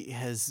 he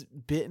has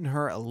bitten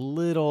her a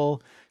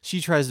little.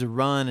 She tries to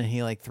run and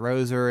he like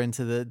throws her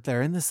into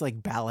they're in this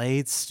like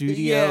ballet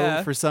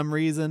studio for some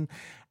reason.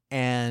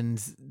 And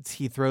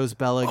he throws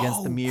Bella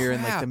against the mirror,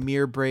 and like the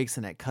mirror breaks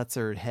and it cuts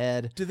her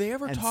head. Do they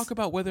ever talk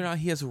about whether or not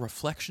he has a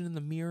reflection in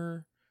the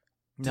mirror?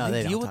 No,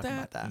 they don't talk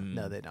about that.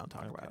 No, they don't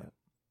talk about it.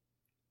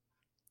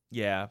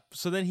 Yeah.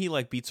 So then he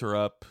like beats her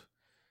up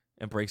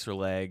and breaks her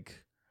leg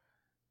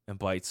and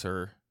bites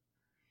her.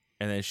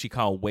 And then she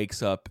kind of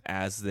wakes up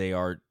as they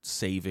are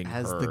saving her.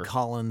 As the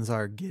Collins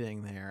are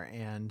getting there.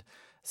 And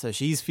so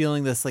she's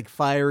feeling this like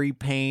fiery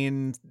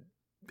pain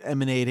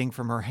emanating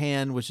from her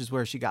hand, which is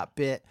where she got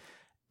bit.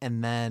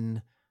 And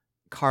then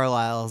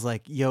Carlisle's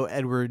like, "Yo,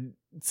 Edward,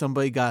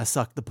 somebody gotta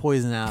suck the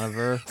poison out of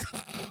her."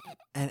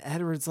 And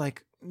Edward's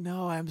like,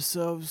 "No, I'm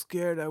so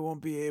scared I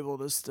won't be able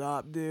to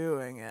stop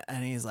doing it."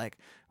 And he's like,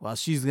 "Well,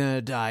 she's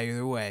gonna die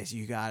either way, so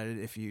you got it.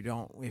 If you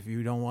don't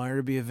want her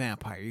to be a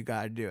vampire, you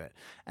gotta do it."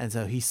 And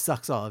so he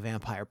sucks all the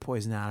vampire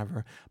poison out of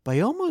her, but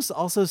he almost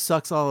also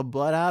sucks all the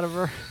blood out of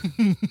her.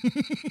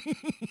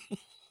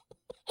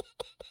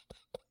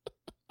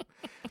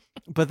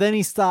 But then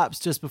he stops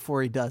just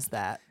before he does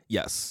that.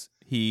 Yes,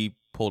 he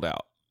pulled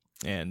out,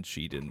 and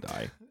she didn't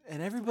die.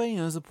 And everybody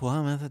knows the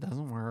pull-out method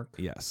doesn't work.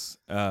 Yes.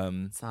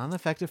 It's not an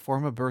effective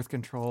form of birth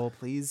control.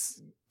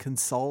 Please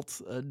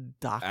consult a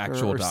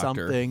doctor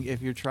something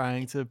if you're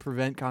trying to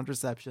prevent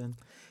contraception.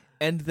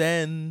 And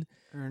then...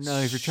 Or no,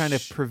 if you're trying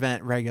to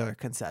prevent regular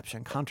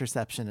conception.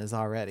 Contraception is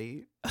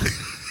already...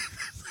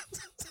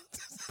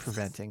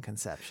 preventing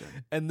conception.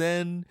 And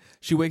then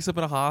she wakes up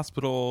in a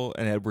hospital,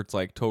 and Edward's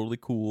like, "Totally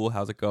cool,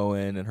 how's it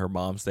going?" And her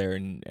mom's there,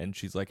 and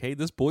she's like, "Hey,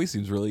 this boy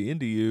seems really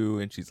into you."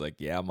 And she's like,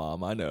 "Yeah,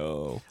 Mom, I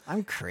know.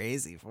 I'm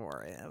crazy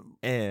for him."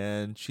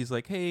 And she's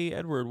like, "Hey,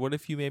 Edward, what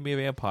if you made me a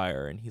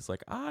vampire?" And he's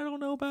like, "I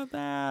don't know about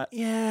that."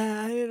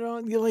 Yeah, I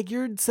don't.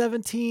 You're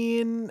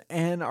 17,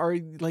 and are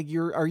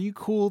you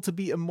cool to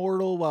be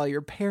immortal while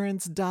your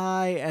parents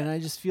die? And I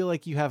just feel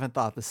like you haven't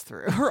thought this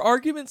through. Her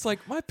argument's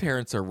like, "My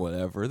parents are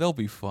whatever, they'll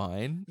be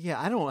fine."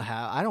 Yeah, I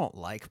don't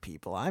like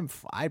people.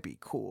 I'd be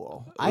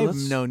cool. I've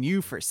known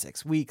you for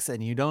 6 weeks,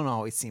 and you don't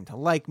always seem to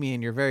like me,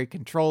 and you're very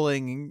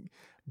controlling,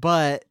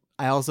 but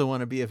I also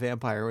want to be a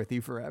vampire with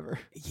you forever.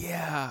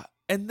 Yeah.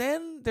 And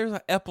then there's an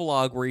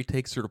epilogue where he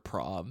takes her to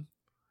prom.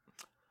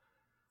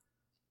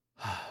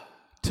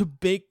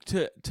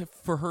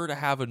 For her to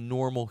have a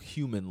normal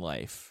human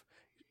life.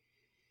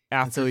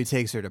 And so he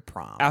takes her to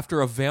prom.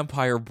 After a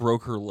vampire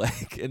broke her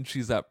leg and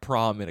she's at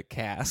prom in a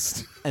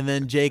cast. And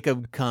then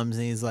Jacob comes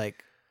and he's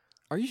like,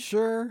 "Are you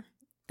sure?"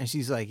 And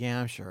she's like,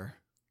 "Yeah, I'm sure."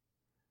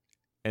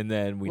 And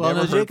then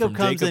Jacob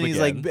comes and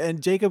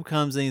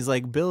he's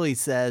like, "Billy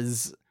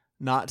says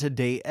not to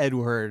date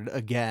Edward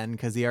again,"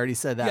 because he already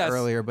said that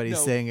earlier, but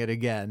he's saying it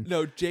again.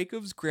 No,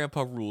 Jacob's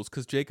grandpa rules,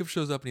 because Jacob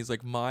shows up and he's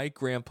like, "My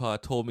grandpa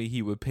told me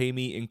he would pay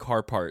me in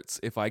car parts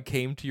if I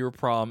came to your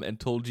prom and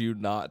told you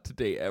not to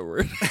date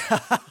Edward."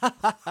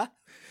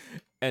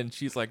 And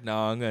she's like, "No,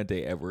 I'm going to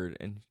date Edward."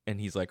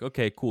 And he's like,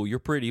 "Okay, cool, you're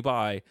pretty,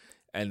 bye."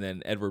 And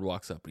then Edward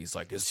walks up and he's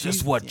like, "Is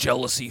this what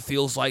jealousy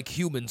feels like?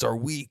 Humans are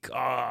weak.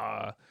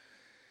 I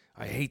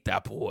hate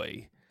that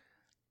boy."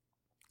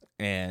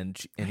 And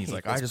he's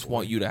like, "I just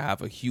want you to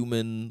have a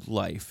human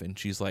life." And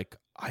she's like,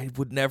 "I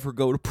would never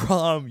go to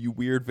prom, you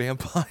weird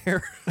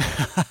vampire."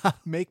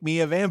 Make me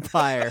a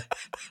vampire.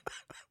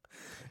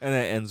 And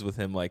then it ends with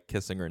him like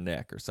kissing her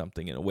neck or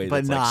something in a way But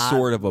that's not like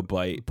sort of a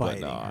bite, but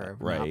biting not her,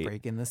 right. not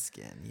breaking the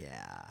skin.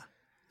 Yeah.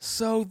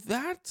 So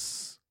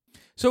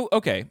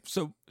okay.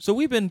 So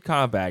we've been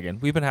kind of bagging.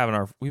 We've been having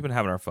our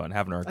fun,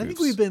 having our goofs. I think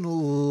we've been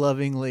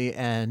lovingly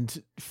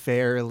and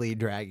fairly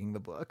dragging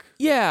the book.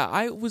 Yeah,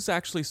 I was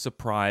actually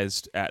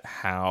surprised at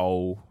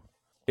how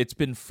it's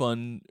been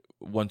fun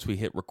once we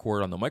hit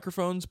record on the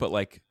microphones, but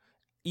like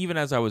even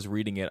as I was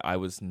reading it, I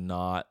was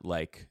not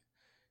like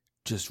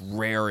just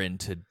raring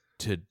to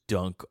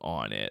dunk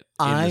on it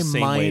in the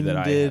same way that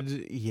I have.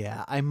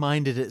 Yeah, I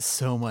minded it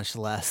so much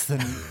less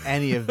than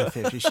any of the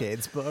 50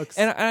 Shades books.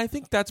 And I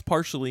think that's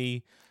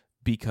partially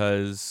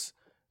because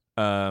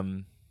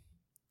I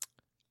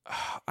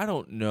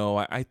don't know.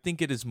 I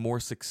think it is more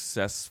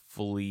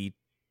successfully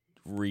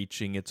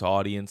reaching its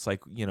audience. Like,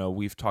 you know,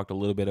 we've talked a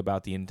little bit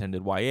about the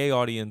intended YA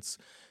audience,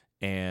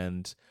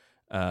 and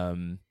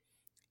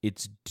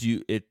it's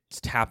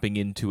tapping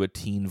into a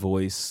teen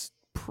voice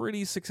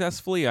pretty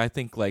successfully. I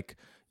think like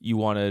you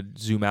want to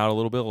zoom out a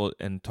little bit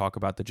and talk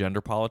about the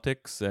gender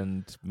politics,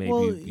 and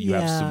maybe you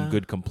have some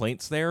good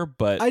complaints there,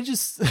 but I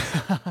just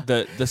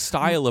the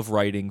style of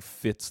writing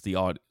fits the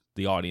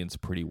audience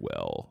pretty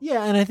well.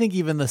 Yeah, and I think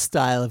even the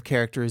style of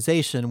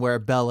characterization where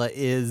Bella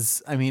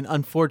is, I mean,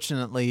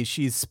 unfortunately,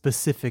 she's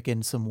specific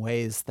in some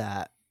ways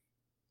that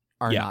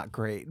are not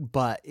great,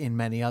 but in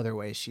many other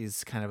ways,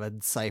 she's kind of a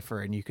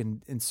cipher and you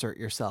can insert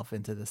yourself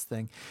into this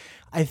thing.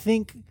 I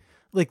think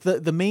like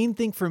the main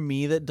thing for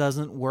me that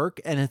doesn't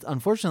work, and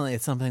unfortunately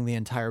it's something the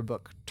entire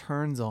book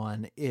turns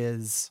on,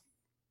 is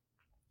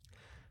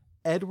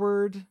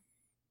Edward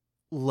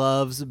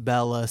loves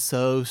Bella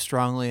so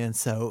strongly and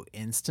so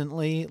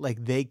instantly.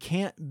 Like they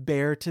can't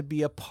bear to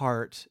be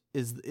apart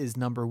is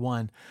number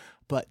one.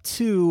 But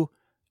two,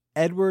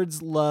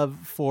 Edward's love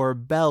for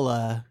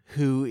Bella,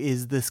 who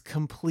is this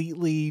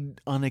completely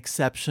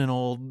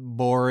unexceptional,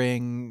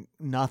 boring,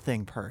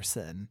 nothing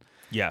person,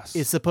 Yes,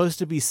 is supposed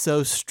to be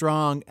so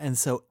strong and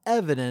so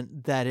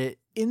evident that it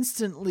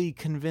instantly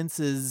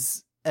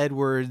convinces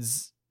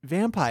Edward's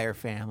vampire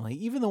family,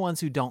 even the ones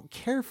who don't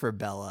care for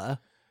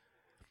Bella,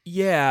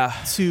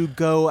 to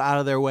go out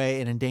of their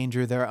way and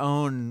endanger their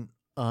own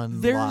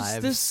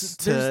lives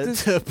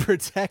to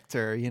protect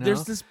her. You know,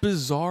 there's this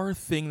bizarre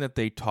thing that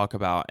they talk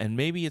about, and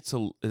maybe it's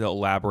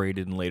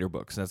elaborated in later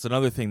books. And that's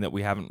another thing that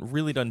we haven't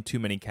really done too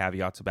many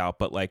caveats about.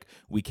 But like,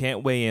 we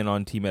can't weigh in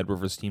on Team Edward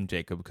versus Team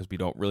Jacob because we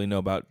don't really know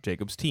about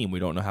Jacob's team. We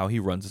don't know how he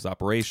runs his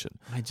operation.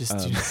 I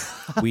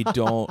just we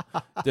don't.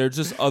 There's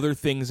just other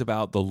things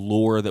about the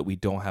lore that we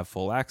don't have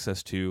full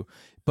access to.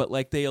 But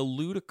like, they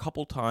allude a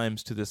couple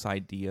times to this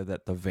idea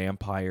that the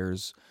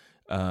vampires,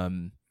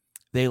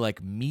 they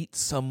like meet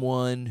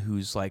someone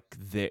who's like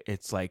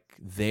it's like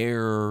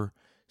their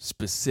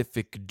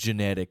specific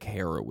genetic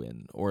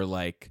heroine, or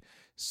like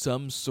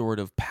some sort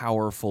of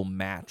powerful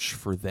match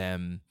for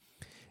them,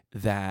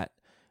 that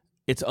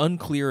it's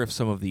unclear if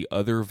some of the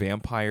other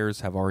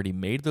vampires have already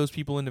made those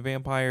people into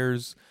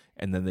vampires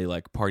and then they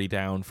like party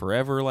down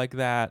forever like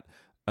that.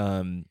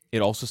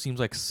 It also seems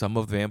like some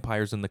of the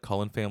vampires in the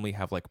Cullen family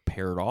have like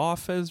paired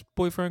off as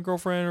boyfriend,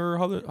 girlfriend, or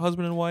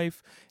husband and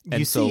wife. And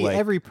you so, see, like,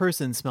 every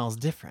person smells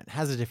different,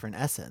 has a different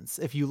essence.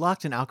 If you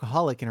locked an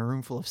alcoholic in a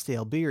room full of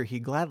stale beer,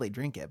 he'd gladly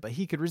drink it, but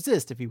he could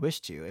resist if he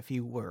wished to, if he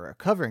were a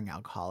recovering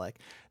alcoholic.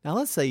 Now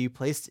let's say you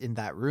placed in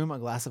that room a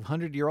glass of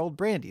 100-year-old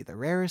brandy, the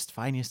rarest,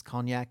 finest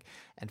cognac,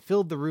 and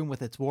filled the room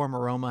with its warm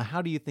aroma.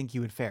 How do you think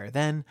you would fare?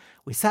 Then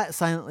we sat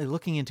silently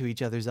looking into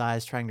each other's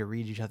eyes, trying to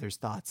read each other's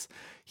thoughts.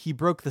 He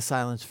broke the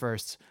silence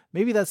first.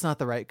 Maybe that's not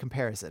the right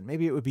comparison.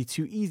 Maybe it would be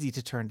too easy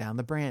to turn down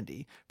the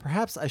brandy.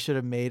 Perhaps I should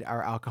have made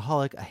our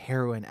alcoholic a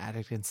heroin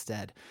addict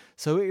instead.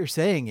 So what you're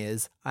saying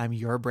is, I'm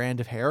your brand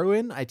of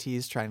heroin? I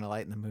teased, trying to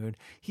lighten the mood.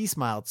 He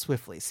smiled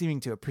swiftly,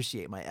 seeming to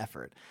appreciate my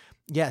effort.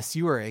 Yes,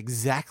 you are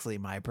exactly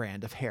my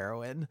brand of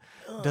heroin.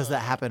 Does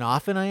that happen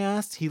often? I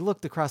asked. He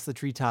looked across the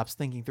treetops,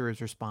 thinking through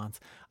his response.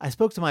 I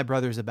spoke to my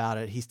brothers about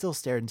it. He still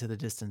stared into the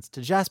distance.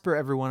 To Jasper,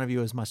 every one of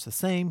you is much the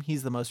same.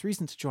 He's the most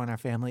recent to join our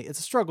family. It's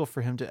a struggle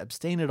for him to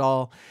abstain at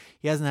all.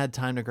 He hasn't had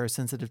time to grow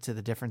sensitive to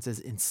the differences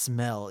in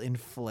smell, in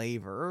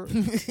flavor.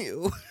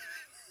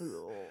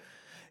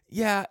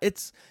 Yeah,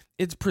 it's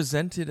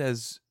presented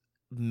as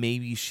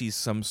maybe she's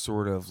some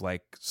sort of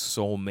like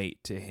soulmate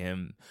to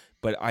him,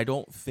 but I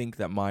don't think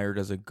that Meyer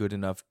does a good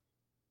enough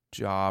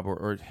job,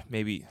 or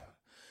maybe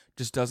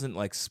just doesn't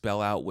like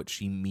spell out what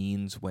she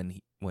means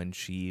when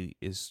she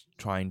is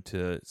trying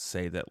to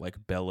say that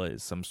like Bella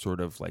is some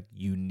sort of like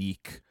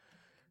unique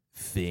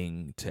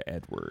thing to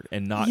Edward,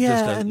 and not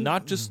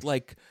just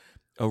like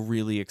a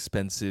really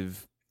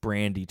expensive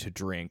brandy to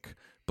drink,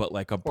 but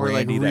like a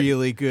brandy, or like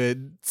really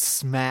good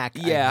smack.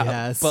 Yeah, I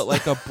guess. but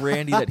like a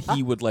brandy that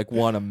he would like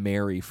want to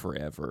marry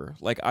forever.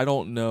 Like, I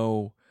don't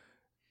know.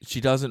 She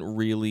doesn't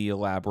really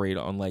elaborate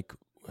on like,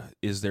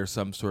 is there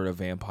some sort of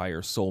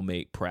vampire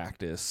soulmate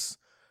practice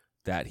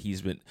that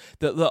he's been.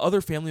 The other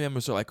family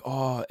members are like,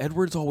 oh,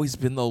 Edward's always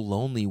been the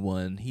lonely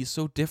one. He's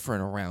so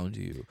different around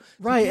you.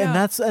 Right,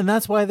 yeah. and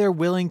that's why they're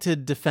willing to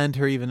defend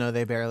her even though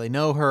they barely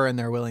know her, and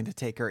they're willing to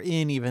take her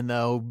in even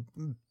though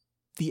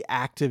the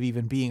act of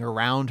even being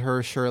around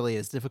her surely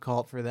is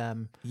difficult for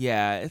them.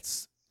 Yeah,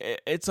 it's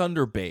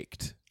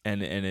underbaked,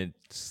 and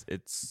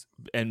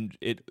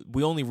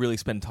we only really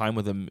spend time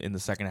with him in the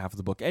second half of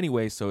the book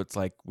anyway, so it's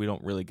like we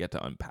don't really get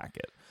to unpack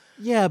it.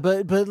 Yeah,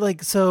 but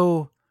like,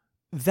 so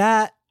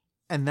that,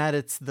 and that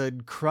it's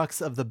the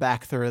crux of the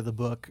back third of the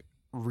book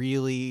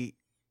really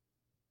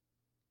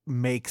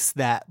makes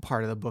that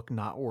part of the book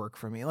not work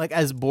for me. Like,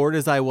 as bored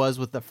as I was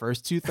with the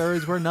first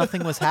 2/3 where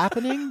nothing was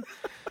happening,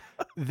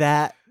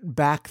 that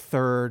back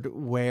third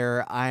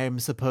where I'm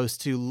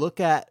supposed to look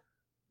at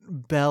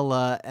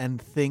Bella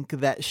and think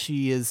that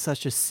she is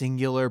such a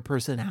singular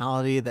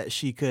personality that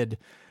she could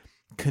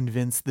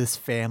convince this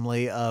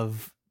family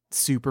of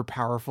super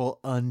powerful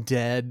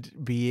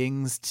undead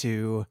beings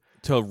to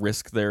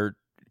risk their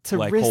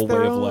risk whole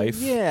their way of own, life.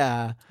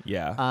 Yeah.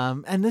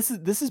 And this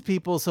is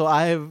people. So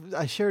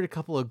I shared a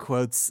couple of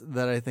quotes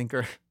that I think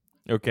are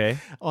okay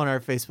on our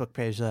Facebook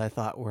page that I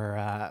thought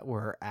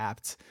were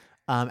apt.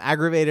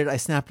 Aggravated, I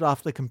snapped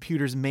off the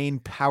computer's main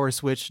power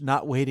switch,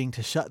 not waiting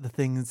to shut the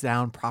things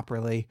down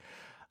properly.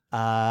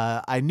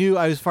 I knew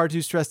I was far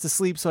too stressed to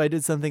sleep, so I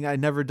did something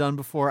I'd never done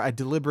before. I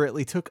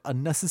deliberately took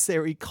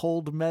unnecessary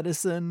cold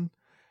medicine.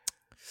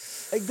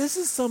 Like, this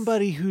is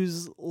somebody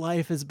whose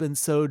life has been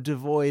so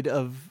devoid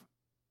of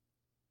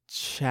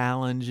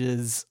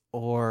challenges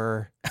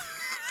or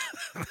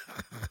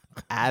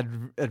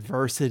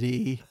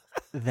adversity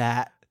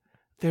that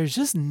there's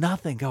just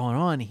nothing going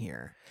on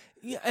here.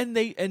 Yeah,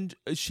 and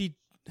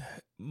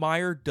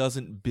Meyer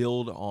doesn't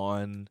build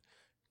on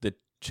the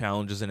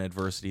challenges and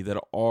adversity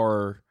that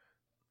are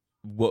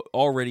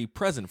already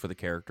present for the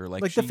character,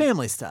 like the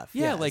family stuff.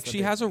 Yeah, like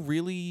she has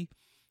the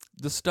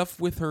stuff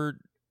with her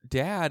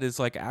dad is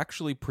like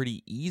actually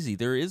pretty easy.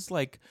 There is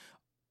like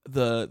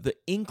the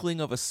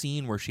inkling of a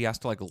scene where she has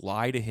to like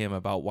lie to him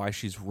about why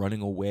she's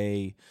running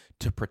away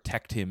to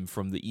protect him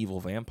from the evil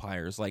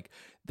vampires. Like,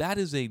 that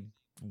is a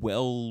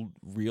well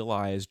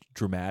realized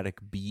dramatic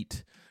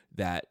beat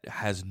that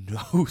has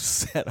no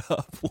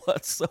setup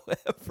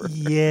whatsoever.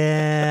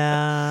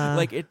 Yeah.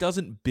 Like, it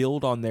doesn't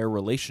build on their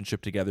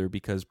relationship together,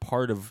 because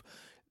part of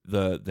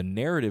the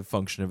narrative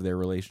function of their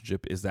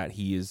relationship is that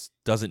he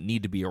doesn't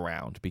need to be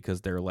around,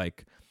 because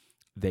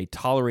they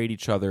tolerate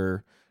each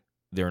other.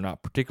 They're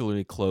not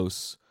particularly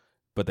close,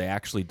 but they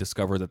actually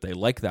discover that they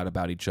like that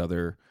about each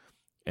other.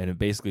 And it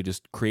basically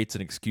just creates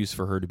an excuse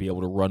for her to be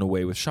able to run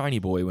away with Shiny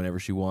Boy whenever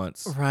she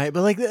wants. Right,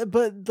 but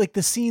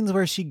the scenes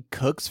where she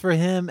cooks for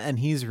him and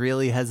he's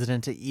really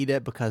hesitant to eat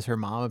it because her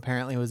mom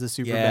apparently was a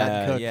super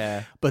bad cook.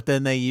 Yeah. But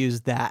then they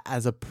use that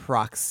as a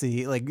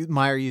proxy. Like,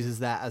 Meyer uses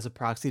that as a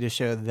proxy to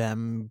show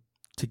them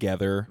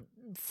together,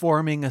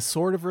 forming a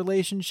sort of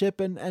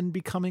relationship and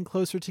becoming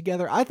closer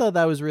together. I thought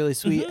that was really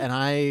sweet, and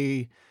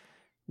I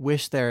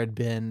wish there had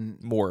been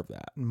more of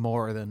that,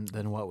 more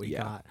than what we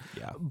got.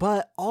 Yeah.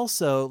 But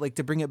also, like,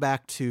 to bring it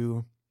back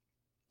to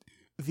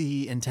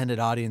the intended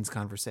audience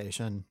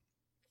conversation,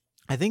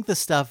 I think the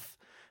stuff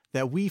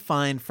that we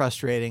find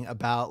frustrating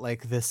about,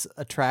 like, this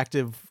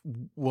attractive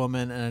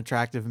woman and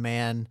attractive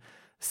man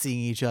seeing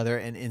each other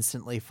and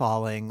instantly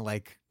falling,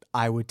 like,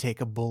 I would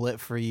take a bullet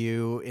for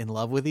you, in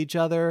love with each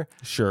other.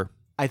 Sure.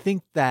 I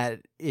think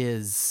that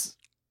is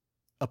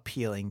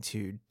appealing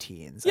to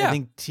teens. Yeah. I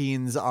think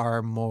teens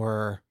are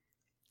more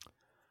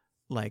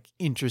like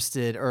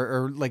interested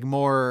or like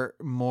more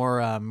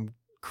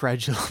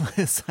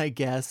credulous, I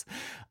guess,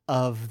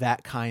 of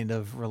that kind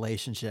of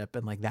relationship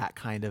and like that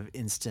kind of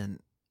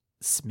instant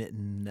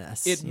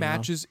smittenness. It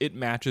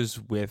matches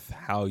with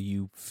how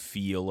you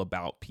feel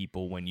about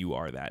people when you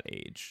are that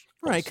age.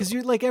 Right, because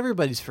you're like,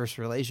 everybody's first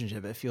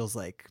relationship, it feels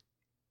like,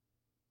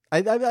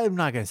 I'm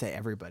not going to say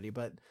everybody,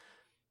 but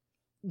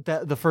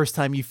the first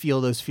time you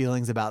feel those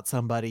feelings about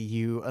somebody,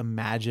 you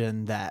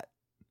imagine that,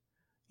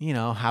 you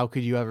know, how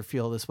could you ever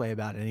feel this way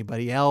about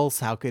anybody else?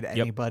 How could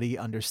anybody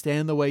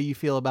understand the way you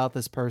feel about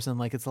this person?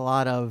 Like, it's a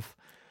lot of,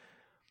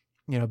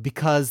 you know,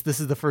 because this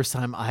is the first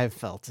time I've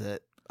felt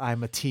it.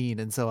 I'm a teen,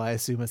 and so I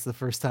assume it's the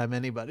first time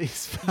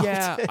anybody's felt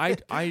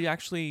it. I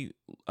actually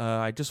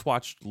I just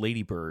watched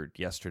Lady Bird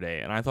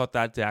yesterday, and I thought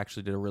that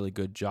actually did a really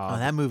good job. Oh,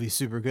 that movie's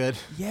super good.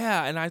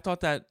 Yeah, and I thought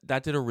that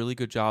did a really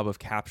good job of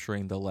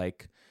capturing the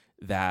like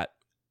that.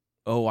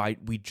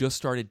 We just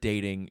started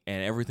dating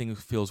and everything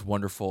feels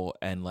wonderful,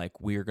 and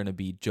like we're gonna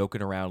be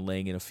joking around,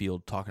 laying in a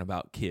field, talking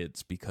about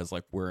kids because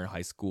like we're in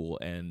high school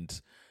and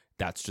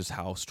that's just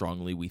how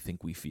strongly we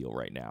think we feel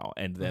right now.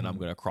 And then I'm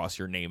going to cross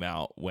your name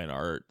out when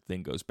our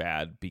thing goes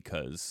bad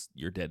because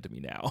you're dead to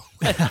me now.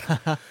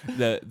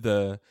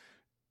 The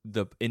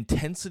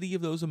intensity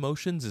of those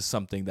emotions is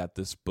something that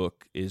this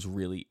book is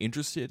really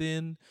interested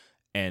in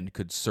and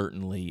could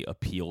certainly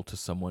appeal to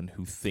someone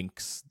who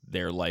thinks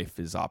their life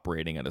is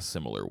operating at a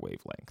similar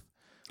wavelength.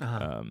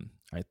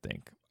 I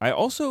think.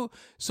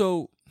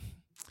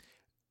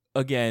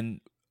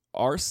 Again,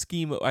 our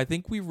scheme, I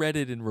think we read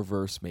it in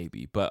reverse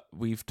maybe, but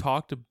we've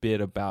talked a bit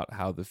about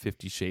how the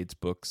 50 Shades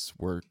books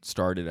were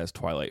started as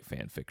Twilight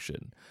fan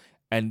fiction.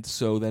 And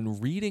so then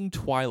reading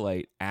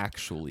Twilight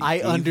actually I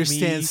gave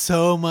understand me,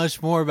 so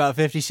much more about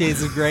 50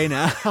 Shades of Grey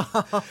now.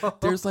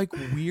 there's like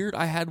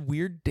I had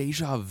weird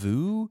deja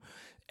vu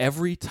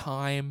every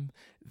time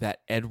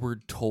that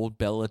Edward told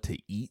Bella to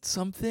eat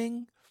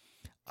something.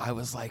 I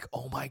was like,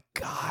 oh my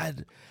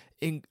God.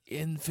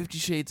 In 50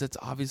 Shades, that's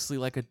obviously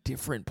like a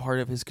different part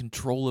of his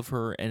control of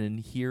her. And in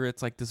here,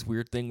 it's like this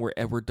weird thing where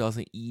Edward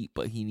doesn't eat,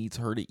 but he needs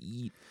her to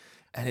eat.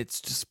 And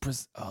it's just,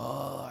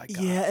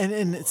 Yeah,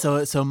 and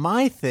so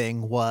my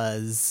thing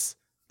was,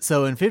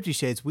 so in 50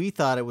 Shades, we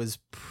thought it was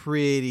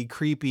pretty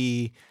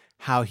creepy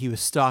how he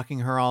was stalking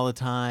her all the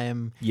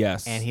time.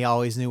 Yes. And he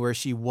always knew where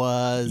she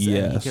was. And he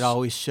Yes. could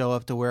always show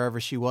up to wherever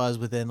she was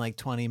within like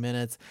 20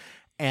 minutes.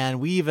 And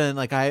we even,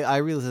 like, I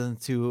re-listened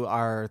to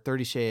our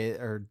 30 Shades,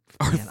 or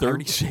Our man,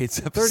 30 Shades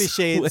episode. 30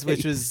 Shades, which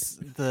Wait. was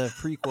the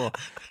prequel.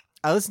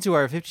 I listened to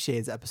our 50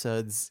 Shades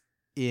episodes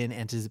in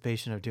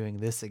anticipation of doing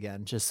this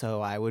again, just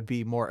so I would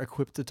be more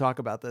equipped to talk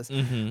about this.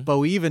 Mhm. But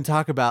we even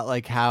talk about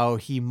like how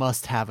he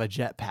must have a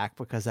jetpack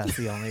because that's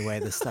the only way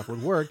this stuff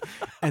would work.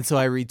 And so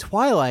I read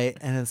Twilight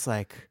and it's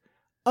like,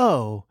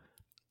 oh,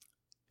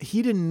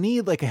 he didn't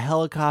need like a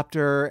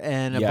helicopter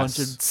and a bunch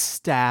of Yes.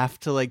 staff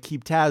to like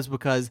keep tabs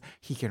because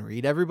he can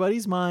read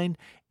everybody's mind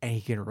and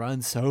he can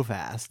run so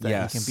fast that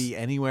Yes. he can be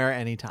anywhere,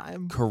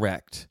 anytime.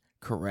 Correct.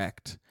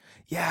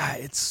 Yeah,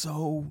 it's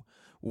so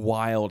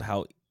wild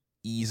how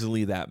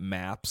easily that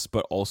maps,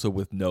 but also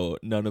with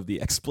none of the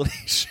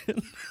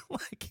explanation.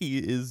 Like he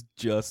is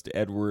just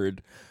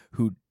Edward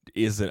who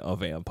isn't a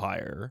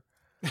vampire.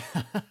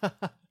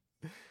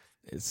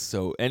 It's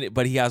so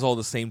but he has all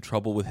the same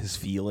trouble with his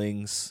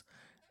feelings,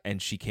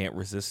 and she can't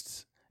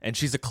resist. And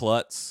she's a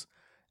klutz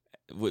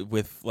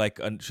with like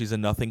she's a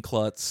nothing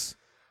klutz.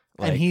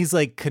 And he's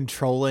like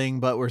controlling,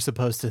 but we're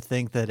supposed to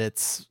think that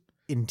it's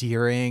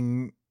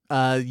endearing.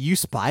 You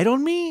spied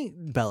on me,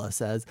 Bella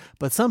says,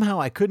 but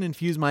somehow I couldn't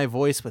infuse my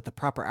voice with the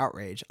proper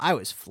outrage. I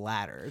was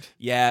flattered.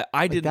 Yeah,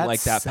 I didn't that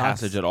like that sucks.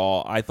 passage at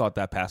all. I thought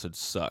that passage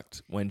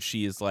sucked when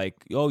she is like,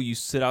 "Oh, you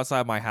sit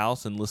outside my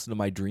house and listen to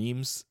my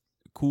dreams?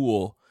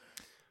 Cool."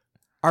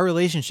 Our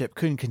relationship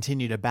couldn't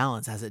continue to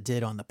balance as it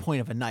did on the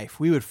point of a knife.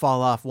 We would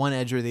fall off one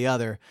edge or the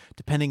other,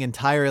 depending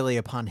entirely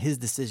upon his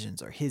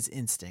decisions or his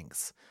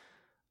instincts.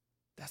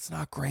 That's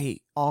not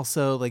great.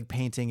 Also, like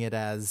painting it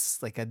as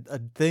like a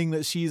thing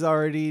that she's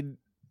already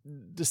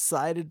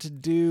decided to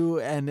do,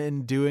 and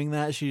in doing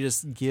that, she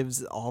just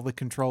gives all the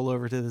control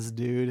over to this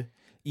dude.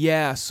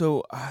 Yeah,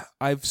 so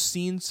I've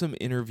seen some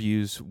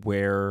interviews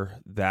where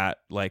that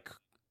like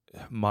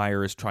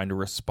Meyer is trying to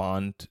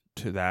respond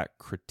to that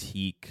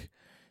critique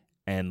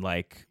and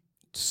like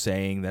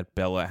saying that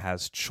Bella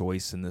has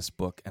choice in this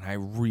book, and I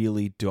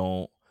really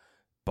don't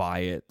buy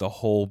it. The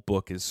whole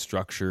book is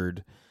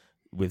structured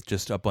with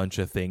just a bunch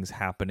of things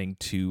happening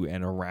to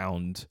and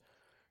around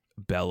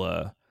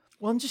Bella.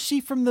 Well, and just she,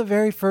 from the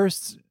very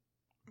first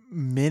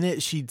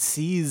minute she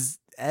sees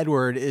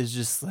Edward, is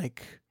just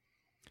like,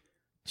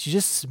 she's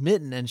just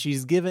smitten, and she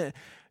is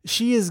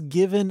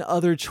given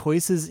other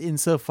choices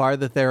insofar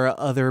that there are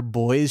other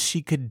boys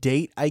she could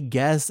date, I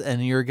guess.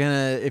 And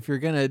if you're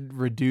gonna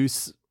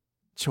reduce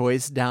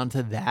choice down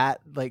to that,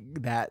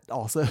 like, that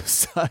also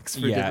sucks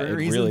for different reasons.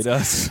 Yeah, it really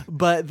does.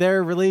 But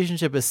their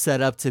relationship is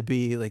set up to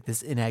be like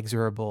this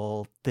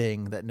inexorable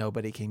thing that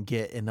nobody can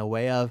get in the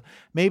way of.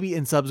 Maybe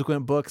in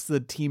subsequent books,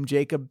 the Team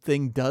Jacob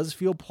thing does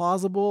feel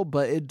plausible,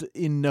 but it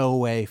in no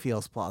way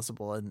feels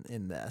plausible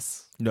in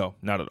this. No,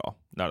 not at all.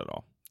 Not at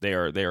all. They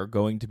are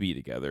going to be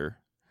together,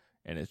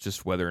 and it's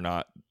just whether or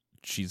not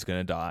she's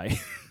gonna die.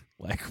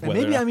 And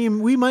maybe, I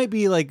mean, we might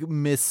be like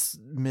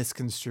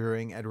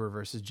misconstruing Edward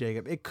versus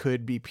Jacob. It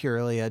could be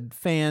purely a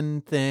fan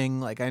thing.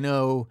 Like, I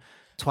know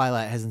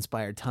Twilight has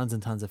inspired tons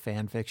and tons of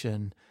fan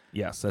fiction.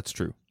 Yes, that's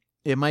true.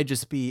 It might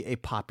just be a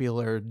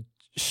popular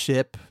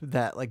ship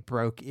that like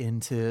broke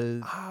into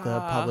the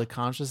public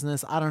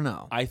consciousness. I don't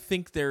know. I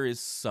think there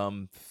is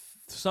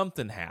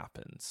something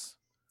happens.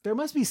 There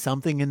must be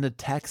something in the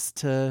text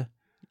to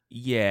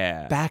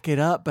back it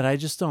up, but I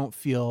just don't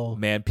feel.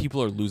 Man,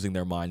 people are losing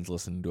their minds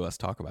listening to us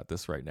talk about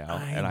this right now,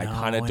 and I know,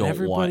 kind of and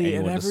don't want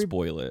anyone to every-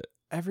 spoil it.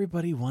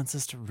 Everybody wants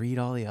us to read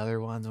all the other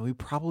ones, and we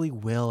probably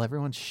will.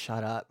 Everyone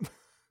shut up.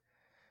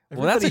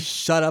 Well, that's Everybody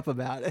shut up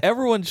about it.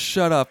 Everyone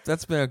shut up.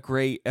 That's been a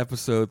great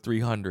episode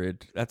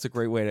 300. That's a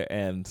great way to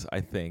end, I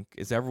think,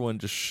 is everyone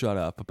just shut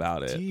up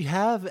about it. Do you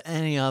have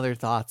any other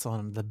thoughts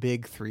on the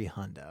big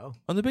 300?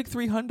 On the big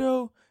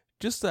 300,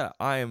 just that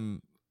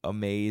I'm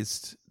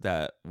amazed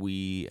that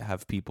we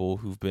have people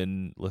who've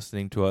been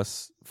listening to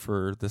us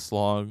for this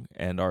long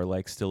and are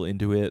like still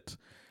into it,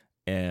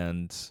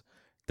 and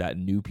that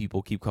new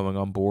people keep coming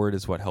on board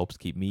is what helps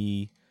keep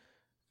me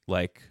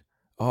like,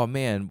 oh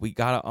man, we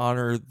gotta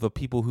honor the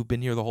people who've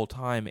been here the whole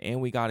time,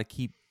 and we gotta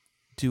keep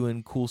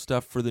doing cool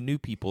stuff for the new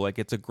people. Like,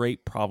 it's a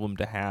great problem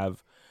to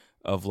have,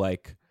 of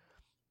like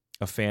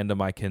a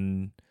fandom I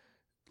can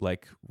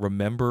like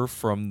remember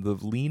from the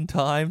lean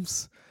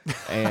times,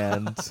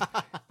 and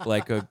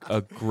like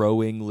a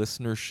growing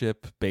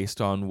listenership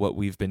based on what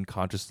we've been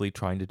consciously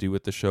trying to do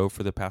with the show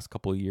for the past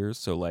couple of years.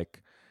 So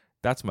like,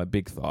 that's my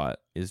big thought,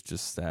 is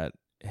just that,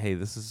 hey,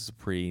 this is a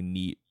pretty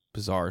neat,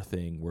 bizarre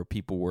thing where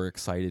people were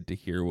excited to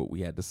hear what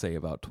we had to say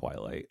about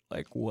Twilight.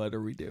 Like, what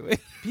are we doing?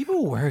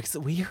 People were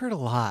we heard a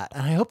lot,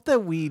 and I hope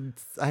that we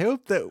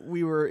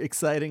were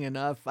exciting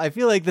enough. I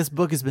feel like this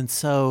book has been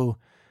so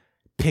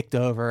picked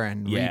over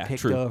and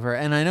repicked over,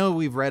 and I know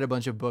we've read a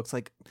bunch of books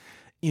like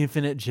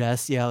Infinite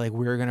Jest. Yeah, like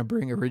we're gonna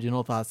bring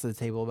original thoughts to the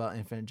table about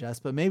Infinite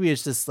Jest, but maybe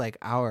it's just like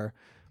our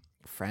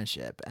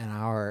friendship and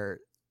our,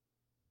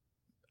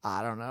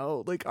 I don't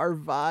know, like our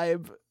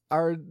vibe,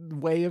 our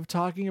way of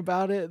talking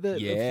about it that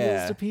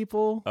appeals to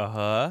people.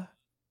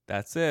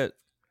 That's it.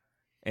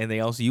 Anything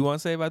else you want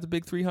to say about the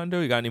big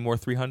 300? You got any more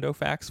 300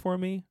 facts for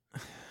me?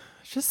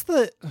 Just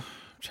that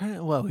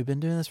we've been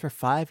doing this for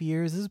 5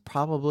 years. This is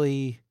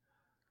probably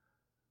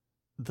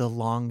the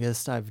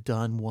longest I've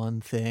done one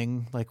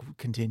thing like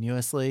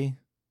continuously.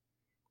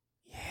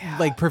 Yeah.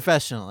 Like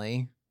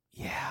professionally.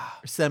 Yeah.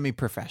 Or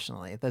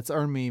semi-professionally. That's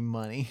earned me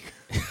money.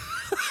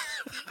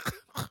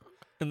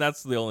 And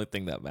that's the only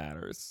thing that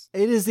matters.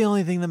 It is the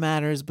only thing that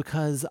matters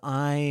because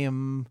I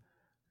am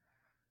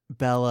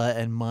Bella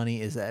and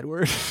money is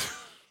Edward.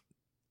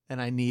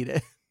 And I need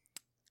it.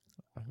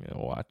 I'm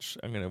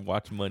gonna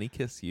watch money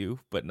kiss you,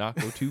 but not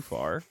go too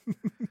far.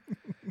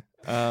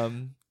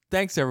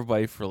 Thanks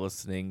everybody for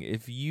listening.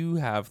 If you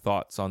have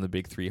thoughts on the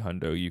big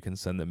 300, you can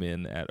send them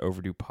in at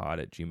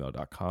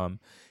overduepod@gmail.com.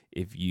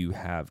 If you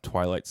have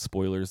Twilight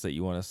spoilers that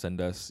you want to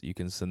send us, you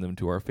can send them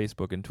to our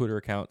Facebook and Twitter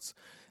accounts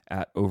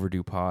at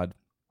overduepod.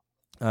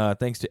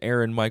 Thanks to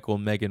Aaron, Michael,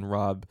 Megan,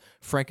 Rob,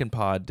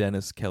 Frankenpod,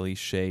 Dennis, Kelly,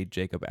 Shay,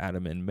 Jacob,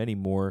 Adam, and many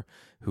more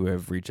who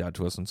have reached out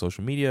to us on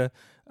social media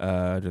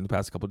during the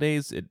past couple of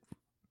days. It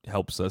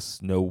helps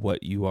us know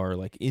what you are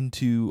like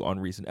into on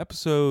recent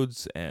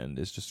episodes, and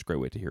it's just a great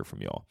way to hear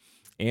from y'all.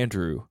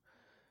 Andrew.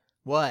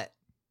 What?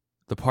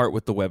 The part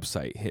with the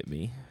website hit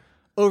me.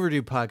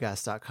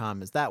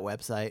 Overduepodcast.com is that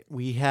website.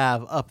 We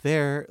have up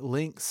there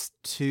links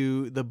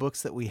to the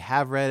books that we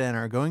have read and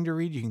are going to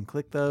read. You can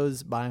click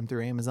those, buy them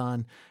through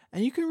Amazon,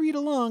 and you can read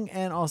along.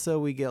 And also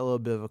we get a little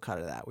bit of a cut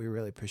of that. We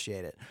really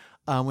appreciate it.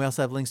 We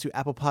also have links to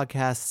Apple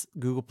Podcasts,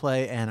 Google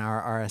Play, and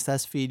our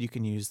RSS feed. You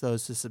can use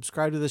those to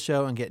subscribe to the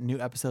show and get new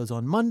episodes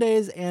on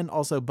Mondays and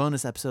also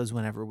bonus episodes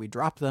whenever we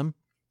drop them.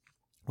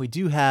 We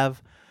do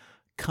have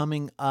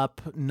coming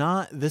up,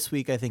 not this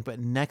week, I think, but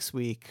next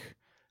week,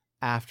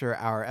 after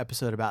our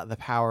episode about The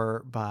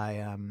Power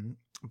by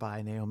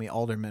Naomi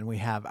Alderman, we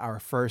have our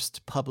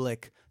first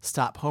public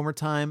Stop Homer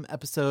Time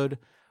episode.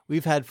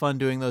 We've had fun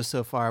doing those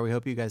so far. We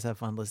hope you guys have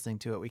fun listening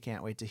to it. We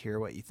can't wait to hear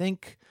what you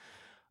think.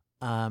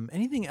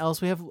 Anything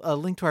else? We have a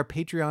link to our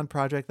Patreon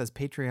project. That's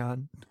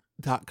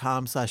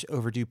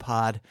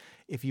patreon.com/overduepod.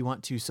 If you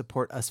want to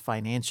support us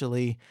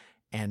financially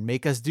and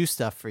make us do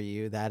stuff for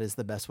you, that is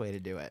the best way to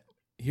do it.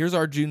 Here's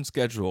our June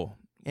schedule.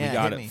 Yeah, we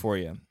got it for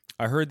you.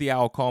 I Heard the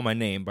Owl Call My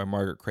Name by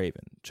Margaret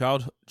Craven.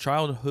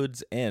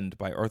 Childhood's End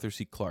by Arthur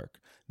C. Clarke.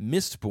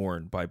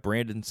 Mistborn by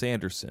Brandon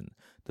Sanderson.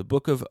 The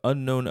Book of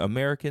Unknown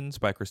Americans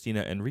by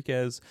Christina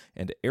Enriquez.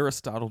 And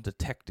Aristotle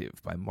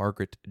Detective by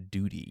Margaret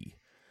Duty.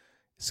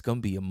 It's going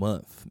to be a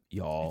month,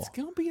 y'all. It's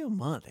going to be a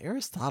month.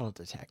 Aristotle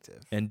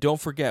Detective. And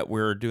don't forget,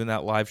 we're doing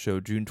that live show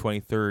June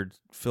 23rd,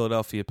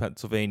 Philadelphia,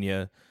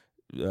 Pennsylvania,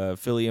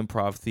 Philly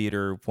Improv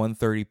Theater,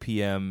 1:30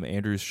 p.m.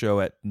 Andrew's show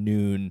at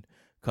noon.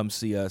 Come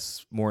see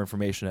us. More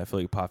information at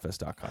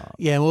phillypodfest.com.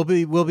 Yeah, we'll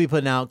be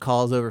putting out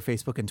calls over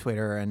Facebook and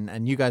Twitter,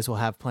 and you guys will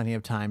have plenty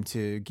of time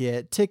to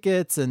get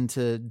tickets and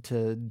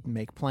to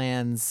make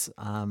plans.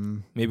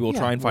 Maybe we'll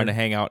try and find a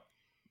hangout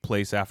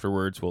place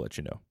afterwards. We'll let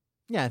you know.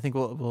 Yeah, I think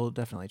we'll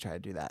definitely try to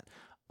do that.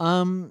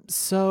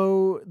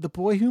 So The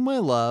Boy Whom I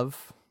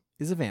Love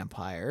is a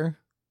vampire.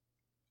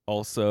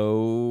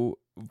 Also,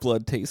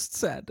 blood tastes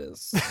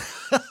sadness.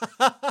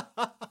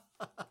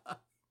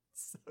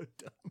 So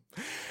dumb.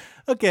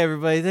 Okay,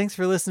 everybody, thanks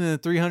for listening to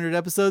 300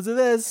 episodes of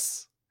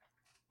this.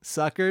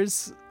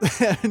 Suckers.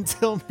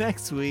 Until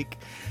next week,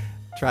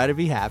 try to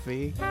be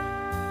happy.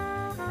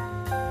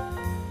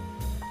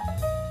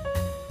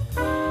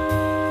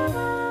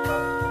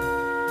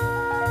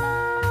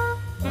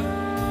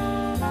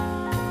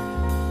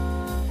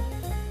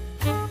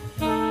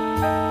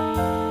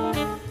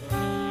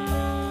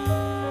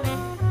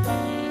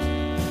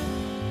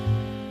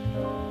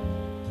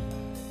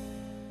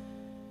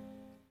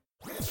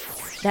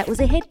 That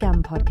was a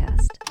HeadGum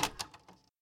podcast.